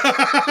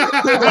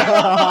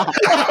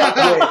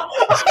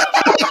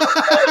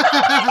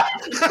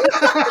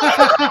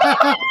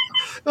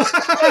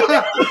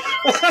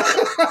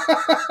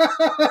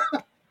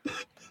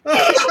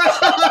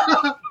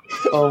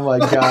 Oh my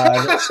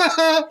god!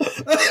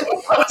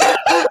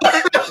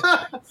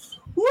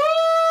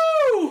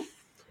 Woo!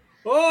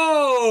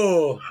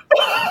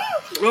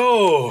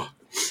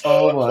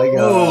 Oh my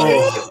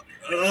god!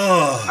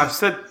 I've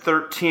said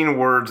 13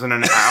 words in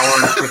an hour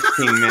and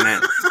 15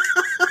 minutes.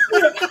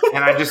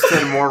 And I just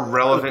said more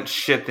relevant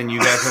shit than you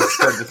guys have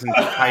said this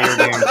entire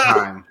damn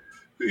time.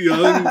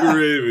 Young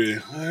gravy.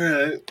 All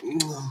right.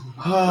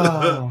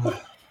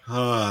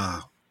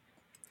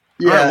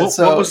 Yeah. Right,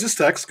 what was this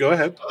text? Go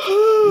ahead.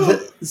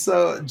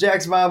 So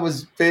Jack's mom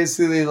was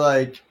basically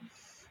like,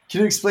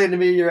 "Can you explain to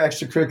me your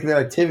extracurricular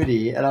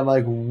activity?" And I'm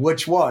like,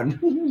 "Which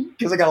one?"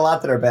 Because I got a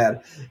lot that are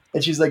bad.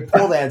 And she's like,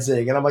 "Pole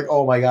dancing." And I'm like,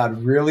 "Oh my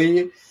god,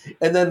 really?"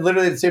 And then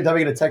literally at the same time, I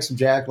get a text from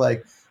Jack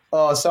like,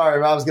 "Oh,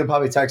 sorry, mom's gonna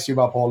probably text you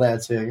about pole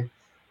dancing."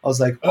 I was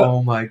like,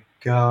 "Oh my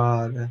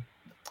god."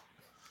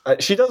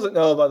 She doesn't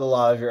know about a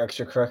lot of your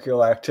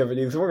extracurricular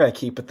activities. We're gonna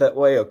keep it that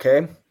way,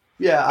 okay?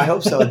 Yeah, I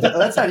hope so.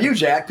 That's not you,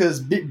 Jack,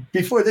 because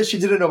before this, she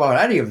didn't know about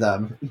any of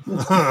them.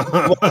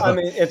 Well, I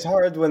mean, it's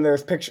hard when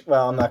there's pictures.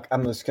 Well, I'm not.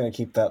 I'm just going to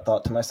keep that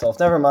thought to myself.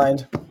 Never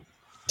mind.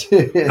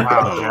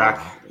 Wow,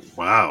 Jack.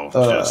 Wow.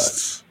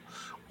 Just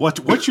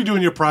what you do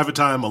in your private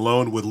time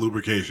alone with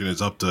lubrication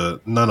is up to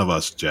none of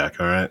us, Jack.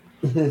 All right.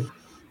 Why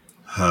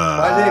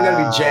is it going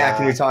to be Jack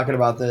when you're talking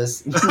about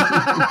this?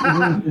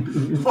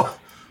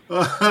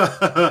 Oh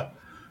gosh.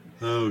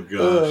 Oh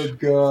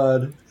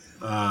god.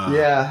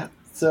 Yeah.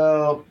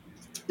 So,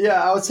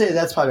 yeah, I would say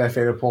that's probably my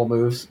favorite pole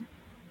moves.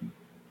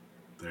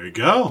 There you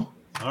go.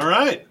 All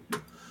right.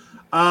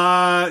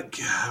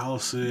 I'll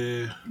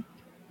see.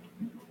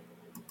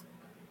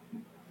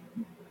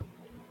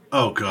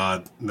 Oh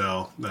God,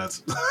 no,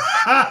 that's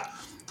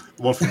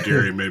one from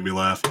Gary made me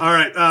laugh. All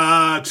right.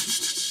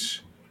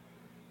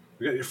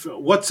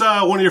 What's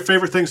one of your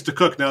favorite things to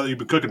cook now that you've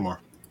been cooking more?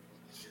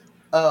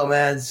 Oh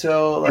man,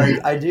 so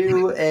like I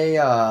do what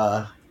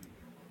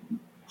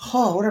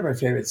are my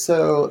favorites?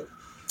 So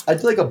I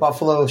do like a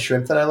buffalo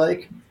shrimp that I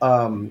like,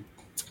 or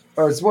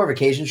it's more of a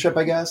Cajun shrimp,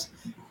 I guess.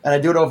 And I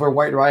do it over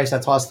white rice. I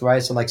toss the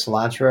rice and like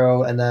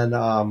cilantro, and then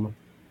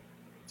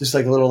just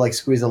like a little like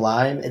squeeze of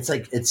lime. It's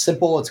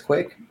simple, it's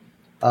quick.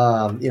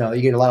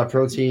 You get a lot of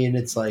protein.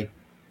 It's like,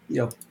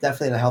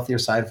 definitely on the healthier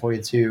side for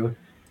you too.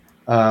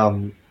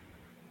 And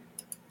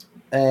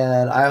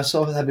I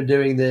also have been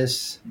doing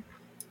this.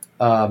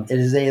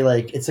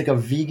 It's like a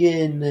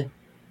vegan,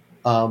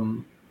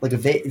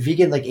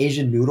 vegan like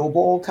Asian noodle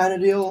bowl kind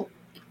of deal.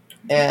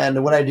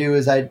 And what I do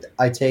is I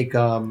take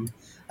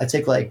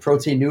like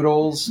protein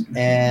noodles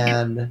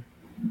and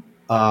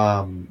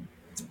so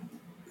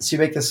you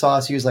make the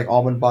sauce, use like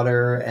almond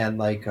butter and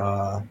like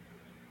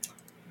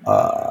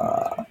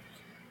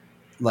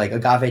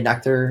agave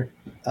nectar,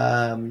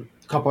 a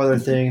couple other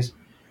things.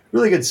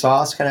 Really good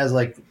sauce, kind of has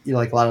like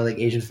like a lot of like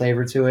Asian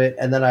flavor to it.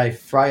 And then I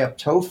fry up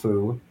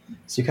tofu,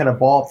 so you kind of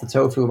ball up the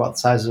tofu about the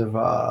size of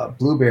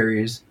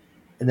blueberries,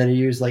 and then you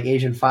use like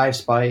Asian 5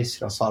 spice,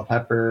 salt,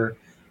 pepper,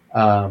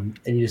 and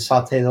you just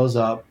saute those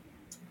up.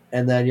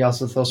 And then you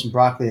also throw some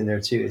broccoli in there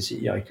too. So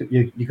you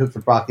cook the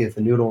broccoli with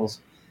the noodles,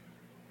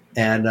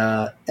 and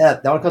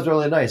that one comes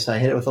really nice. I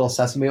hit it with a little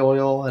sesame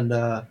oil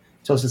and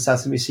toasted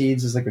sesame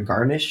seeds as like a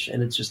garnish,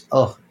 and it's just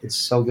it's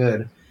so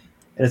good.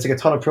 And it's like a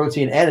ton of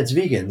protein, and it's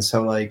vegan,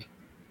 so like,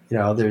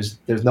 there's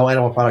no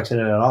animal products in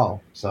it at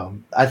all. So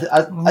I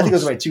think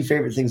those are my two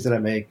favorite things that I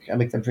make. I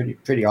make them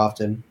pretty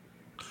often.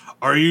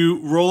 Are you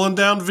rolling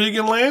down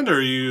vegan land, or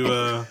are you?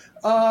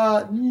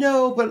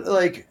 No, but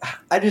like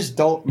I just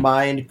don't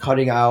mind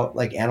cutting out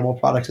like animal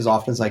products as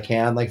often as I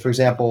can. Like for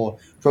example,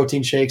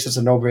 protein shakes. It's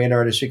a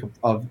no-brainer to shake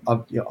a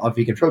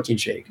vegan protein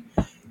shake.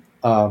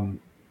 But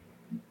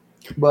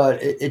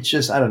it's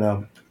just I don't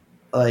know.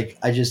 Like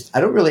I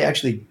don't really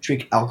actually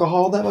drink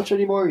alcohol that much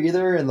anymore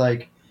either, and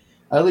like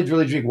I only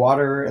really drink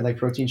water and like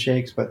protein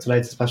shakes. But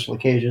tonight's a special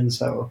occasion,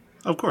 so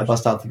of course I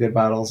bust out the good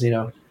bottles, And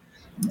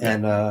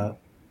yeah.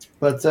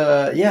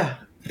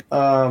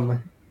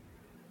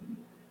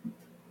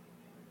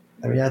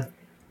 I mean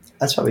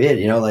that's probably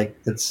it. Like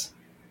it's.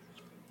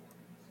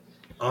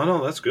 Oh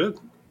no, that's good.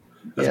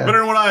 That's better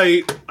than what I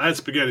eat. I had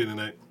spaghetti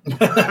tonight.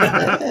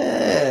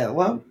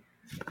 Well,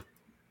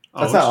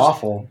 that's not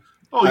awful.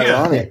 Oh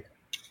yeah. Ironic.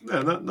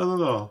 Yeah,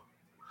 no.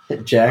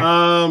 Jack.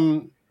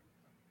 Oh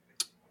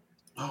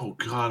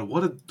God,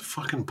 what a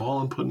fucking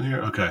ball I'm putting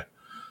here. Okay.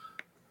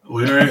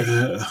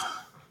 Let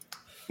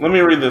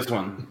me read this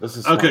one. This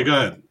is okay. Go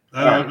ahead.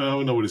 I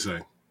don't know what he's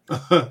saying.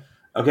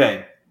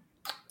 Okay.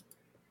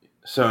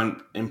 So,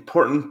 an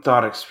important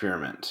thought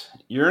experiment.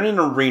 You're in an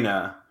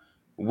arena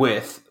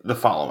with the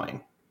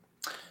following: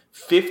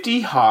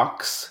 50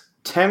 hawks,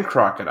 10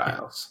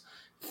 crocodiles,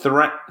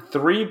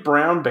 3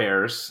 brown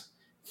bears,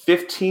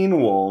 15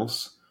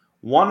 wolves,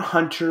 1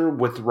 hunter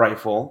with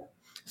rifle,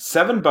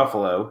 7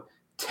 buffalo,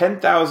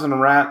 10,000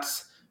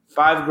 rats,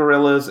 5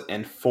 gorillas,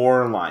 and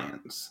 4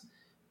 lions.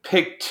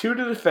 Pick 2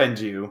 to defend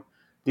you.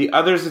 The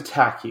others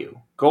attack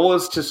you. Goal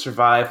is to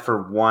survive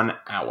for 1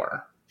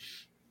 hour.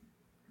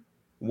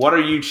 What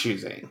are you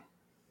choosing?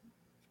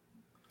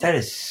 That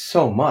is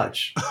so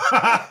much.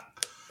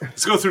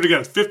 Let's go through it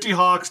again. 50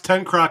 hawks,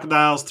 10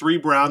 crocodiles, 3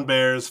 brown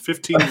bears,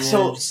 15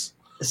 wolves.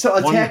 So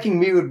attacking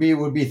me would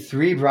be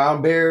 3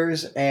 brown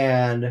bears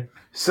and.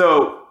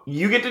 So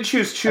you get to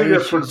choose 2 to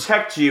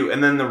protect you,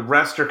 and then the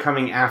rest are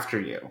coming after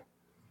you.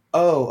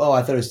 Oh!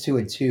 I thought it was 2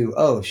 and 2.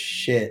 Oh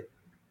shit.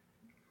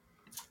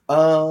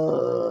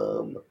 I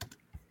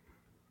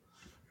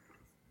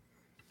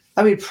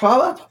mean,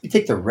 probably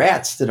take the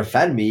rats to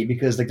defend me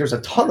because like there's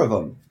a ton of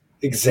them.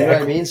 Exactly. You know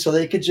what I mean? So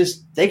they could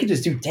just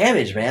do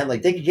damage, man.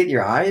 Like they could get in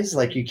your eyes.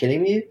 Like, you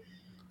kidding me?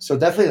 So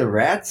definitely the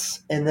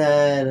rats, and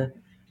then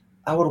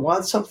I would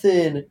want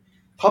something.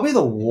 Probably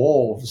the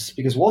wolves,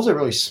 because wolves are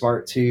really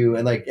smart too,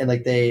 and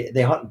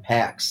they hunt in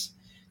packs.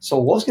 So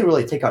wolves can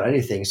really take out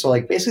anything. So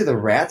like basically the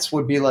rats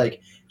would be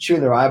like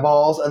chewing their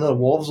eyeballs, and the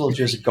wolves will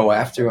just go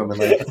after them and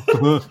like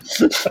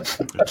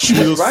chew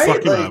those right?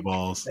 fucking Like,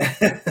 eyeballs.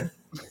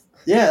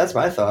 Yeah, that's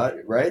my thought.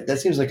 Right? That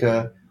seems like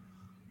a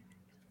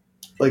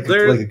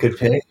good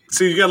pick.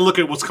 See, you got to look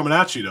at what's coming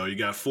at you, though. You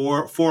got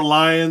four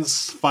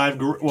lions, 5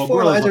 gorillas.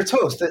 4 lions are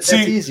toast. That's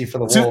easy for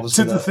the wolves.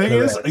 The thing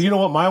is, you know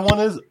what my one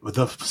is?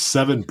 The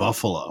 7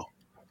 buffalo.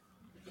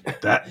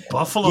 That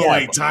buffalo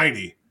ain't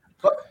tiny.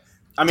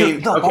 I mean,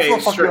 Dude, buffalo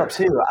fucked me up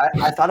too.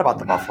 I thought about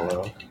the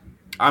buffalo.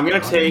 I'm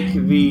going to take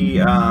the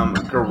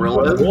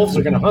gorillas. The wolves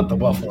are going to hunt the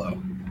buffalo.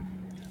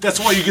 That's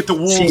why you get the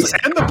wolves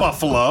and the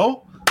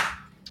buffalo.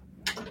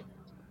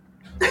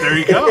 There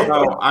you go.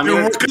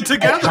 You're working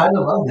together. I kind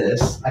of love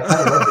this.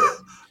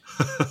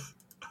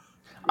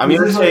 I'm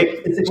going to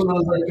take. It's like one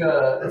of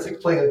those it's like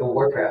playing like a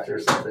Warcraft or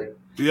something.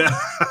 Yeah.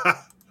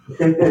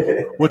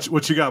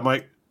 What you got,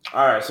 Mike?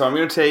 All right, so I'm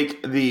going to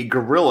take the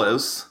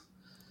gorillas,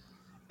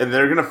 and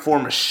they're going to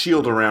form a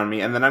shield around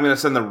me, and then I'm going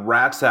to send the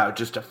rats out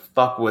just to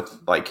fuck with,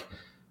 like,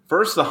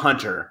 first the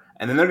hunter,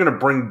 and then they're going to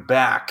bring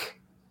back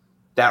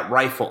that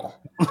rifle.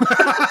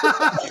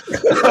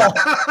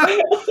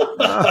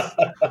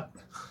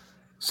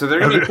 So they're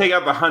going to take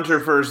out the hunter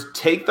first,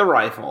 take the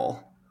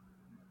rifle,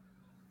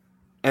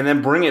 and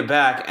then bring it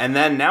back, and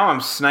then now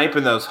I'm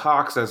sniping those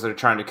hawks as they're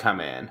trying to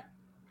come in.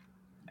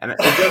 And it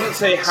doesn't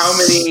say how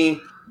many...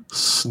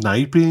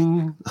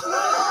 Sniping?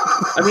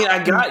 I mean,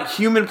 I got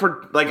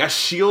like a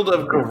shield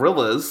of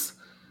gorillas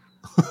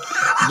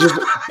just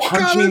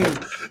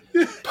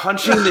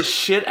punching the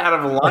shit out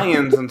of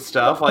lions and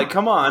stuff. Like,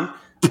 come on.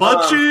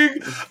 Punching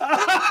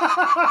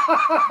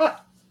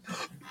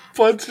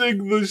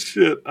the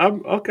shit.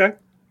 I'm okay.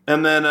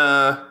 And then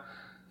I'll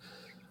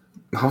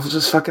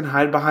just fucking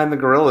hide behind the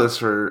gorillas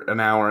for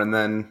an hour and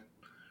then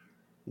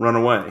run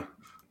away.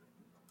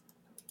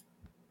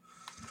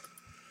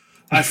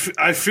 I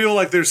feel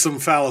like there's some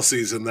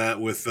fallacies in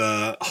that with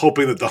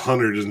hoping that the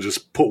hunter doesn't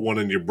just put one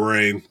in your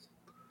brain.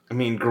 I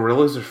mean,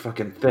 gorillas are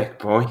fucking thick,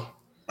 boy.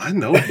 I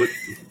know, but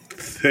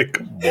thick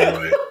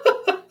boy.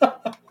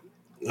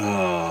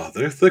 Oh,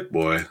 they're thick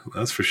boy.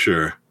 That's for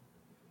sure.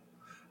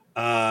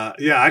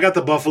 Yeah, I got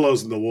the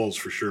buffaloes and the wolves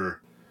for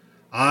sure.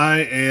 I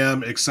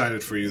am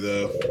excited for you,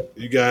 though.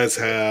 You guys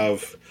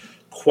have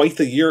quite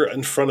the year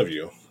in front of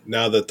you.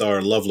 Now that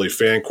our lovely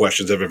fan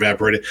questions have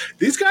evaporated,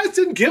 these guys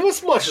didn't give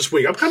us much this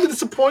week. I'm kind of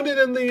disappointed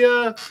in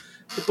the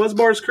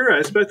Buzzbars crew. I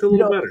expected a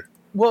little better.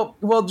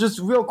 Well, just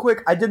real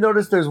quick, I did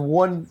notice there's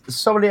one.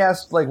 Somebody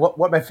asked like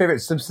what my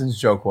favorite Simpsons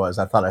joke was.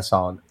 I thought I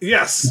saw it.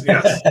 Yes.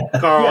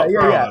 Carl.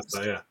 Yeah.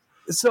 Yeah.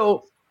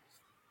 So,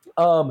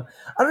 I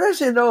don't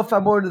actually know if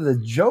I'm more into the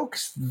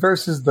jokes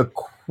versus the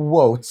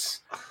quotes.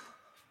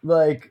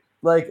 Like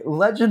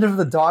Legend of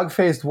the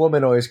Dog-Faced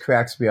Woman always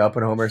cracks me up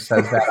when Homer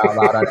says that out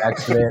loud on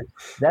accident.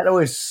 That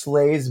always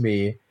slays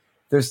me.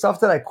 There's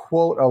stuff that I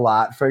quote a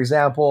lot. For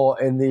example,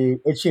 in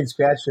the Itchy and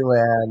Scratchy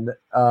Land,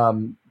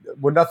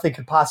 where nothing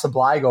could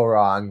possibly go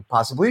wrong.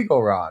 Well,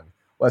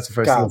 that's the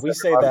first thing. We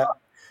say that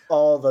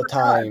all the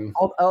time.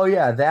 Oh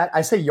yeah, that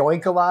I say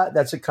yoink a lot.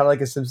 That's kind of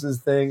like a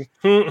Simpsons thing.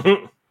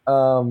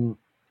 I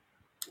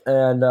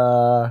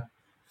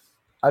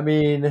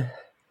mean.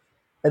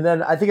 And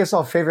then I think I saw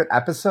a favorite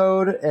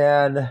episode,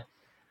 and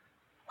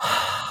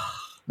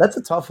that's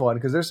a tough one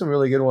because there's some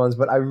really good ones.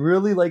 But I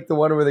really like the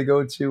one where they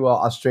go to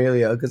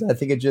Australia because I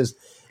think it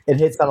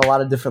hits on a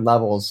lot of different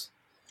levels.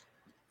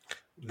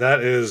 That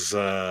is,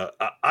 I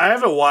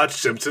haven't watched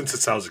Simpsons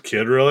since I was a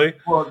kid, really.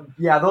 Well,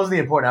 yeah, those are the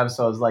important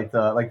episodes, like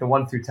the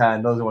 1 through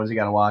 10. Those are the ones you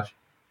got to watch.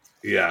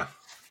 Yeah,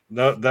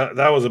 no,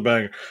 that was a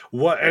banger.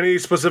 What? Any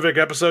specific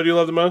episode you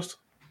love the most?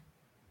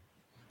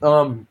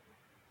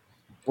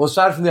 Well,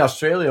 aside from the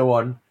Australia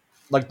one,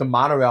 like the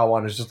monorail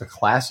one is just a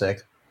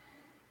classic.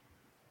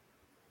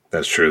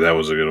 That's true. That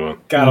was a good one.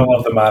 Gotta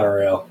love the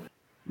monorail.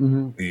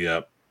 Mm-hmm.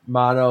 Yep.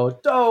 Mono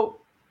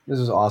dope. This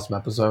is an awesome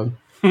episode.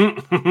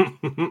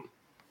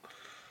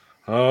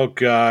 Oh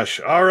gosh.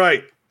 All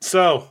right.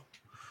 So,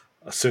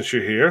 since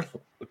you're here,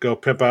 go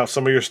pimp out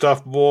some of your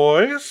stuff,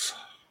 boys.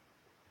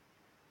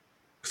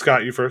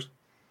 Scott, you first.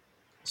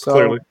 So,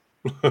 Clearly.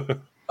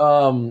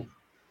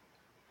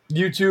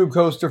 YouTube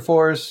Coaster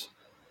Force,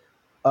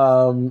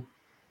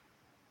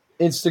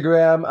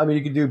 Instagram. I mean,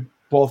 you can do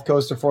both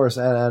Coaster Force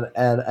and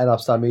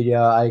Upstop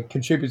Media. I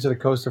contribute to the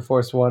Coaster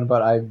Force one,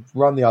 but I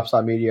run the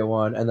Upstop Media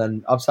one, and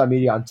then Upstop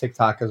Media on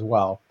TikTok as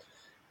well.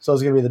 So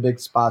those are going to be the big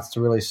spots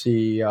to really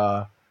see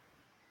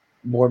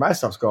more of my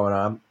stuff's going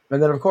on.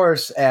 And then, of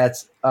course,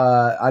 at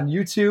on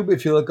YouTube,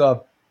 if you look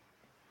up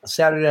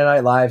Saturday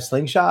Night Live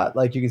Slingshot,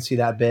 like you can see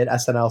that bit,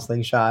 SNL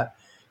Slingshot.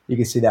 You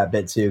can see that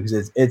bit too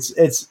because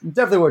it's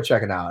definitely worth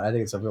checking out. I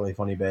think it's a really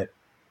funny bit.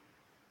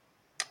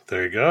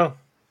 There you go.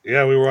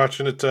 Yeah, we were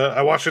watching it.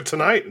 I watched it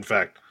tonight, in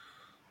fact.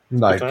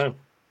 Nice. Good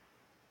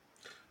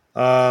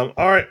time.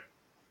 All right.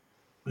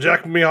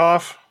 Jack me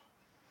off.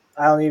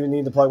 I don't even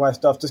need to plug my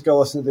stuff. Just go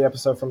listen to the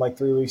episode from like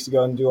 3 weeks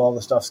ago and do all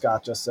the stuff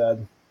Scott just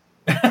said.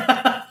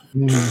 There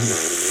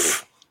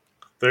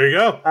you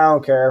go. I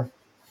don't care.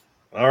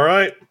 All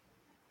right.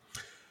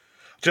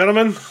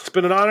 Gentlemen, it's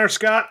been an honor.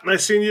 Scott,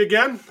 nice seeing you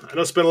again. I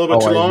know it's been a little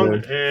bit too long,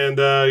 and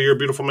you're a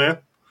beautiful man.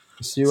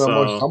 See you on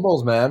more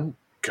tumbles, man.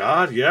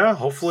 God, yeah.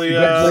 Hopefully,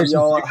 Congratulations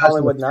y'all to at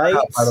Hollywood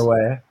Nights. by the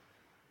way.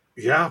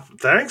 Yeah,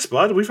 thanks,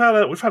 bud. We've had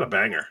a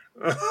banger.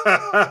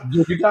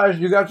 Dude, you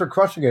guys are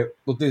crushing it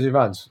with these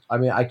events. I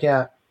mean, I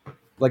can't.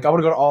 Like, I want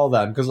to go to all of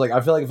them because, like,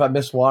 I feel like if I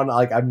miss one,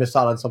 like, I missed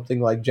out on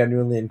something like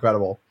genuinely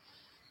incredible.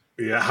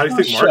 Yeah, how do you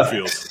think Mark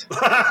feels?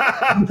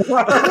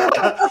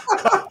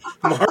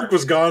 Mark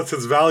was gone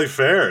since Valley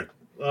Fair.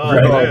 Oh,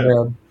 Right.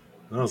 man.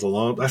 That was a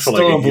long. I feel Still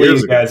don't like believe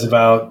years you ago. guys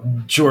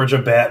about Georgia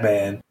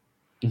Batman.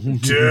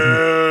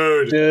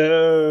 Dude,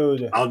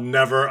 I'll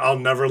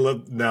never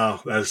live.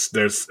 No, it's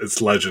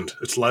legend.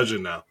 It's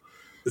legend now.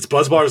 It's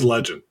Buzzbar's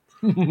legend.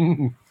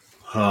 Oh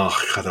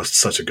God, that was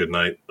such a good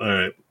night. All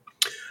right,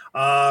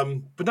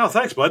 but no,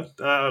 thanks, bud.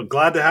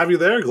 Glad to have you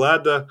there.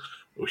 Glad to.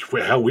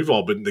 Hell, we've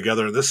all been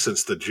together in this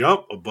since the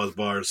jump of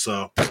Buzzbars.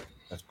 So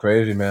that's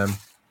crazy, man.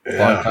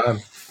 Yeah. Long time.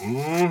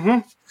 Mm-hmm.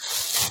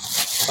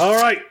 All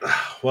right,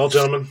 well,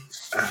 gentlemen,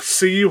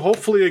 see you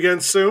hopefully again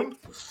soon.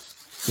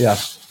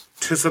 Yes.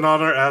 'Tis an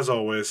honor as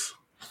always.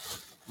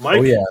 Mike,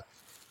 Oh yeah,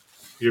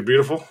 you're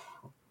beautiful.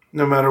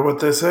 No matter what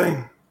they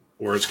say.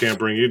 Words can't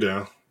bring you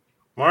down.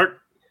 Mark?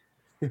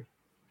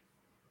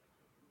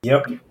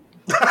 Yep.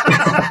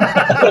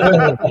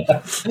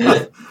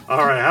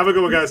 All right, have a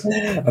good one, guys.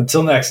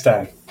 Until next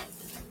time.